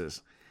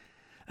reverses.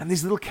 And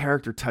these little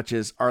character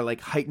touches are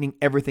heightening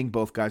everything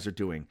both guys are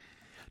doing.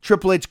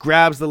 Triple H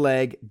grabs the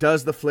leg,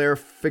 does the Flair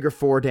figure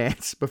 4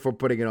 dance before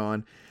putting it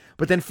on.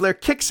 But then Flair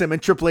kicks him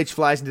and Triple H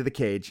flies into the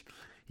cage.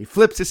 He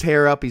flips his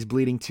hair up. He's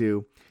bleeding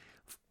too.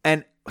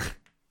 And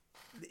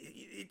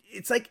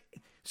it's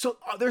so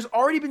there's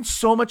already been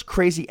so much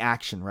crazy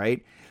action,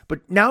 right?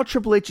 But now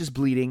Triple H is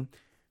bleeding.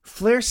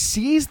 Flair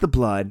sees the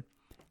blood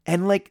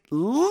and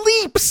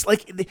leaps.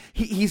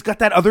 He's got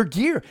that other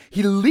gear.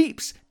 He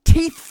leaps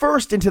teeth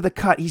first into the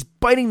cut. He's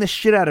biting the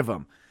shit out of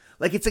him.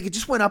 It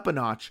just went up a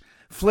notch.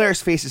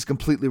 Flair's face is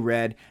completely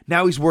red.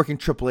 Now he's working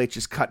Triple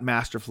H's cut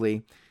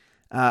masterfully.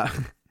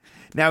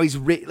 Now he's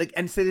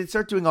and so they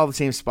start doing all the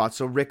same spots.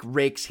 So Rick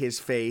rakes his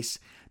face.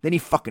 Then he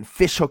fucking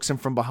fish hooks him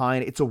from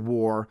behind. It's a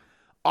war.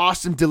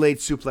 Awesome delayed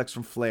suplex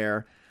from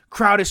Flair.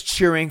 Crowd is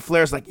cheering.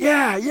 Flair's like,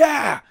 yeah,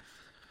 yeah.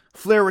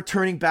 Flair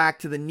returning back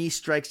to the knee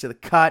strikes to the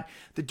cut.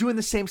 They're doing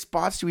the same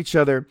spots to each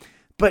other.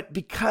 But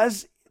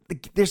because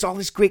there's all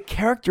this great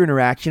character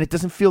interaction, it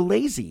doesn't feel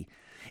lazy.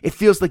 It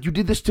feels like you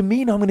did this to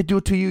me, now I'm going to do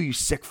it to you, you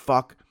sick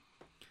fuck.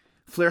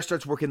 Flair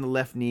starts working the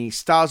left knee.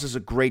 Styles does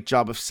a great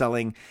job of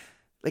selling.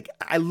 Like,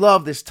 I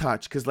love this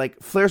touch because, like,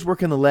 Flair's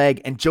working the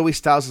leg and Joey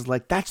Styles is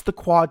like, that's the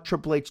quad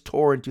Triple H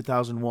tore in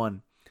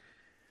 2001.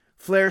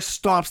 Flair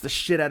stomps the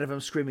shit out of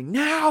him, screaming,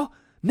 now,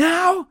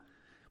 now,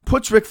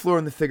 puts Ric Flair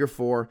in the figure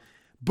four.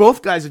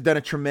 Both guys have done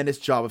a tremendous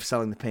job of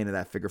selling the pain of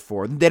that figure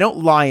four. They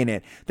don't lie in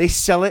it. They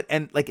sell it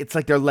and like it's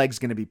like their leg's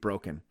going to be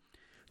broken.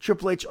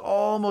 Triple H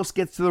almost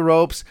gets to the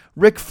ropes.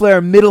 Ric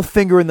Flair, middle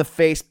finger in the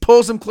face,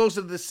 pulls him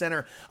closer to the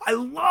center. I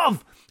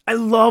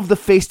love the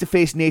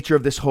face-to-face nature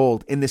of this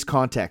hold in this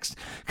context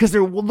because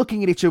they're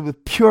looking at each other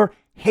with pure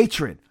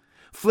hatred.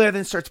 Flair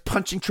then starts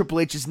punching Triple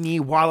H's knee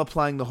while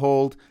applying the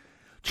hold.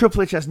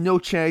 Triple H has no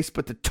choice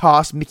but to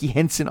toss Mickey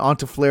Henson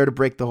onto Flair to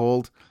break the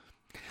hold.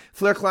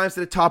 Flair climbs to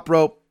the top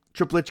rope.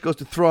 Triple H goes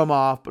to throw him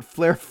off, but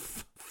Flair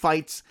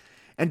fights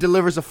and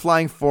delivers a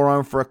flying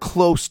forearm for a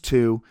close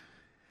 2.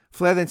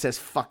 Flair then says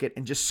fuck it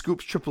and just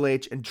scoops Triple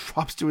H and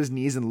drops to his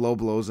knees and low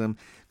blows him.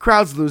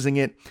 Crowd's losing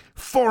it.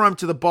 Forearm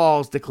to the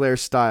balls,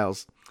 declares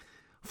Styles.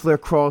 Flair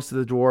crawls to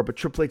the door, but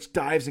Triple H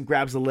dives and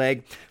grabs a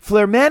leg.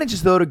 Flair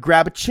manages, though, to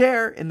grab a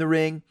chair in the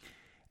ring.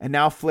 And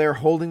now Flair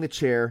holding the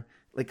chair.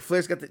 Like,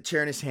 Flair's got the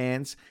chair in his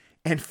hands.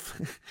 And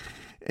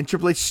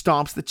Triple H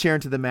stomps the chair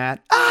into the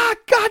mat. Ah,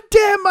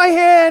 goddamn my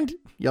hand!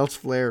 Yells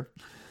Flair.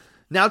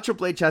 Now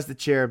Triple H has the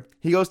chair.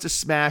 He goes to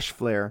smash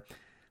Flair.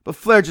 But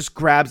Flair just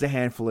grabs a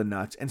handful of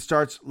nuts and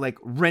starts like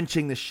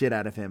wrenching the shit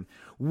out of him.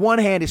 One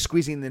hand is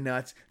squeezing the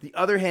nuts. The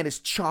other hand is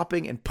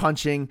chopping and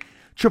punching.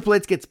 Triple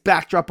H gets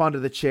backdrop onto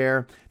the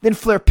chair. Then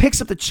Flair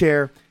picks up the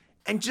chair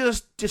and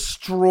just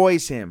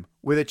destroys him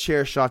with a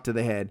chair shot to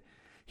the head.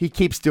 He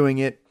keeps doing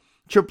it.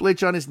 Triple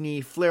H on his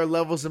knee. Flair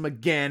levels him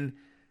again.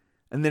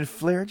 And then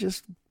Flair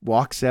just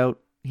walks out.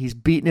 He's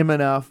beaten him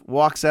enough,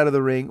 walks out of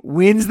the ring,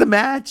 wins the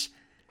match.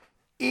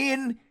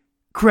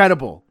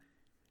 Incredible.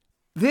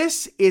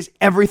 This is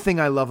everything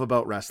I love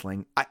about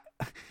wrestling.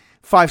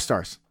 5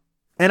 stars.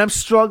 And I'm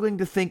struggling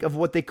to think of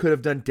what they could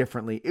have done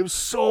differently. It was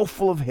so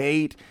full of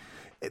hate.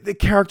 The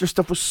character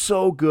stuff was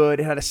so good.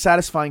 It had a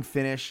satisfying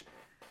finish.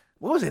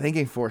 What was I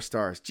thinking? 4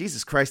 stars.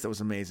 Jesus Christ, that was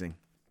amazing.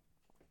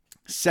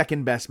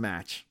 Second best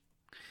match.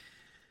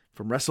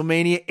 From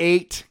WrestleMania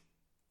 8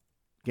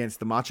 against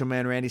the Macho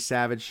Man Randy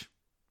Savage.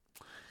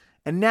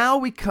 And now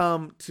we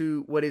come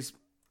to what is,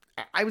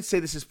 I would say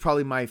this is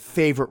probably my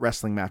favorite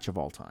wrestling match of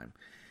all time.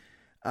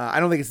 I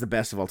don't think it's the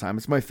best of all time.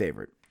 It's my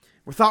favorite.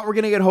 We thought we're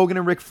going to get Hogan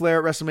and Ric Flair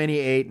at WrestleMania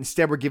 8.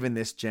 Instead, we're given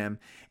this gem.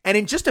 And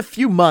in just a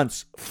few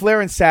months,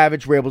 Flair and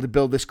Savage were able to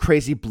build this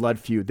crazy blood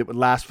feud that would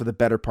last for the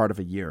better part of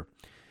a year.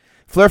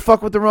 Flair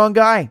fucked with the wrong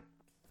guy.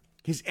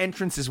 His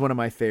entrance is one of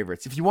my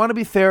favorites. If you want to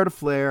be fair to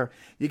Flair,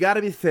 you got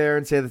to be fair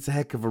and say that's a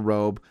heck of a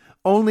robe.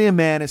 Only a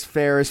man as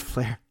fair as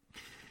Flair.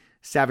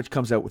 Savage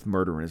comes out with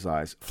murder in his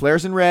eyes.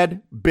 Flair's in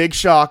red. Big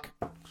shock.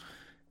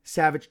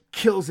 Savage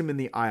kills him in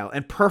the aisle.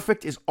 And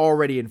Perfect is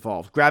already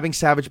involved. Grabbing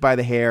Savage by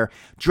the hair.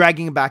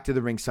 Dragging him back to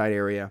the ringside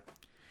area.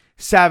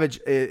 Savage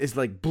is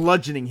like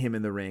bludgeoning him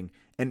in the ring.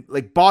 And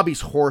like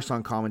Bobby's hoarse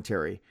on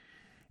commentary.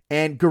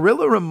 And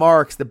Gorilla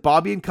remarks that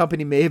Bobby and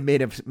company may have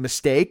made a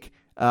mistake.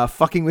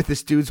 Fucking with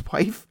this dude's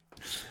wife.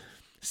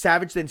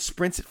 Savage then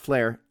sprints at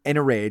Flair in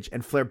a rage.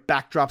 And Flair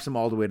backdrops him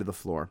all the way to the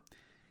floor.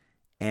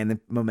 And the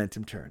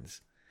momentum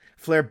turns.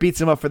 Flair beats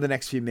him up for the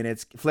next few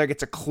minutes. Flair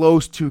gets a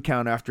close 2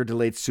 count after a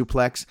delayed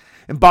suplex.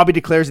 And Bobby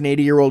declares an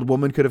 80-year-old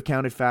woman could have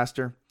counted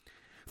faster.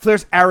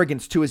 Flair's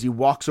arrogance, too, as he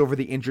walks over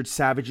the injured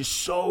Savage is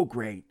so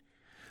great.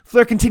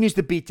 Flair continues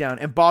to beat down.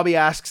 And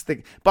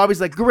Bobby's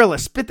like, Gorilla,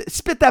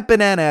 spit that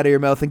banana out of your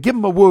mouth and give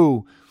him a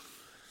woo.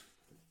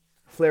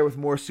 Flair with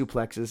more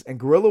suplexes. And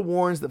Gorilla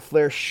warns that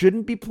Flair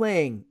shouldn't be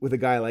playing with a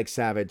guy like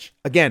Savage.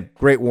 Again,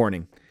 great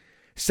warning.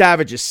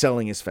 Savage's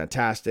selling is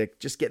fantastic.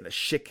 Just getting the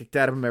shit kicked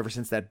out of him ever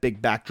since that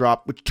big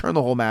backdrop, which turned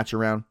the whole match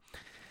around.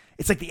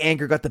 It's like the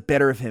anger got the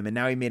better of him, and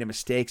now he made a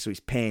mistake, so he's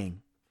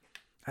paying.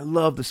 I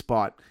love the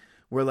spot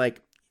where,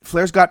 like,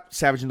 Flair's got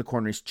Savage in the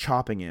corner. He's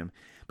chopping him.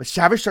 But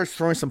Savage starts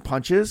throwing some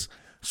punches,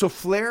 so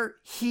Flair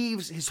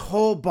heaves his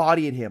whole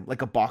body at him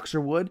like a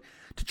boxer would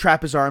to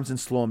trap his arms and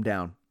slow him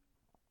down.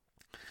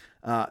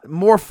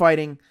 More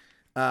fighting.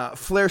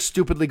 Flair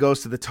stupidly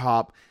goes to the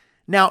top.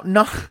 Now,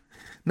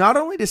 not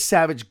only does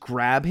Savage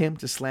grab him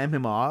to slam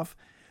him off,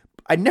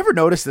 I never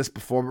noticed this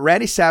before, but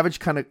Randy Savage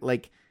kind of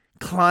like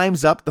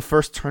climbs up the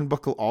first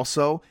turnbuckle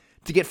also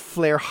to get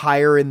Flair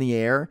higher in the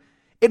air.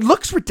 It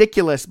looks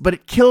ridiculous, but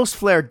it kills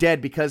Flair dead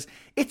because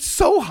it's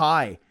so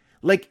high.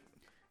 Like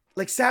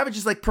Savage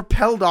is like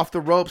propelled off the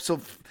rope,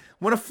 so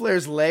one of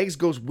Flair's legs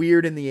goes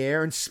weird in the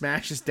air and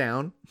smashes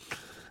down.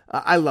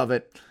 I love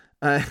it.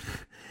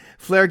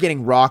 Flair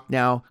getting rocked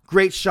now.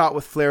 Great shot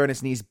with Flair on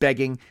his knees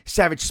begging.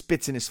 Savage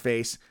spits in his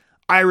face.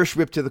 Irish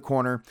whip to the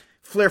corner.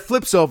 Flair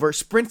flips over,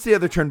 sprints the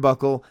other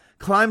turnbuckle,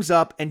 climbs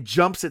up and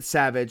jumps at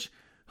Savage,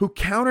 who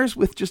counters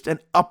with just an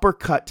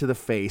uppercut to the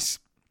face.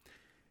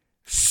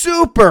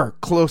 Super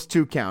close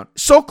 2 count.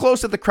 So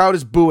close that the crowd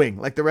is booing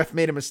like the ref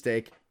made a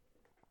mistake.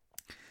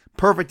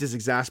 Perfect is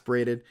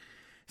exasperated.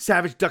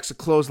 Savage ducks a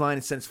clothesline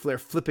and sends Flair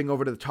flipping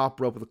over to the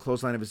top rope with a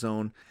clothesline of his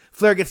own.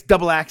 Flair gets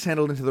double axe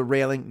handled into the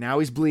railing. Now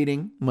he's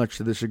bleeding, much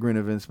to the chagrin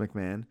of Vince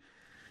McMahon.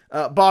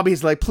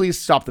 Bobby's like, please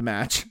stop the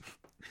match.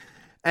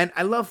 And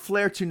I love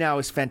Flair too now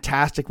is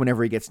fantastic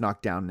whenever he gets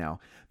knocked down now,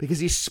 because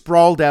he's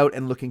sprawled out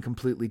and looking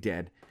completely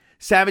dead.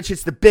 Savage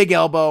hits the big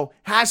elbow,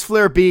 has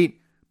Flair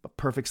beat, but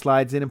Perfect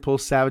slides in and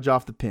pulls Savage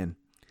off the pin.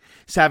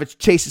 Savage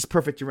chases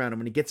Perfect around him.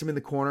 When he gets him in the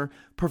corner,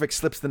 Perfect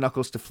slips the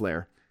knuckles to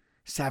Flair.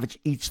 Savage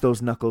eats those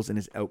knuckles and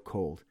is out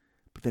cold.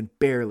 But then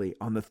barely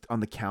on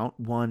the count,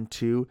 1,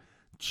 2,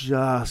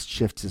 just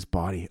shifts his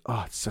body.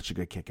 Oh, it's such a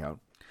good kick out.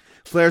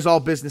 Flair's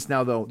all business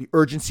now, though. The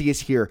urgency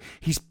is here.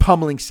 He's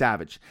pummeling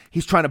Savage.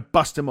 He's trying to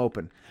bust him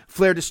open.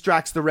 Flair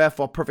distracts the ref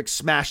while Perfect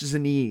smashes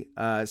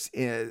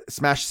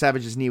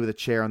Savage's knee with a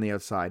chair on the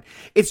outside.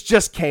 It's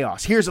just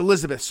chaos. Here's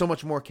Elizabeth. So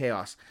much more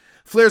chaos.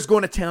 Flair's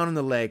going to town in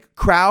the leg.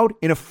 Crowd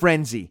in a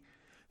frenzy.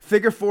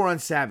 Figure 4 on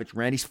Savage.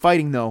 Randy's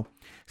fighting, though.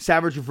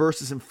 Savage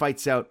reverses and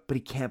fights out, but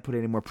he can't put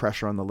any more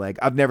pressure on the leg.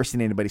 I've never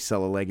seen anybody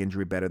sell a leg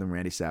injury better than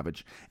Randy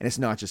Savage, and it's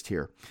not just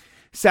here.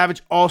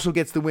 Savage also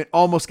gets the win,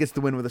 almost gets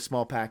the win with a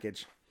small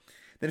package.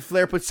 Then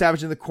Flair puts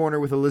Savage in the corner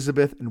with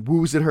Elizabeth and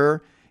woos at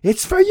her.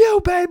 It's for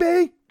you,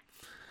 baby!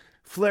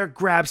 Flair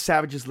grabs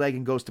Savage's leg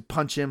and goes to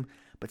punch him,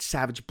 but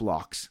Savage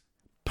blocks.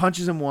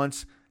 Punches him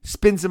once,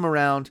 spins him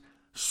around,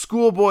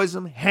 schoolboys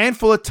him,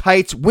 handful of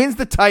tights, wins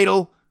the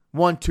title.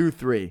 1, 2,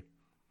 3.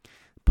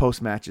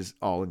 Post-match is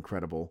all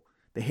incredible.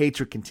 The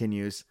hatred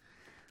continues.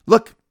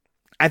 Look,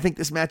 I think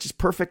this match is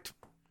perfect.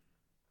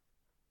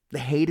 The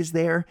hate is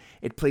there.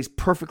 It plays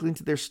perfectly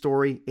into their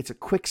story. It's a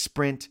quick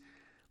sprint.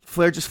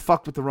 Flair just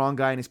fucked with the wrong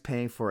guy and is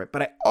paying for it.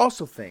 But I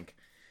also think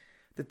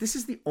that this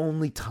is the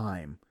only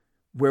time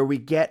where we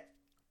get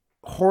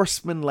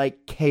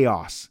horseman-like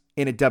chaos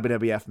in a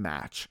WWF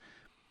match.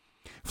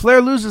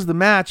 Flair loses the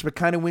match but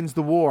kind of wins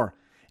the war,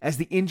 as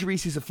the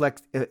injuries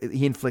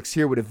he inflicts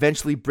here would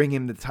eventually bring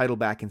him the title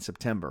back in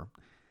September.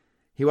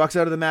 He walks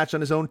out of the match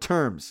on his own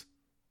terms,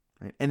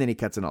 right? And then he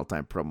cuts an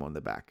all-time promo in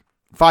the back.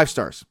 5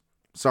 stars.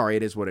 Sorry,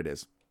 it is what it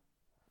is.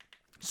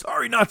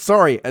 Sorry, not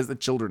sorry, as the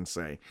children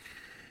say.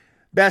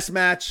 Best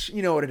match,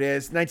 you know what it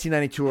is.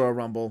 1992 Royal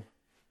Rumble.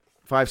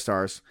 5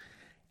 stars.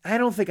 I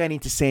don't think I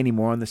need to say any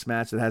more on this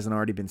match that hasn't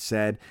already been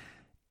said.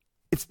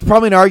 It's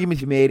probably an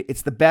argument to be made.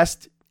 It's the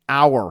best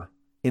hour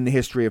in the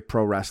history of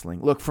pro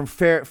wrestling. Look, from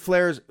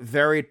Flair's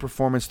varied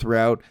performance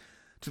throughout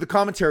to the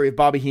commentary of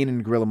Bobby Heenan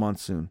and Gorilla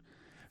Monsoon.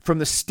 From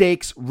the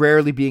stakes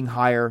rarely being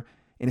higher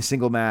in a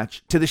single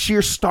match to the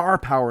sheer star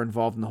power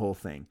involved in the whole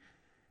thing.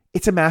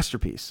 It's a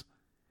masterpiece.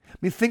 I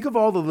mean, think of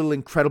all the little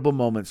incredible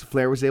moments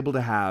Flair was able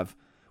to have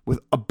with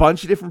a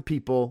bunch of different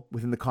people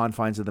within the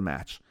confines of the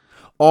match.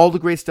 All the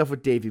great stuff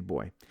with Davey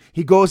Boy.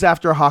 He goes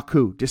after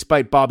Haku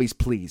despite Bobby's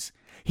pleas.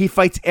 He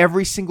fights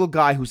every single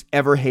guy who's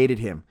ever hated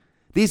him.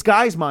 These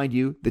guys, mind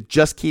you, that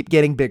just keep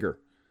getting bigger.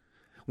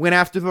 Went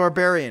after the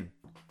Barbarian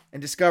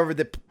and discovered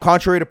that,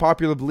 contrary to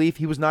popular belief,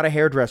 he was not a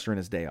hairdresser in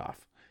his day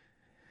off.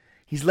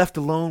 He's left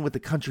alone with the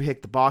country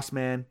hick, the boss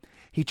man.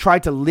 He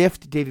tried to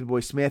lift Davey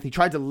Boy Smith. He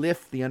tried to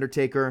lift The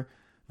Undertaker.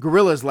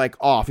 Gorilla's like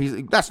off.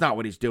 That's not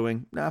what he's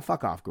doing. Nah,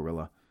 fuck off,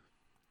 Gorilla.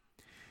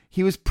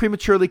 He was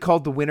prematurely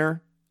called the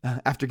winner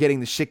after getting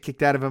the shit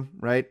kicked out of him,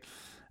 right?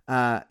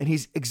 And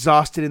he's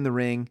exhausted in the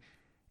ring.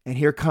 And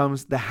here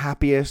comes the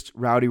happiest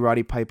Rowdy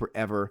Roddy Piper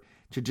ever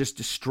to just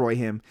destroy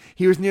him.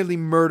 He was nearly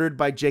murdered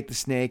by Jake the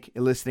Snake,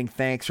 eliciting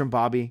thanks from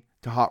Bobby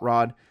to Hot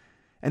Rod.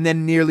 And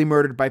then nearly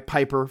murdered by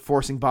Piper,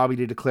 forcing Bobby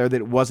to declare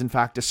that it was in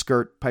fact a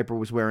skirt Piper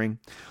was wearing.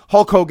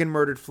 Hulk Hogan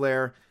murdered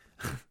Flair.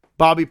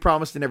 Bobby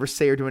promised to never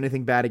say or do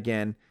anything bad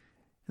again.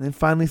 And then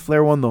finally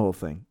Flair won the whole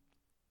thing,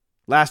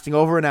 lasting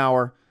over an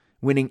hour,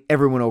 winning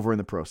everyone over in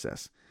the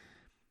process.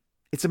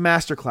 It's a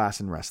masterclass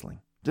in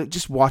wrestling.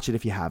 Just watch it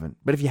if you haven't.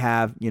 But if you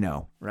have, you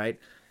know, right?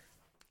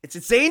 It's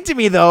insane to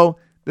me, though.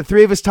 The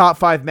 3 of his top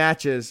 5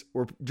 matches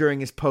were during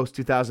his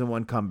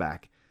post-2001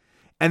 comeback.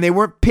 And they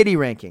weren't pity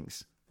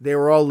rankings. They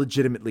were all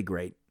legitimately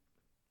great.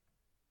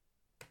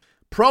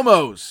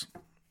 Promos.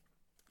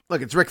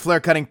 Look, it's Ric Flair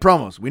cutting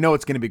promos. We know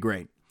it's going to be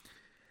great.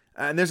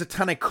 And there's a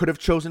ton I could have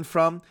chosen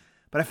from,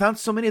 but I found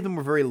so many of them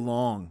were very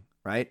long,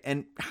 right?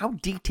 And how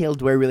detailed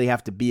do I really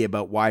have to be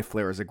about why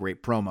Flair is a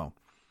great promo?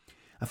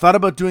 I thought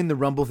about doing the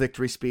Rumble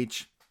victory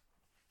speech.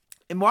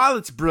 And while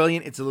it's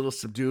brilliant, it's a little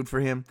subdued for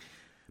him.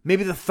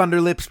 Maybe the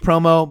Thunder Lips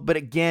promo, but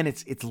again,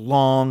 it's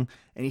long,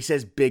 and he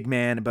says big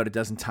man about a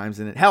dozen times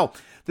in it. Hell,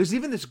 there's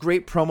even this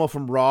great promo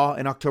from Raw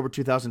in October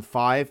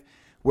 2005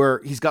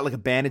 where he's got like a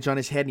bandage on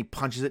his head and he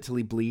punches it till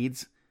he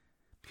bleeds.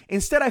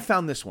 Instead, I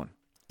found this one.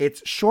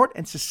 It's short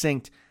and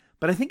succinct,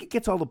 but I think it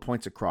gets all the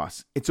points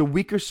across. It's a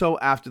week or so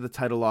after the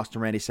title loss to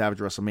Randy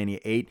Savage at WrestleMania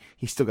 8.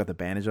 He's still got the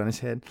bandage on his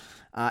head.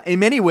 In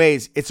many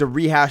ways, it's a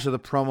rehash of the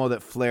promo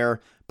that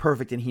Flair,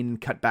 Perfect, and Heenan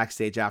cut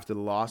backstage after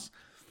the loss.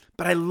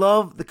 But I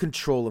love the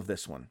control of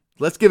this one.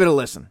 Let's give it a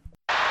listen.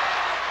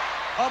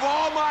 Of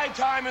all my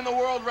time in the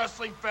World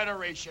Wrestling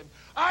Federation,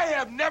 I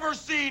have never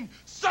seen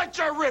such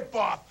a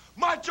ripoff.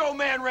 Macho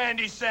Man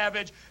Randy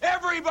Savage.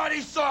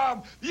 Everybody saw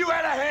him. You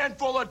had a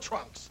handful of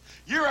trunks.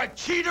 You're a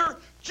cheater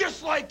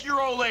just like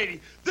your old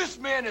lady. This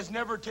man has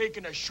never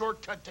taken a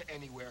shortcut to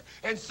anywhere.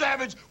 And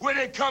Savage, when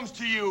it comes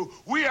to you,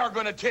 we are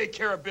going to take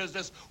care of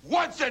business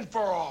once and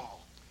for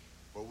all.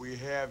 What we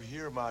have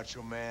here,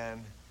 Macho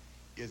Man,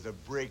 is a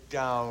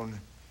breakdown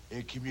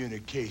in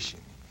communication.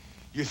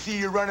 You see,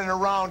 you're running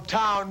around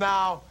town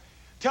now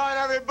telling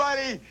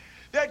everybody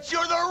that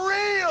you're the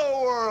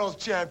real world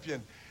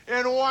champion.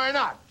 And why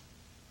not?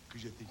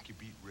 Because you think you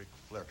beat Ric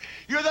Flair.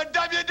 You're the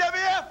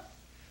WWF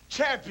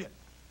champion.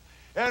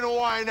 And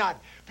why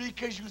not?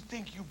 Because you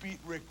think you beat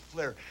Ric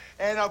Flair.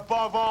 And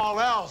above all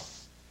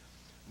else,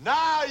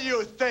 now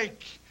you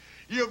think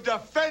you've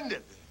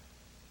defended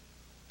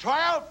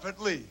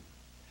triumphantly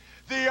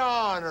the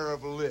honor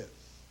of Liz.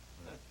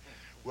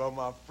 Well,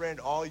 my friend,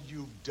 all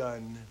you've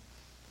done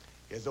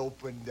is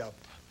opened up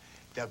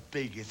the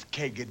biggest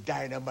keg of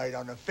dynamite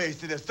on the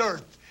face of this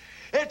earth.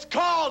 It's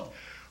called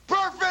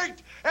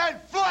Perfect and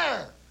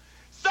Flair,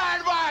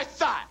 side by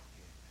side.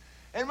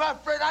 And my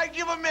friend, I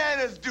give a man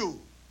his due.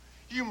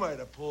 You might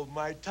have pulled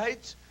my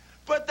tights,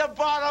 but the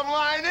bottom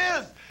line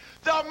is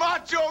the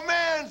Macho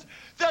Man's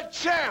the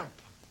champ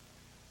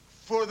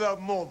for the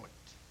moment.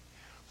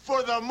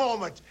 For the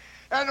moment.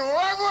 And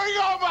wherever you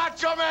go,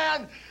 Macho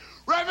Man,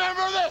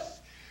 remember this.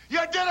 You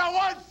did it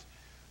once,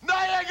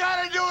 now you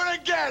gotta do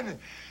it again.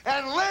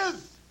 And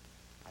Liz,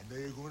 I know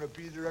you're gonna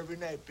be there every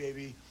night,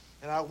 baby.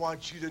 And I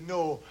want you to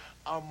know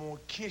I'm gonna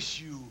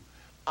kiss you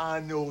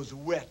on those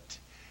wet,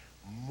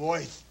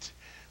 moist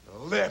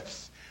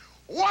lips.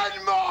 One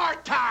more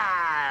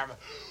time!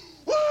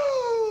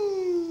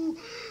 Woo!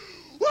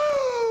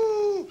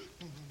 Woo!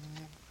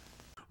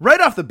 Right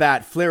off the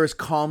bat, Flair is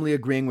calmly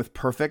agreeing with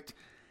Perfect.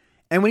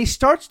 And when he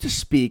starts to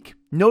speak,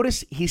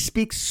 notice he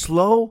speaks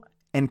slow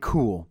and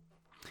cool.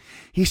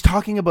 He's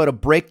talking about a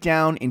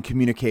breakdown in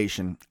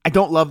communication. I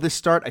don't love this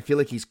start. I feel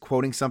like he's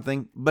quoting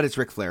something, but it's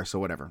Ric Flair, so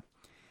whatever.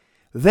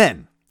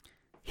 Then,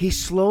 he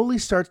slowly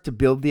starts to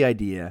build the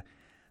idea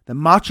that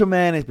Macho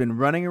Man has been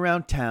running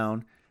around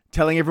town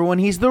telling everyone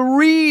he's the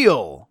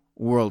real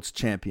world's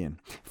champion.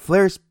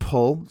 Flair's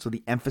pull, so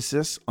the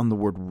emphasis on the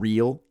word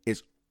real,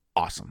 is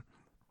awesome.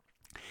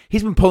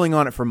 He's been pulling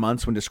on it for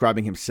months when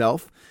describing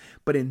himself,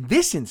 but in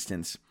this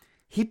instance,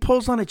 he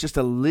pulls on it just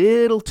a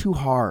little too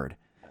hard,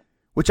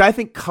 which I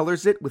think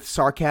colors it with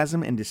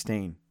sarcasm and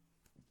disdain.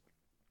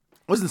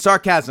 It wasn't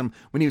sarcasm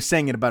when he was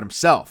saying it about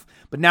himself,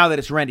 but now that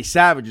it's Randy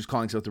Savage who's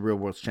calling himself the real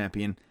world's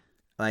champion,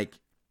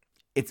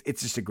 it's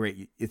just a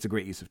great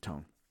use of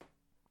tone.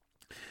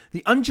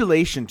 The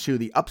undulation, too,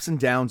 the ups and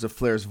downs of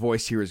Flair's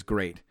voice here is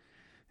great.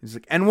 He's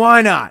like, and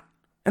why not?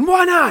 And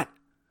why not?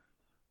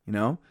 You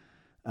know?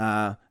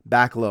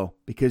 Back low,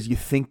 because you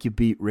think you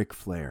beat Ric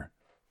Flair.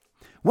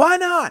 Why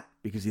not?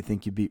 Because you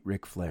think you beat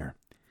Ric Flair.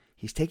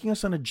 He's taking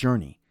us on a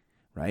journey,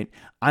 right?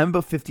 I'm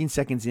about 15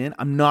 seconds in.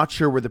 I'm not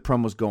sure where the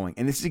promo's going.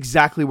 And this is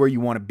exactly where you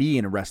want to be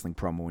in a wrestling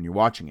promo when you're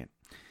watching it.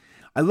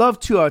 I love,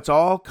 too, how it's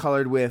all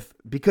colored with,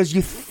 because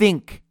you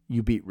think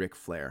you beat Ric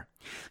Flair.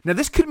 Now,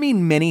 this could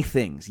mean many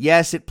things.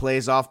 Yes, it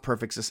plays off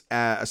Perfect's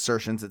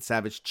assertions that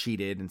Savage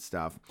cheated and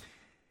stuff.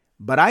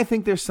 But I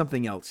think there's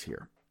something else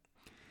here.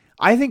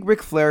 I think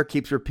Ric Flair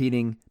keeps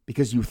repeating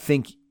because you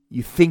think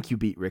you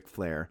beat Ric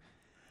Flair,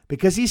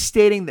 because he's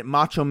stating that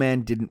Macho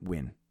Man didn't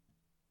win,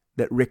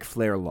 that Ric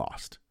Flair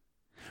lost.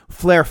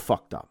 Flair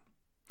fucked up.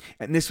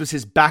 And this was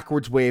his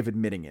backwards way of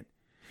admitting it.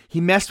 He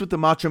messed with the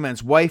Macho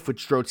Man's wife,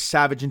 which drove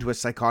Savage into a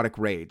psychotic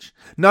rage.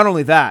 Not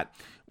only that,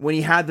 when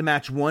he had the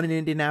match won in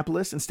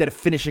Indianapolis, instead of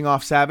finishing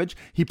off Savage,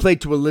 he played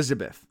to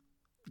Elizabeth.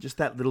 Just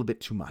that little bit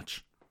too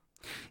much.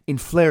 In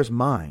Flair's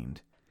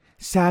mind,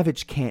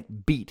 Savage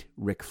can't beat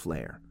Ric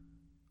Flair.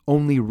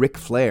 Only Ric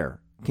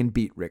Flair can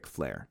beat Ric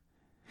Flair.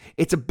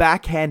 It's a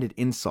backhanded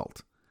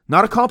insult.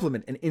 Not a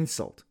compliment, an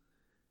insult.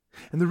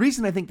 And the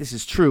reason I think this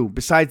is true,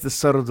 besides the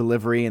subtle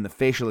delivery and the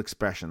facial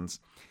expressions,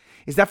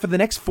 is that for the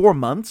next 4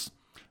 months,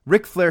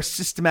 Ric Flair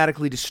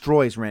systematically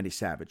destroys Randy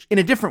Savage in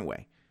a different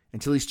way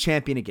until he's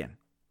champion again.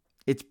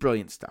 It's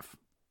brilliant stuff.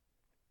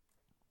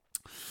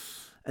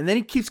 And then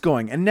he keeps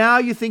going. And now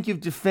you think you've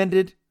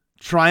defended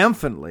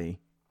triumphantly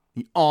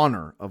the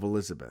honor of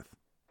Elizabeth.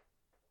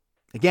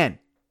 Again,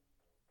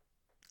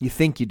 you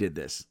think you did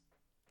this.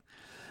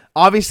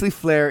 Obviously,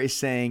 Flair is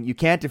saying you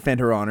can't defend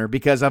her honor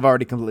because I've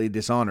already completely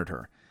dishonored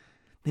her.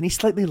 Then he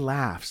slightly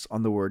laughs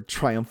on the word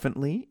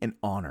triumphantly and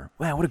honor.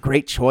 Wow, what a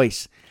great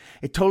choice.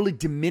 It totally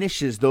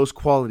diminishes those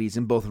qualities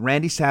in both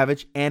Randy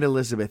Savage and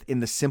Elizabeth in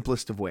the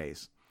simplest of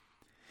ways.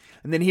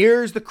 And then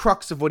here's the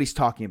crux of what he's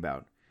talking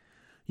about.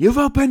 You've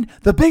opened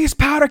the biggest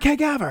powder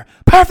keg ever.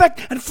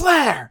 Perfect and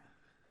Flair.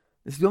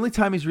 This is the only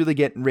time he's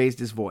really raised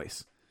his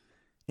voice.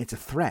 It's a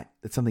threat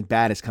that something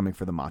bad is coming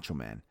for the Macho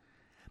Man.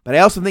 But I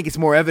also think it's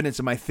more evidence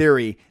of my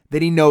theory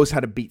that he knows how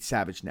to beat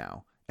Savage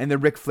now, and that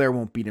Ric Flair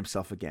won't beat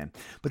himself again.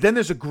 But then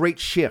there's a great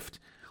shift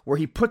where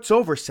he puts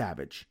over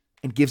Savage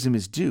and gives him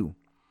his due.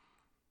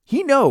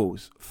 He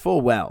knows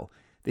full well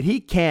that he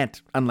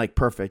can't, unlike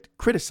Perfect,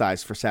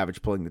 criticize for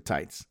Savage pulling the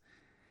tights.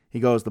 He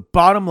goes, the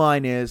bottom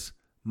line is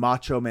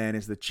Macho Man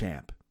is the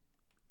champ.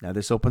 Now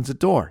this opens a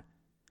door.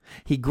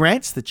 He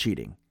grants the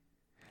cheating,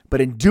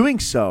 but in doing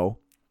so,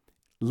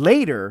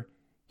 later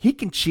he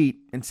can cheat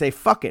and say,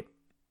 fuck it.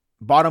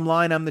 Bottom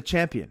line, I'm the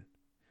champion.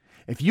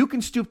 If you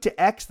can stoop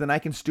to X, then I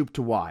can stoop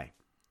to Y.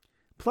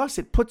 Plus,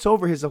 it puts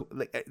over his,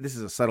 this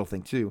is a subtle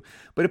thing too,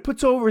 but it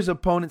puts over his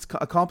opponent's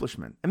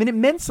accomplishment. I mean, it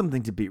meant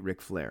something to beat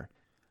Ric Flair.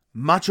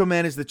 Macho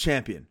Man is the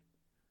champion.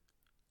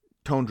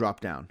 Tone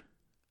drop down.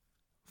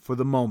 For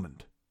the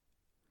moment.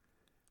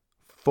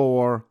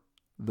 For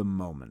the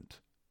moment.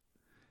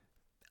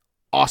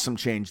 Awesome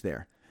change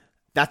there.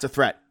 That's a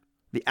threat.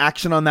 The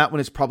action on that one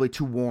is probably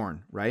too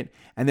worn, right?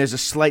 And there's a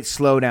slight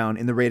slowdown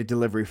in the rate of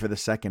delivery for the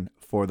second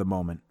for the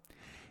moment.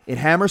 It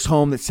hammers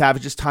home that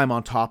Savage's time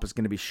on top is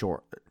going to be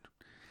short.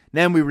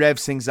 Then we rev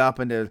things up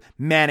into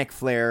manic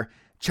Flair,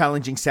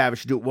 challenging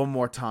Savage to do it one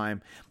more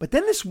time. But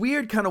then this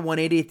weird kind of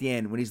 180 at the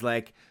end when he's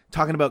like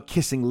talking about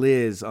kissing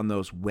Liz on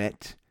those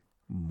wet,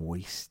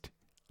 moist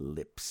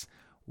lips.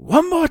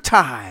 One more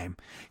time.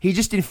 He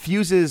just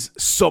infuses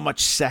so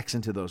much sex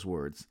into those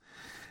words.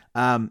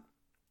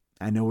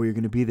 I know where you're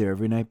going to be there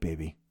every night,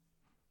 baby.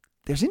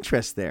 There's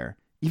interest there.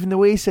 Even the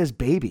way he says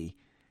baby.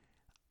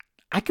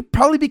 I could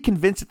probably be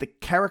convinced that the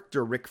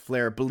character Ric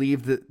Flair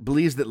believes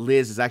that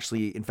Liz is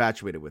actually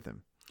infatuated with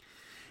him.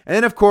 And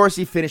then, of course,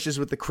 he finishes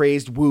with the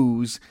crazed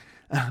woos,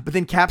 but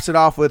then caps it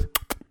off with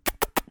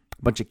a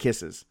bunch of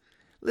kisses.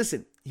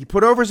 Listen, he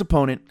put over his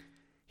opponent.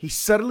 He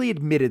subtly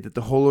admitted that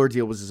the whole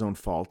ordeal was his own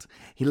fault.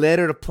 He laid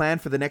out a plan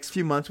for the next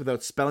few months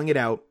without spelling it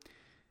out.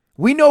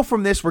 We know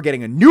from this we're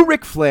getting a new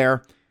Ric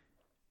Flair,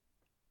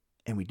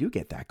 and we do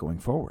get that going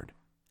forward.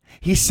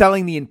 He's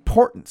selling the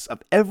importance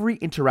of every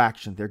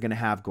interaction they're going to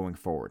have going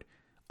forward,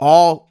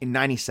 all in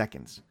 90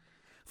 seconds.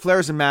 Flair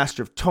is a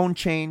master of tone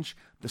change,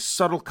 the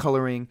subtle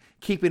coloring,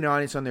 keeping an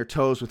audience on their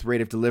toes with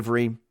rate of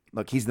delivery.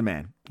 Look, he's the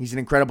man. He's an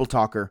incredible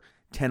talker,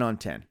 10 on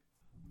 10.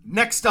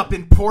 Next up,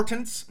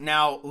 importance.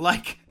 Now,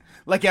 like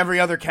every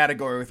other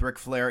category with Ric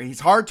Flair, he's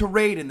hard to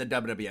rate in the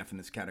WWF in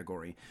this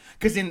category.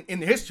 Because in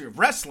the history of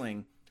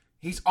wrestling,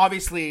 he's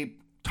obviously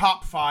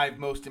top 5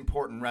 most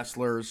important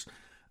wrestlers,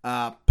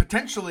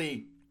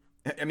 potentially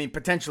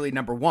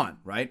number 1,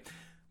 right?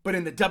 But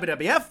in the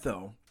WWF,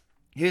 though,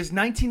 his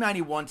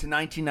 1991 to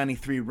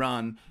 1993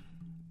 run,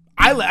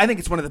 I think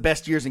it's one of the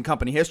best years in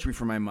company history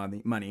for my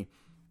money.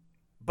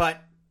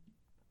 But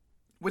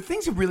would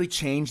things have really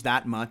changed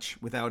that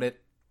much without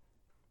it?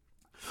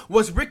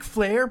 Was Ric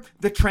Flair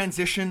the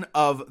transition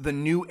of the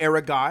new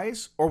era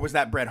guys, or was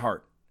that Bret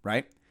Hart,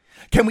 right?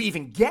 Can we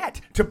even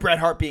get to Bret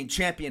Hart being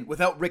champion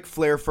without Ric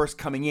Flair first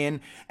coming in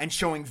and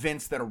showing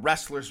Vince that a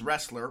wrestler's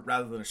wrestler,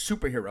 rather than a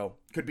superhero,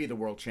 could be the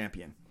world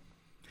champion?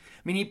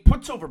 I mean, he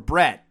puts over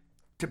Bret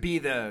to be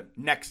the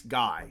next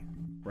guy,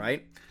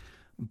 right?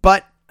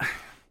 But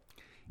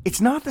it's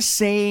not the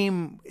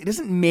same. It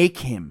doesn't make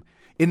him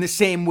in the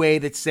same way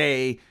that,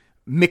 say,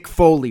 Mick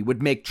Foley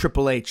would make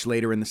Triple H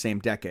later in the same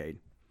decade.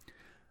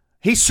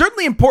 He's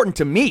certainly important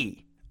to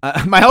me.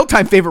 My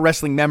all-time favorite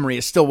wrestling memory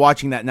is still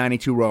watching that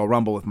 92 Royal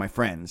Rumble with my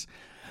friends.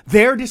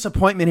 Their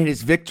disappointment in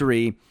his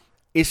victory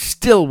is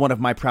still one of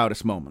my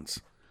proudest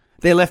moments.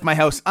 They left my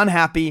house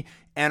unhappy,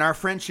 and our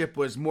friendship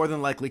was more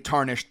than likely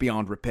tarnished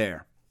beyond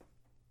repair.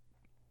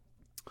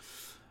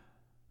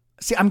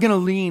 See, I'm going to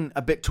lean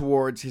a bit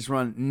towards his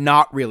run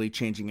not really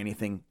changing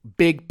anything,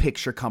 big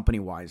picture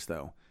company-wise,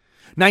 though.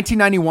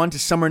 1991 to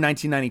summer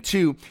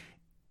 1992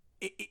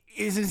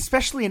 is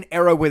especially an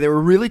era where they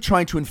were really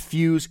trying to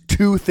infuse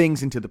 2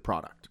 things into the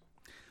product.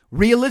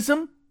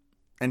 Realism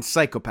and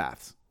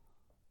psychopaths.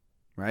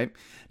 Right?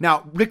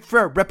 Now, Ric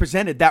Flair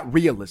represented that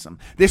realism.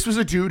 This was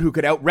a dude who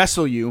could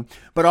out-wrestle you,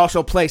 but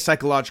also play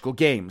psychological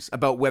games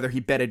about whether he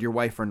betted your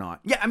wife or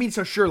not. Yeah, I mean,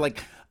 so sure,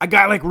 like, a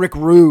guy like Rick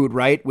Rude,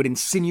 right, would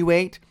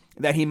insinuate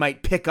that he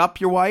might pick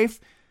up your wife.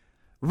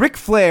 Ric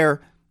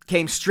Flair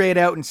came straight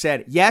out and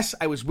said, yes,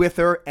 I was with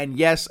her, and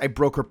yes, I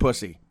broke her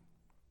pussy.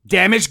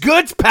 Damaged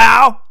goods,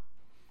 pal!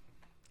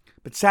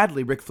 But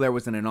sadly, Ric Flair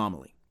was an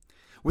anomaly.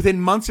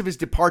 Within months of his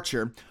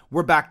departure,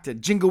 we're back to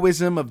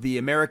jingoism of the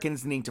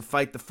Americans needing to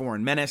fight the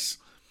foreign menace.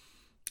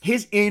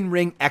 His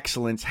in-ring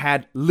excellence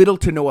had little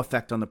to no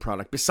effect on the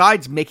product,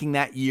 besides making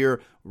that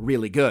year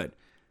really good.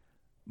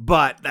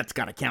 But that's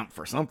got to count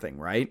for something,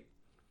 right?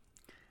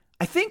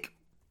 I think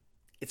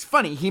it's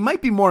funny, he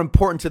might be more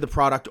important to the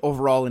product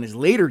overall in his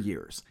later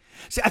years.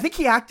 See, I think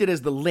he acted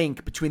as the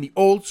link between the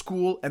old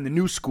school and the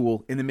new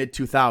school in the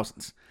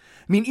mid-2000s.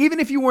 I mean, even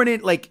if you weren't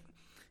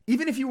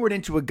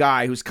into a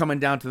guy who's coming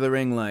down to the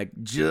ring like,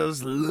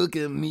 just look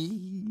at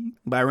me,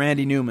 by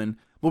Randy Newman,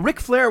 well, Ric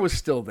Flair was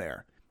still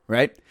there,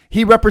 right?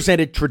 He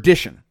represented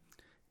tradition.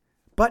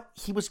 But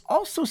he was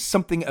also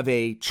something of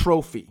a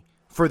trophy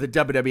for the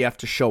WWF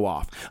to show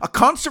off, a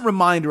constant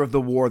reminder of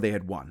the war they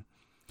had won.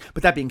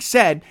 But that being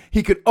said,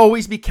 he could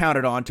always be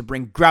counted on to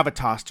bring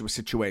gravitas to a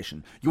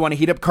situation. You want to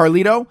heat up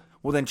Carlito?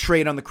 Well, then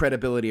trade on the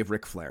credibility of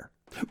Ric Flair.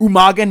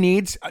 Umaga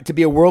needs to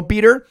be a world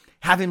beater?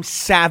 Have him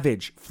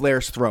savage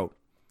Flair's throat.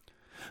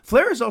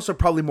 Flair is also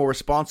probably more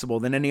responsible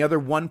than any other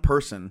one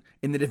person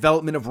in the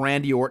development of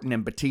Randy Orton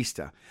and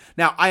Batista.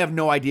 Now, I have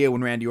no idea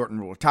when Randy Orton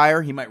will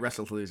retire. He might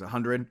wrestle till he's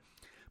 100.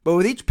 But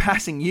with each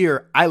passing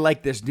year, I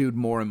like this dude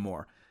more and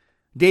more.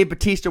 Dave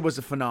Batista was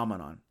a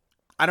phenomenon.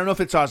 I don't know if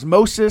it's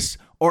osmosis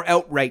or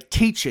outright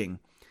teaching,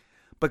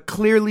 but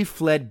clearly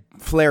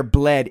Flair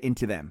bled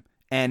into them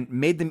and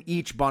made them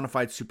each bona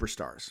fide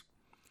superstars.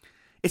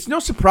 It's no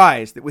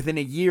surprise that within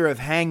a year of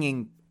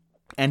hanging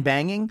and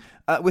banging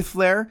with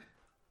Flair,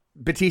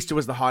 Batista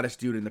was the hottest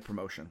dude in the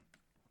promotion.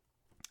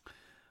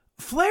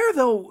 Flair,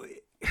 though,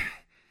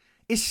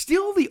 is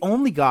still the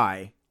only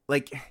guy,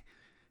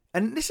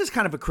 and this is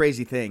kind of a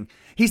crazy thing,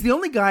 he's the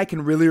only guy I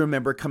can really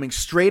remember coming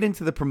straight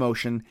into the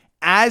promotion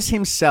as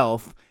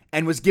himself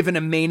and was given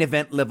a main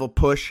event level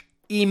push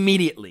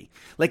immediately.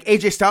 Like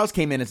AJ Styles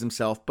came in as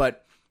himself,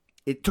 but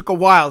it took a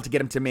while to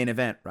get him to main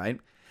event, right?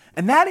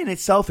 And that in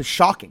itself is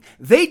shocking.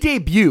 They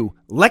debut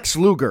Lex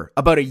Luger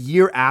about a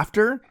year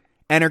after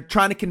and are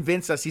trying to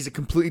convince us he's a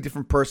completely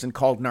different person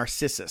called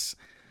Narcissus.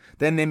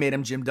 Then they made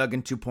him Jim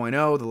Duggan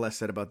 2.0. The less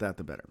said about that,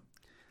 the better.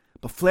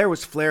 But Flair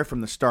was Flair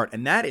from the start,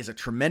 and that is a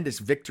tremendous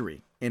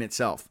victory in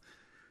itself.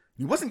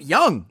 He wasn't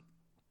young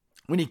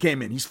when he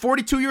came in. He's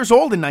 42 years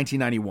old in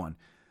 1991.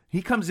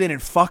 He comes in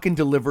and fucking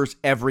delivers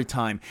every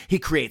time. He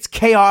creates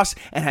chaos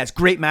and has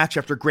great match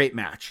after great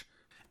match.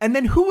 And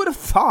then who would have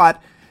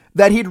thought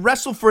that he'd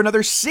wrestle for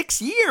another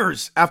 6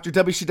 years after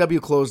WCW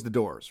closed the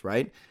doors,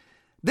 right?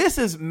 This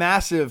is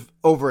massive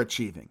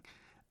overachieving.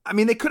 I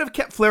mean, they could have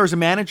kept Flair as a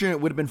manager and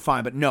it would have been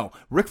fine, but no.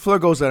 Ric Flair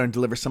goes out and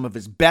delivers some of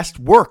his best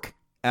work,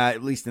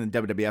 at least in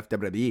the WWF,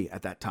 WWE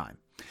at that time.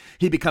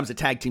 He becomes a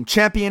tag team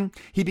champion.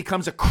 He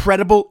becomes a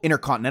credible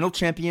intercontinental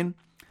champion.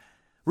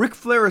 Ric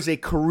Flair is a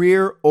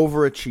career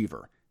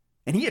overachiever,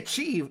 and he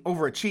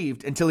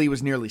overachieved until he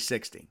was nearly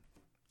 60.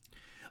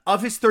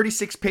 Of his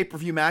 36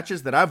 pay-per-view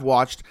matches that I've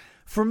watched,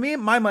 for me,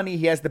 my money,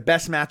 he has the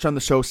best match on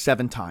the show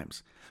 7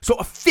 times. So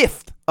a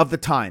fifth of the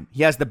time,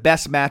 he has the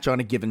best match on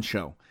a given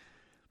show.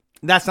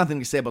 That's nothing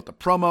to say about the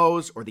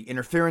promos or the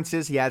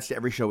interferences he adds to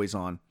every show he's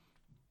on.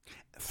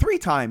 3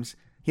 times,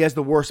 he has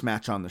the worst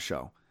match on the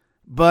show.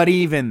 But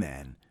even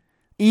then,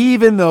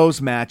 even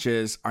those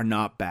matches are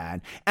not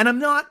bad.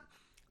 And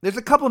there's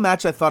a couple of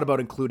matches I thought about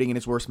including in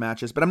his worst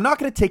matches, but I'm not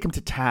going to take him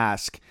to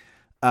task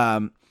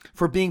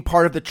for being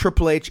part of the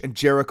Triple H and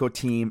Jericho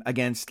team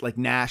against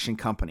Nash and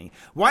company.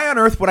 Why on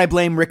earth would I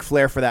blame Ric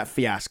Flair for that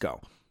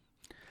fiasco?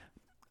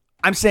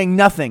 I'm saying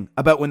nothing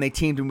about when they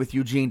teamed him with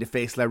Eugene to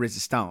face La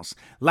Resistance.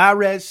 La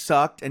Res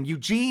sucked, and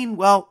Eugene,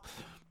 well,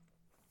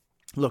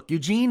 look,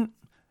 Eugene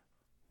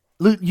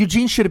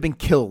should have been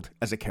killed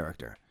as a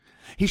character.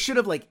 He should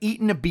have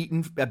eaten a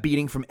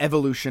beating from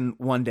Evolution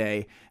one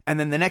day, and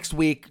then the next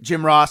week,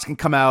 Jim Ross can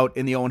come out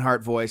in the Owen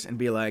Hart voice and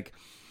be like,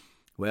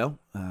 well,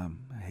 I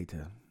hate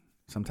to,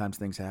 sometimes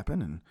things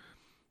happen, and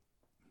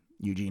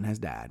Eugene has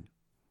died.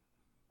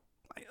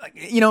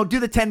 Do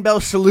the 10 bell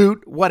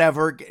salute,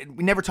 whatever.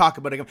 We never talk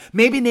about it.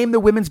 Maybe name the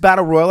women's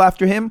battle royal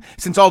after him,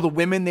 since all the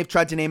women they've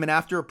tried to name it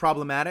after are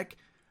problematic.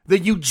 The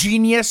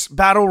Eugenius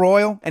battle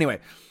royal. Anyway,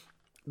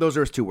 those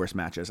are his 2 worst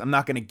matches. I'm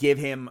not going to give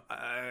him,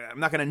 I'm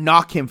not going to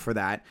knock him for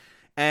that.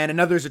 And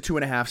another is a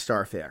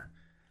 2.5-star affair.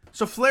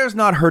 So Flair's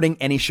not hurting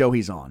any show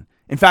he's on.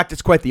 In fact,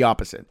 it's quite the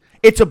opposite.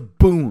 It's a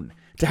boon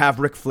to have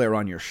Ric Flair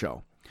on your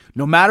show.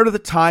 No matter the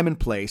time and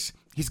place,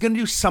 he's going to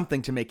do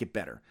something to make it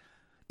better.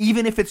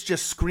 Even if it's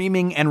just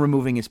screaming and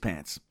removing his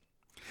pants.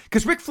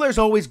 Because Ric Flair's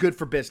always good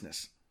for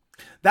business.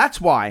 That's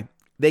why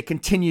they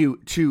continue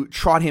to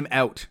trot him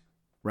out,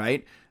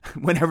 right?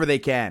 Whenever they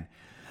can.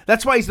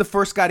 That's why he's the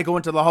first guy to go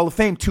into the Hall of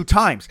Fame 2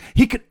 times.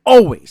 He could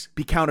always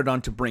be counted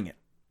on to bring it.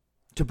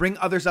 To bring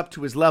others up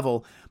to his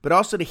level, but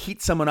also to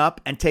heat someone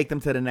up and take them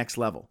to the next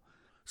level.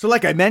 So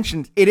like I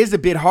mentioned, it is a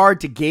bit hard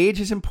to gauge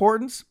his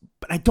importance,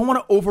 but I don't want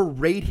to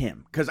overrate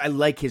him because I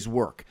like his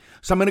work.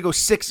 So I'm going to go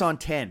 6 on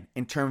 10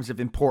 in terms of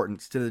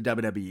importance to the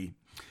WWE.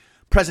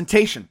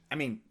 Presentation. I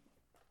mean,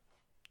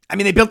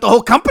 they built the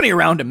whole company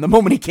around him the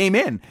moment he came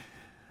in.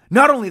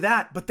 Not only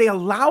that, but they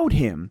allowed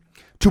him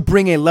to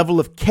bring a level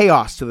of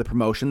chaos to the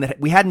promotion that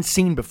we hadn't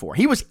seen before.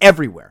 He was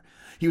everywhere.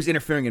 He was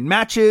interfering in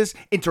matches,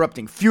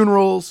 interrupting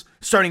funerals,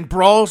 starting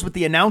brawls with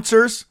the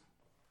announcers.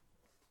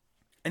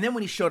 And then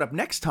when he showed up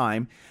next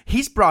time,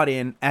 he's brought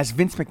in as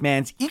Vince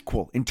McMahon's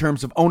equal in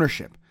terms of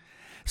ownership.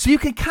 So you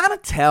can kind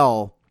of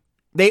tell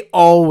they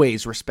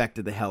always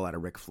respected the hell out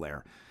of Ric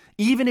Flair,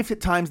 even if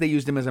at times they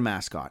used him as a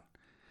mascot.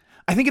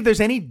 I think if there's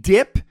any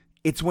dip,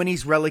 it's when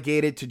he's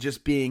relegated to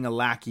just being a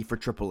lackey for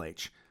Triple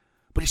H.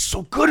 But he's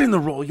so good in the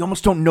role, you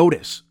almost don't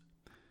notice.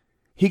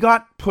 He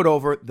got put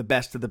over the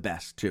best of the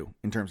best, too,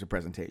 in terms of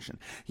presentation.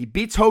 He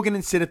beats Hogan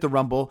and Sid at the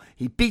Rumble.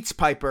 He beats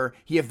Piper.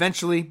 He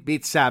eventually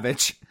beats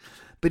Savage.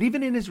 But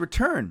even in his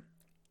return,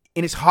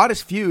 in his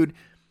hottest feud,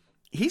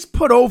 he's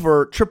put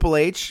over Triple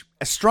H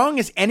as strong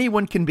as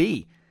anyone can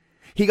be.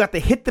 He got to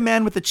hit the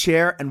man with the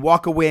chair and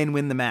walk away and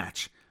win the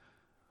match.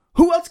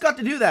 Who else got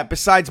to do that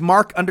besides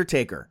Mark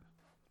Undertaker?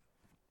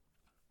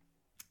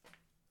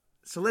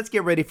 So let's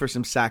get ready for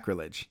some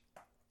sacrilege.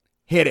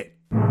 Hit it.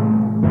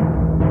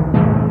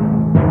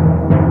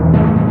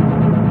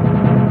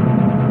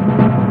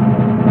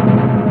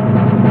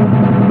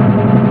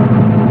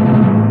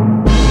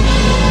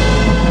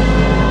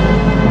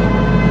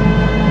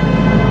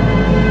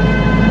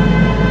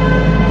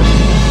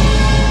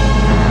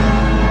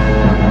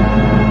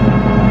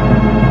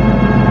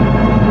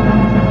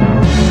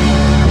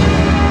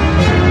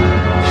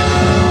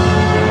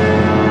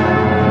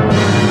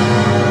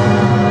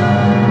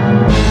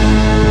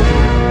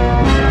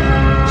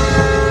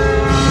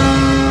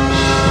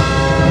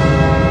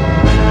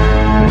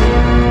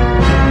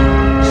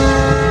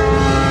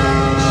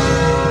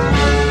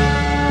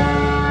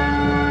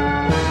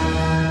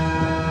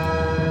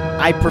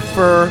 I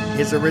prefer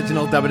his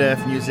original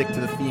WWF music to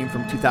the theme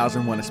from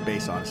 2001: A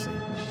Space Odyssey.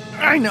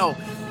 I know.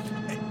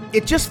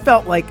 It just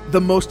felt like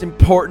the most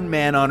important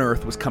man on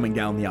earth was coming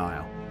down the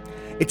aisle.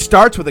 It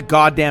starts with a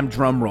goddamn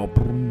drum roll.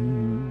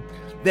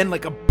 Then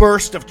like a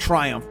burst of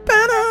triumph.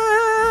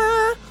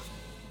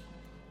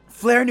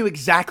 Flair knew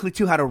exactly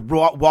too how to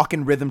walk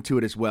in rhythm to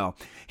it as well.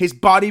 His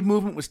body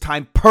movement was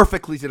timed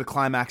perfectly to the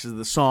climaxes of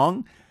the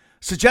song,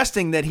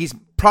 suggesting that he's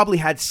probably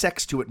had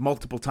sex to it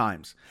multiple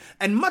times.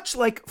 And much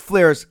like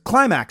Flair's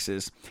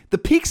climaxes, the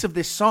peaks of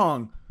this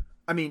song,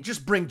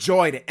 just bring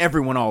joy to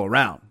everyone all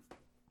around.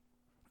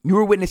 You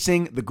were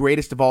witnessing the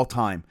greatest of all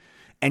time,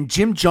 and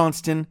Jim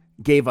Johnston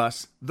gave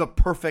us the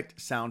perfect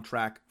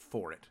soundtrack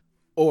for it.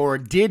 Or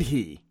did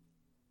he?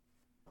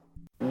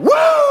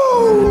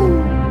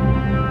 Woo!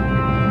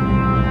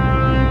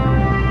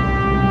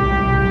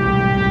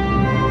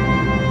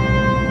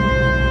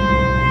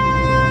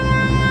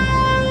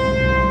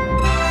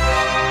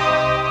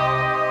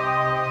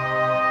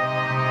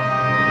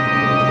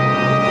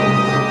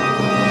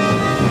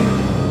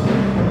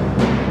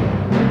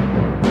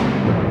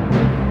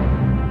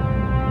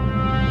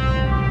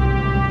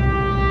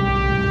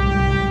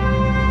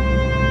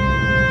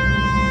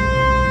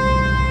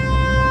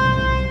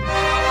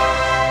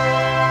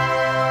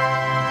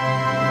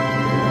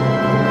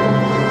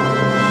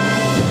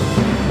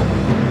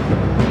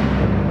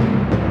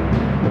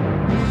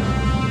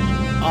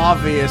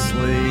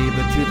 Obviously,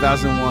 the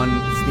 2001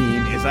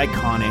 theme is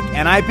iconic,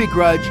 and I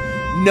begrudge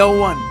no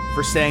one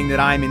for saying that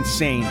I'm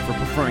insane for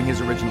preferring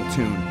his original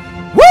tune.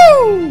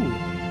 Woo!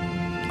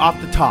 Off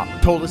the top,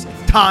 told us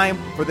it's time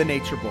for the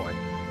Nature Boy.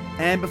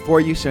 And before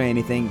you say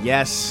anything,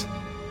 yes,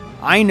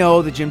 I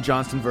know the Jim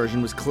Johnston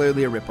version was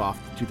clearly a ripoff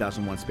of the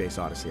 2001 Space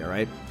Odyssey,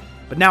 alright?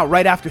 But now,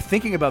 right after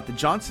thinking about the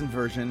Johnston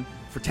version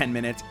for 10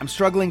 minutes, I'm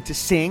struggling to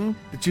sing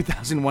the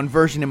 2001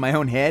 version in my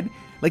own head.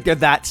 Like they're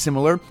that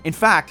similar. In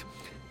fact,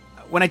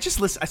 when I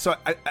just listened,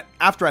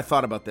 after I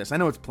thought about this, I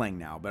know it's playing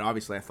now, but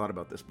obviously I thought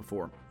about this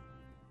before.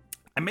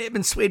 I may have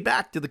been swayed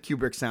back to the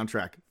Kubrick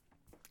soundtrack.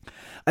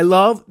 I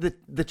love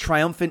the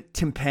triumphant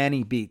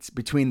timpani beats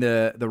between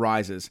the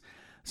rises.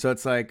 So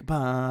it's like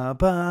ba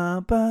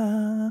ba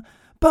ba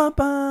ba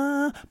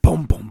ba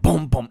boom boom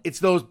boom boom. It's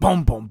those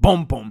boom boom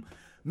boom boom.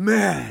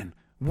 Man,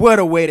 what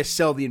a way to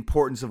sell the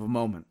importance of a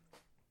moment.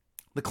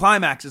 The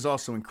climax is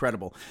also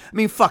incredible.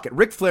 Fuck it.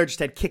 Ric Flair just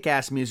had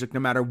kick-ass music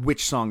no matter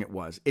which song it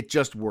was. It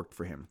just worked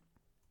for him.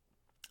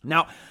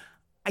 Now,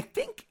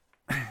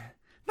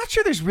 not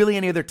sure there's really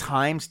any other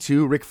times,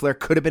 too, Ric Flair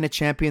could have been a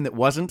champion that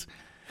wasn't.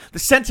 The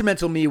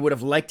sentimental me would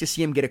have liked to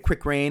see him get a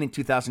quick reign in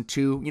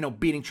 2002,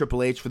 beating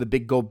Triple H for the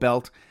big gold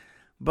belt.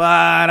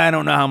 But I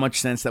don't know how much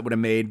sense that would have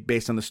made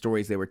based on the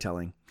stories they were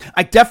telling.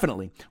 I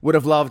definitely would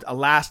have loved a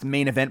last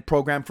main event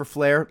program for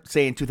Flair,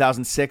 say in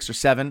 2006 or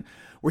 7,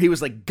 where he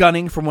was like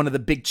gunning for one of the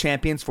big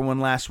champions for one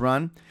last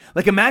run.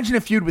 Like imagine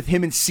a feud with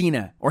him and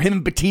Cena or him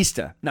and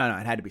Batista. No,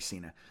 it had to be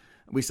Cena.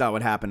 We saw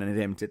what happened to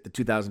him at the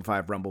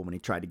 2005 Rumble when he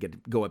tried to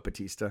go at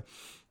Batista.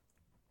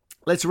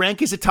 Let's rank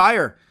his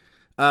attire.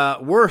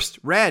 Worst,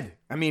 red.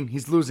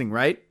 He's losing,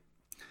 right?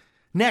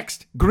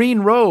 Next, green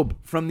robe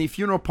from the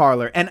funeral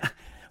parlor. And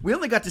we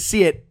only got to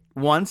see it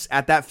once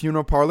at that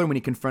funeral parlor when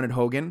he confronted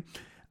Hogan.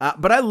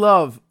 But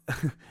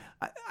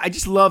I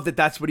just love that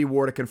that's what he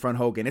wore to confront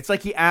Hogan. It's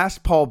like he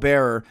asked Paul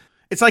Bearer.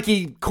 It's like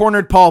he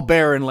cornered Paul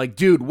Bearer and like,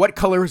 dude, what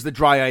color is the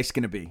dry ice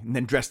going to be? And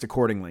then dressed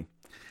accordingly.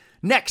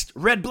 Next,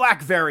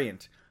 red-black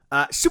variant.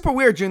 Super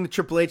weird during the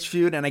Triple H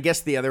feud, and I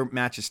guess the other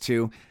matches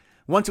too.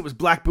 Once it was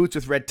black boots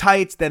with red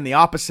tights, then the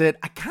opposite.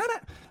 I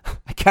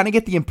kind of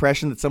get the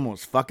impression that someone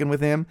was fucking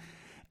with him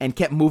and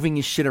kept moving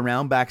his shit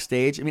around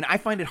backstage. I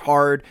find it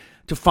hard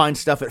to find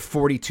stuff at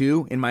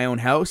 42 in my own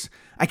house.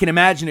 I can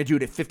imagine a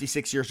dude at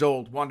 56 years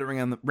old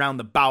wandering around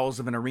the bowels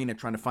of an arena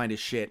trying to find his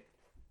shit.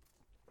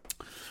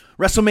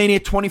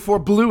 WrestleMania 24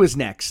 blue is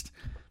next.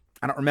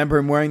 I don't remember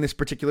him wearing this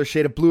particular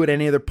shade of blue at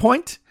any other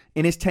point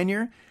in his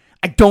tenure.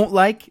 I don't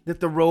like that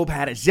the robe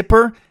had a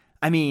zipper.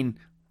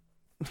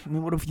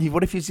 What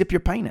if you zip your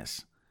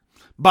penis?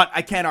 But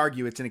I can't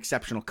argue it's an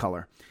exceptional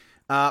color.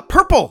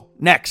 Purple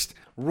next.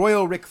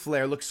 Royal Ric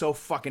Flair looks so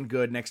fucking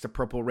good next to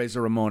Purple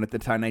Razor Ramon at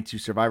the Night 2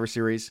 Survivor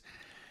Series.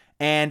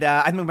 And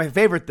I think my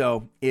favorite,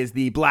 though, is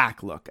the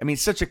black look. I mean,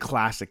 such a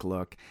classic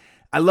look.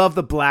 I love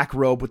the black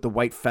robe with the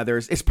white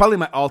feathers. It's probably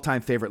my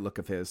all-time favorite look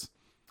of his.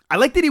 I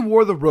like that he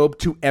wore the robe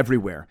to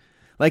everywhere.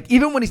 Like,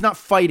 even when he's not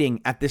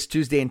fighting at this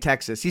Tuesday in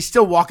Texas, he's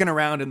still walking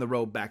around in the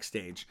robe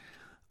backstage.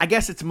 I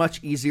guess it's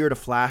much easier to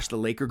flash the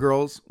Laker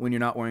girls when you're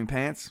not wearing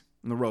pants,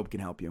 and the robe can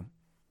help you.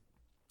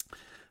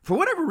 For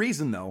whatever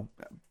reason, though,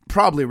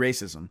 probably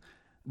racism,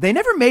 they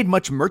never made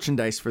much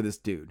merchandise for this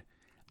dude.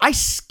 I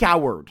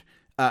scoured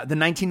the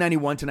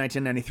 1991 to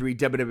 1993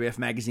 WWF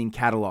magazine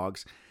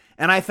catalogs,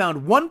 and I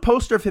found one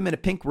poster of him in a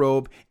pink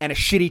robe and a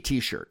shitty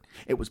t-shirt.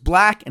 It was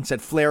black and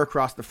said Flair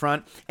across the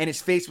front, and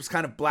his face was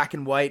kind of black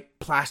and white,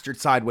 plastered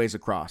sideways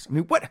across. I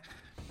mean, what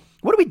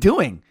are we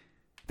doing?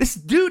 This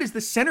dude is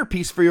the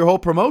centerpiece for your whole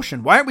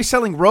promotion. Why aren't we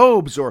selling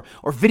robes or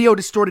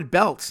video-distorted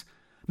belts?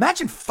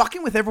 Imagine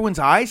fucking with everyone's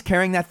eyes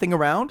carrying that thing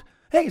around.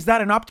 Hey, is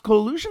that an optical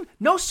illusion?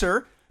 No,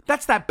 sir.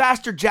 That's that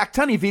bastard Jack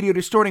Tunney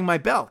video-distorting my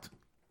belt.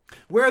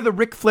 Where are the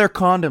Ric Flair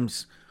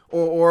condoms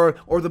or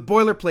the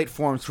boilerplate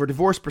forms for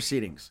divorce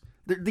proceedings?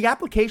 The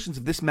applications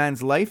of this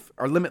man's life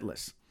are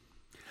limitless.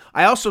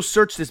 I also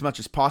searched as much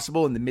as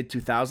possible in the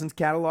mid-2000s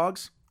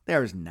catalogs.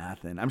 There's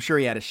nothing. I'm sure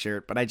he had a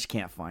shirt, but I just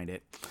can't find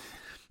it.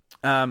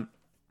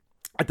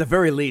 At the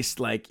very least,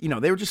 they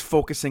were just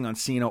focusing on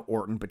Cena,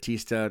 Orton,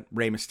 Batista,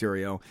 Rey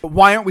Mysterio. But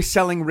why aren't we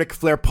selling Ric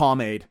Flair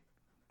pomade?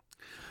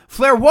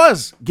 Flair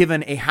was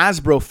given a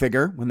Hasbro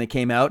figure when they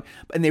came out,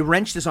 and they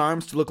wrenched his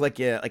arms to look like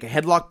a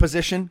headlock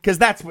position, because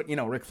that's what,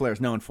 Ric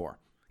Flair's known for.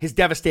 His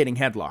devastating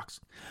headlocks.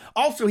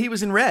 Also, he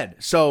was in red,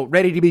 so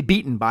ready to be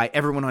beaten by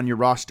everyone on your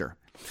roster.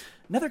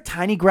 Another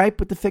tiny gripe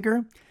with the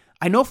figure.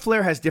 I know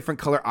Flair has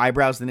different color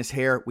eyebrows than his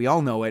hair. We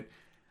all know it.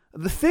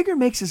 The figure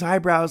makes his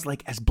eyebrows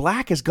as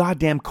black as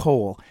goddamn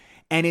coal,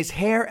 and his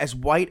hair as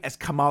white as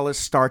Kamala's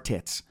star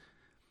tits.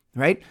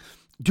 Right?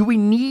 Do we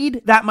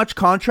need that much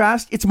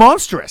contrast? It's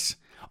monstrous.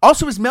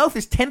 Also, his mouth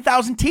is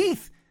 10,000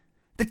 teeth.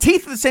 The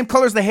teeth are the same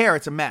color as the hair.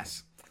 It's a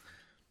mess.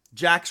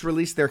 Jakks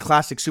released their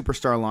classic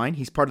superstar line.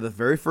 He's part of the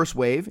very first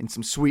wave in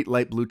some sweet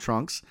light blue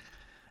trunks.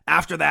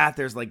 After that,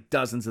 there's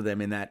dozens of them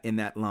in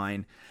that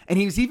line. And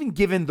he was even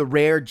given the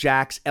rare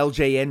Jakks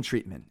LJN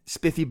treatment.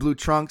 Spiffy blue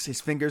trunks, his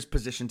fingers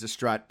positioned to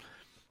strut.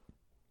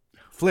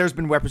 Flair's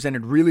been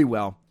represented really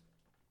well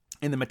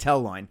in the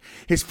Mattel line.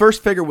 His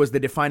first figure was the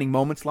Defining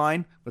Moments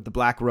line with the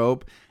black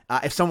robe.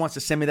 If someone wants to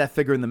send me that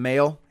figure in the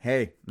mail,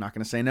 hey, I'm not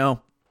going to say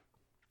no.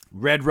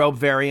 Red robe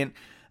variant,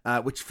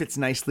 which fits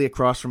nicely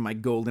across from my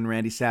golden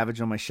Randy Savage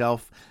on my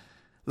shelf.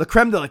 La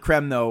creme de la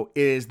creme, though,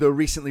 is the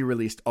recently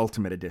released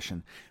Ultimate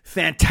Edition.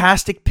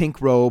 Fantastic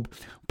pink robe,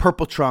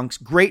 purple trunks,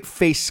 great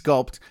face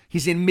sculpt.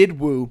 He's in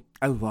mid-woo.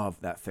 I love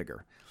that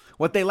figure.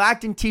 What they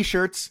lacked in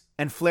t-shirts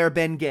and Flair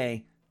Ben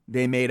Gay,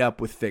 they made up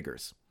with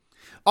figures.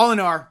 All in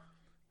all,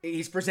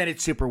 he's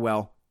presented super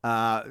well.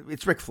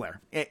 It's Ric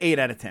Flair. 8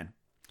 out of 10.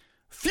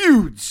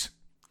 Feuds.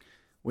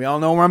 We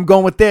all know where I'm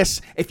going with this.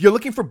 If you're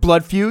looking for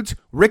blood feuds,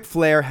 Ric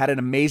Flair had an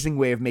amazing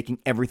way of making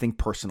everything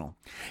personal.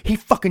 He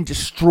fucking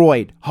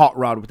destroyed Hot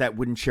Rod with that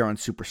wooden chair on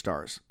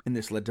Superstars, and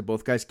this led to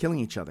both guys killing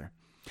each other.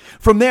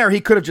 From there,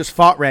 he could have just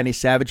fought Randy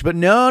Savage, but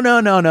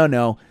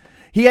no.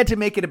 He had to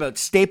make it about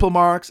staple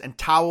marks and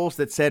towels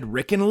that said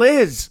Rick and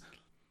Liz.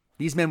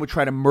 These men would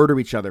try to murder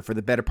each other for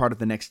the better part of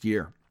the next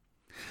year.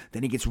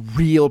 Then he gets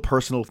real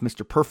personal with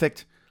Mr.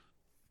 Perfect.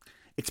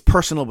 It's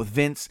personal with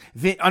Vince.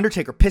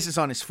 Undertaker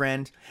pisses on his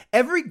friend.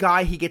 Every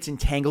guy he gets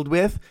entangled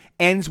with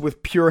ends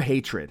with pure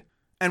hatred.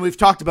 And we've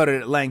talked about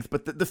it at length,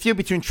 but the feud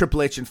between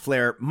Triple H and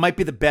Flair might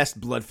be the best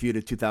blood feud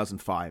of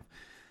 2005.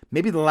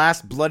 Maybe the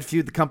last blood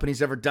feud the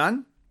company's ever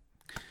done.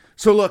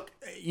 So look,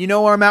 you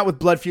know where I'm at with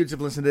blood feuds.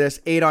 I've listened to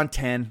this. 8 on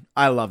 10.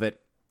 I love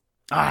it.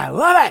 I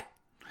love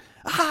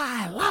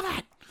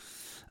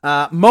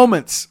it.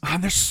 Moments.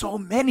 There's so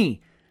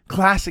many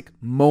classic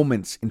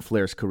moments in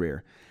Flair's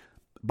career.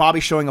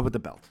 Bobby showing up with the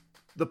belt.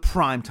 The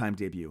primetime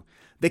debut.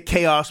 The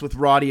chaos with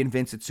Roddy and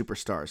Vince at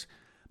Superstars.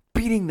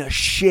 Beating the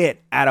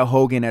shit out of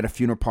Hogan at a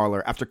funeral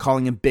parlor after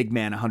calling him Big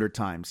Man 100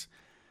 times.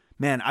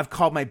 Man, I've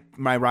called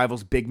my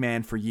rivals Big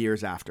Man for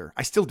years after.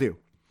 I still do.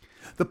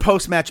 The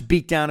post-match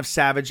beatdown of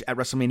Savage at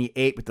WrestleMania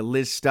 8 with the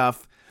Liz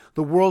stuff.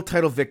 The world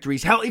title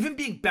victories. Hell, even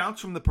being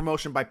bounced from the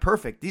promotion by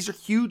Perfect. These are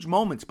huge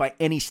moments by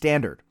any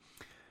standard.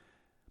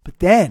 But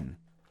then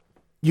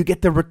you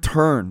get the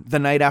return the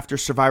night after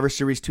Survivor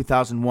Series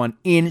 2001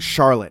 in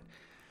Charlotte.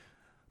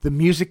 The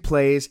music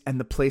plays and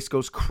the place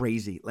goes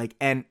crazy.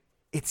 And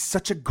it's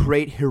such a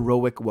great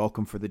heroic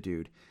welcome for the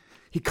dude.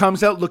 He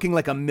comes out looking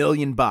like $1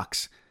 million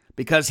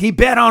because he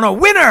bet on a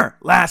winner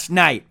last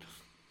night.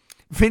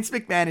 Vince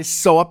McMahon is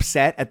so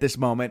upset at this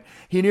moment,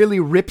 he nearly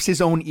rips his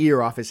own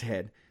ear off his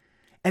head.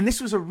 And this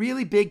was a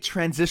really big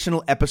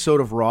transitional episode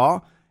of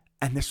Raw,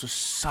 and this was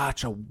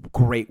such a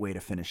great way to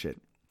finish it.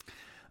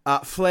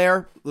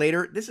 Flair,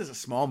 later, this is a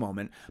small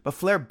moment, but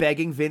Flair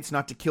begging Vince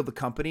not to kill the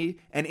company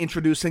and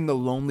introducing the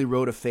Lonely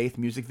Road of Faith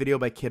music video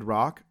by Kid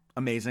Rock.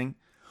 Amazing.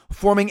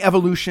 Forming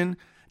Evolution,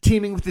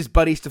 teaming with his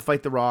buddies to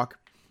fight The Rock.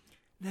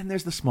 Then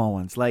there's the small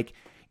ones, like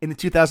in the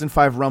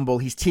 2005 Rumble,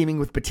 he's teaming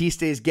with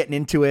Batista, he's getting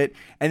into it,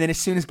 and then as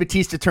soon as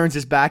Batista turns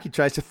his back, he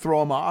tries to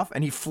throw him off,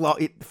 and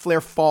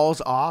Flair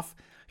falls off.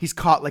 He's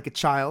caught like a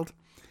child.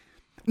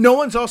 No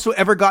one's also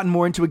ever gotten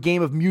more into a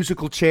game of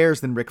musical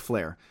chairs than Ric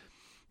Flair.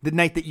 The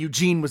night that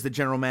Eugene was the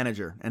general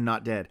manager and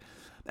not dead.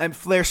 And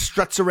Flair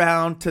struts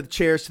around to the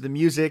chairs to the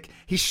music.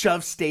 He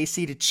shoves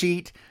Stacy to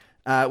cheat,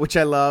 which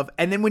I love.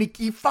 And then when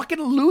he fucking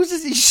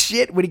loses his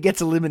shit when he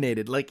gets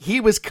eliminated. Like,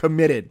 he was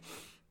committed.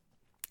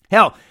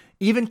 Hell,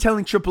 even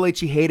telling Triple H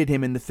he hated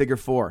him in the Figure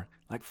 4.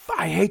 Like,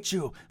 I hate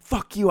you.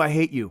 Fuck you, I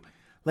hate you.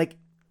 Like,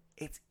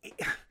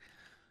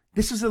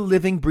 this was a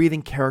living,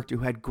 breathing character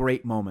who had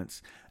great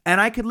moments.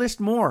 And I could list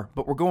more,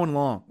 but we're going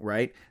long,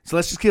 right? So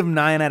let's just give him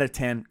 9 out of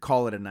 10,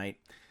 call it a night.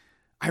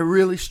 I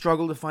really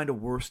struggle to find a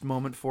worst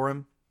moment for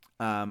him.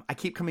 I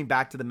keep coming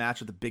back to the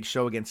match with the Big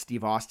Show against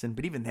Steve Austin,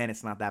 but even then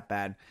it's not that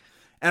bad.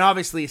 And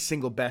obviously his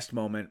single best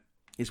moment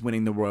is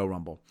winning the Royal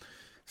Rumble.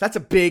 So that's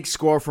a big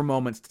score for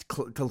moments to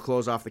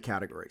close off the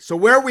category. So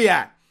where are we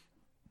at?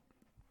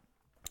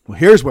 Well,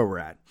 here's where we're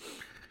at.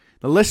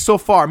 The list so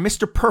far,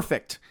 Mr.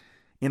 Perfect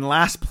in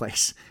last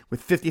place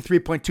with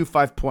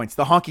 53.25 points.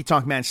 The Honky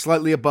Tonk Man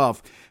slightly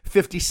above,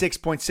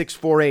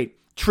 56.648.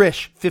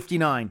 Trish,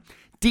 59.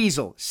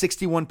 Diesel,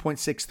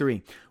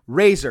 61.63.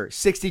 Razor,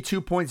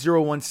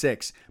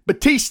 62.016.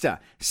 Batista,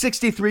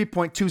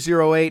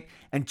 63.208.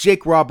 And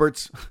Jake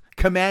Roberts,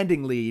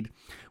 commanding lead,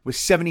 with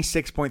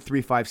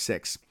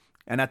 76.356.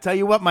 And I tell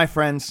you what, my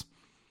friends,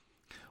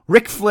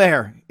 Ric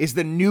Flair is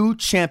the new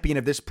champion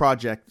of this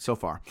project so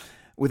far,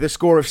 with a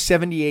score of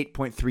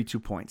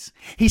 78.32 points.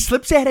 He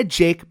slips ahead of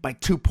Jake by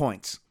 2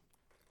 points.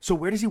 So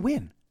where does he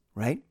win,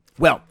 right?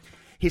 Well,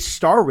 his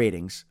star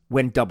ratings,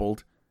 when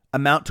doubled,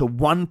 amount to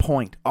 1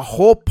 point, a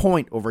whole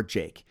point over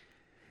Jake.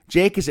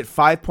 Jake is at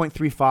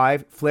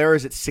 5.35, Flair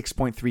is at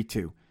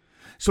 6.32.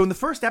 So in the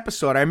first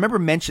episode, I remember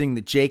mentioning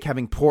that Jake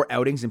having poor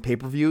outings in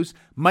pay-per-views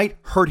might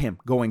hurt him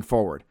going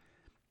forward.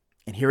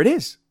 And here it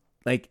is.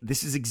 Like,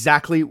 this is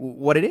exactly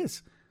what it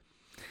is.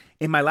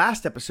 In my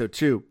last episode,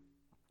 too,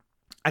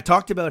 I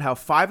talked about how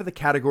 5 of the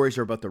categories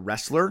are about the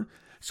wrestler.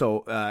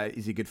 So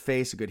is he a good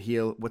face, a good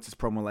heel? What's his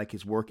promo like,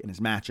 his work, and his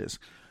matches?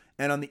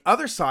 And on the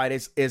other side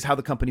is how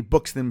the company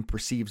books them,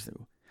 perceives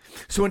them.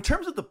 So in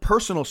terms of the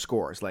personal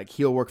scores, like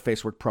heel work,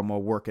 face work,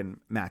 promo work, and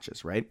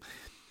matches, right?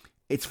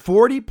 It's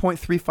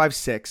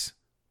 40.356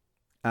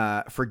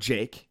 for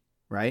Jake,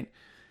 right?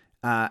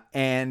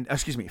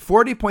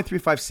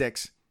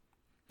 40.356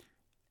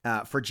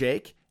 for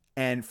Jake,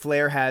 and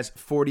Flair has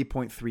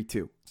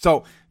 40.32.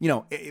 So,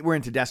 we're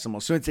into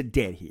decimals, so it's a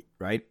dead heat,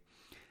 right?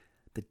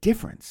 The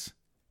difference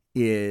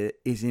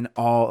is in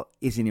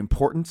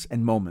importance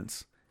and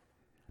moments.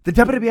 The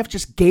WWF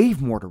just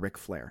gave more to Ric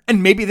Flair,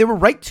 and maybe they were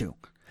right to.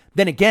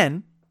 Then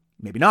again,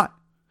 maybe not.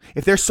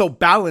 If they're so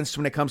balanced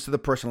when it comes to the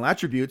personal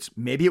attributes,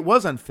 maybe it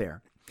was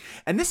unfair.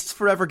 And this is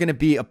forever going to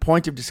be a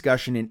point of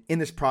discussion in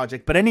this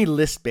project, but any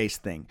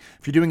list-based thing.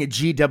 If you're doing a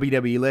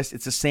GWWE list,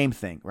 it's the same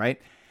thing,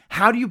 right?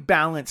 How do you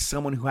balance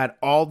someone who had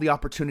all the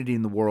opportunity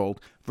in the world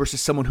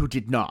versus someone who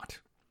did not?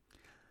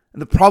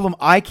 And the problem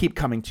I keep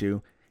coming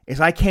to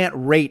is I can't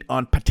rate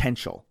on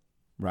potential,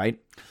 right?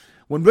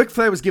 When Ric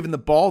Flair was given the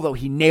ball, though,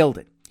 he nailed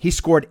it. He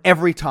scored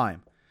every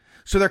time.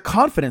 So their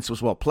confidence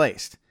was well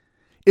placed.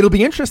 It'll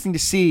be interesting to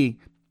see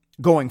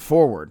going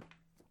forward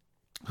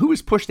who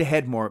is pushed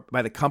ahead more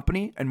by the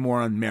company and more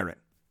on merit.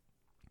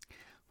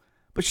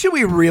 But should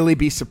we really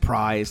be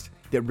surprised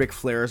that Ric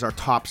Flair is our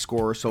top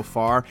scorer so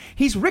far?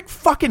 He's Ric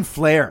fucking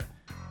Flair.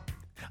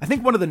 I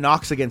think one of the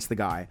knocks against the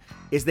guy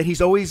is that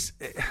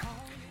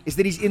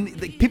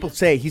people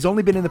say he's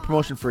only been in the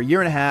promotion for a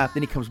year and a half,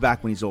 then he comes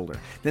back when he's older.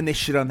 Then they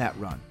shit on that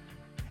run.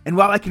 And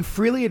while I can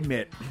freely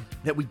admit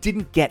that we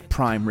didn't get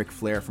prime Ric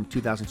Flair from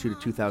 2002 to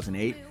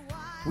 2008,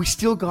 we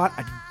still got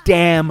a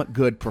damn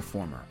good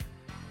performer.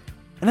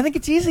 And I think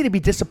it's easy to be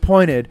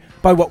disappointed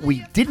by what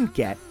we didn't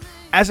get,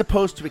 as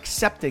opposed to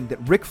accepting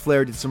that Ric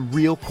Flair did some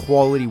real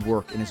quality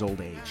work in his old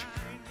age.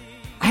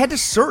 I had to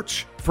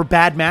search for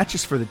bad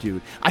matches for the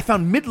dude. I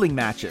found middling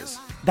matches.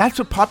 That's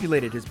what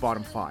populated his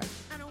bottom 5.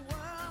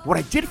 What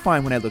I did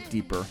find when I looked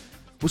deeper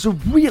was a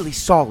really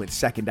solid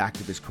second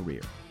act of his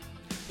career.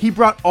 He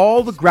brought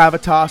all the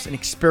gravitas and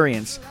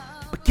experience,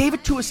 but gave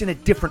it to us in a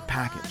different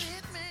package.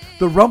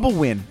 The Rumble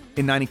win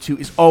in '92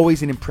 is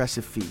always an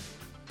impressive feat.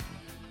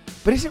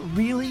 But is it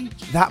really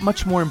that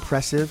much more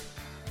impressive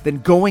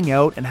than going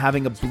out and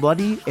having a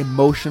bloody,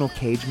 emotional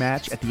cage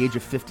match at the age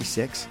of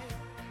 56?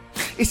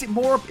 Is it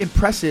more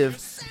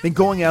impressive than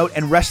going out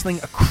and wrestling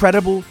a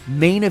credible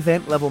main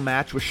event level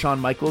match with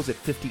Shawn Michaels at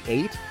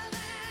 58?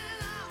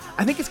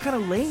 I think it's kind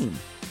of lame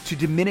to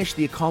diminish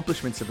the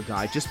accomplishments of a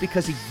guy just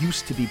because he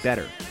used to be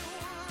better.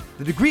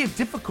 The degree of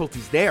difficulty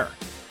is there,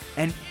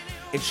 and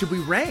it should we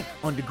rank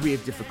on degree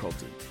of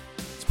difficulty?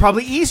 It's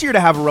probably easier to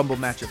have a Rumble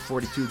match at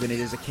 42 than it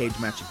is a cage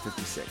match at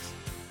 56.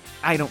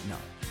 I don't know.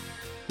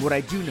 What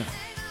I do know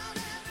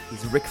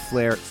is Ric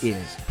Flair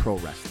is pro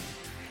wrestling.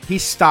 He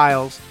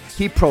styles,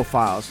 he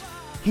profiles,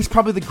 he's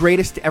probably the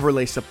greatest to ever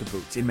lace up the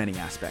boots in many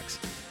aspects.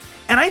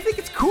 And I think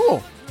it's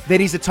cool that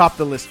he's atop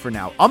the list for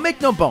now. I'll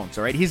make no bones,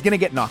 all right? He's going to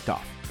get knocked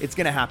off. It's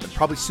going to happen,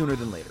 probably sooner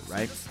than later,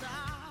 right?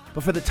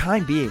 But for the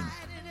time being,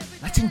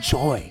 let's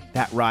enjoy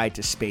that ride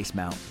to Space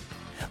Mountain.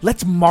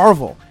 Let's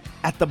marvel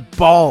at the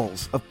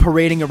balls of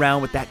parading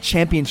around with that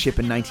championship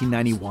in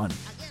 1991.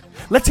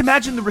 Let's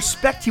imagine the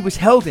respect he was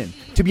held in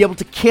to be able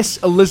to kiss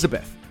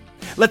Elizabeth.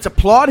 Let's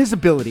applaud his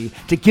ability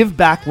to give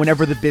back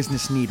whenever the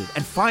business needed.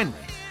 And finally,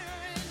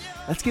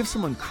 let's give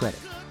someone credit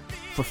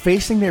for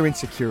facing their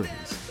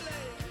insecurities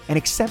and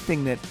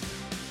accepting that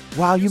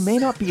while you may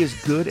not be as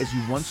good as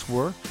you once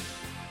were,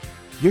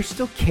 you're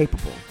still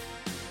capable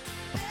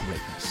of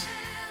greatness.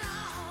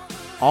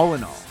 All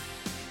in all,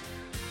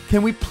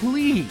 can we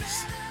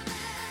please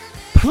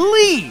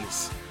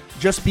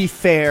just be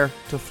fair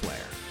to Flair?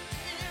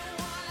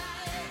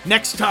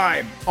 Next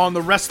time on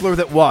The Wrestler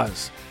That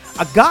Was,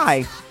 a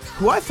guy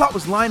who I thought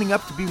was lining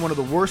up to be one of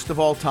the worst of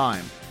all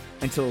time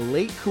until a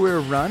late career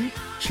run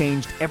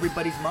changed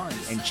everybody's mind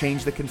and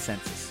changed the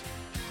consensus.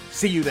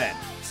 See you then.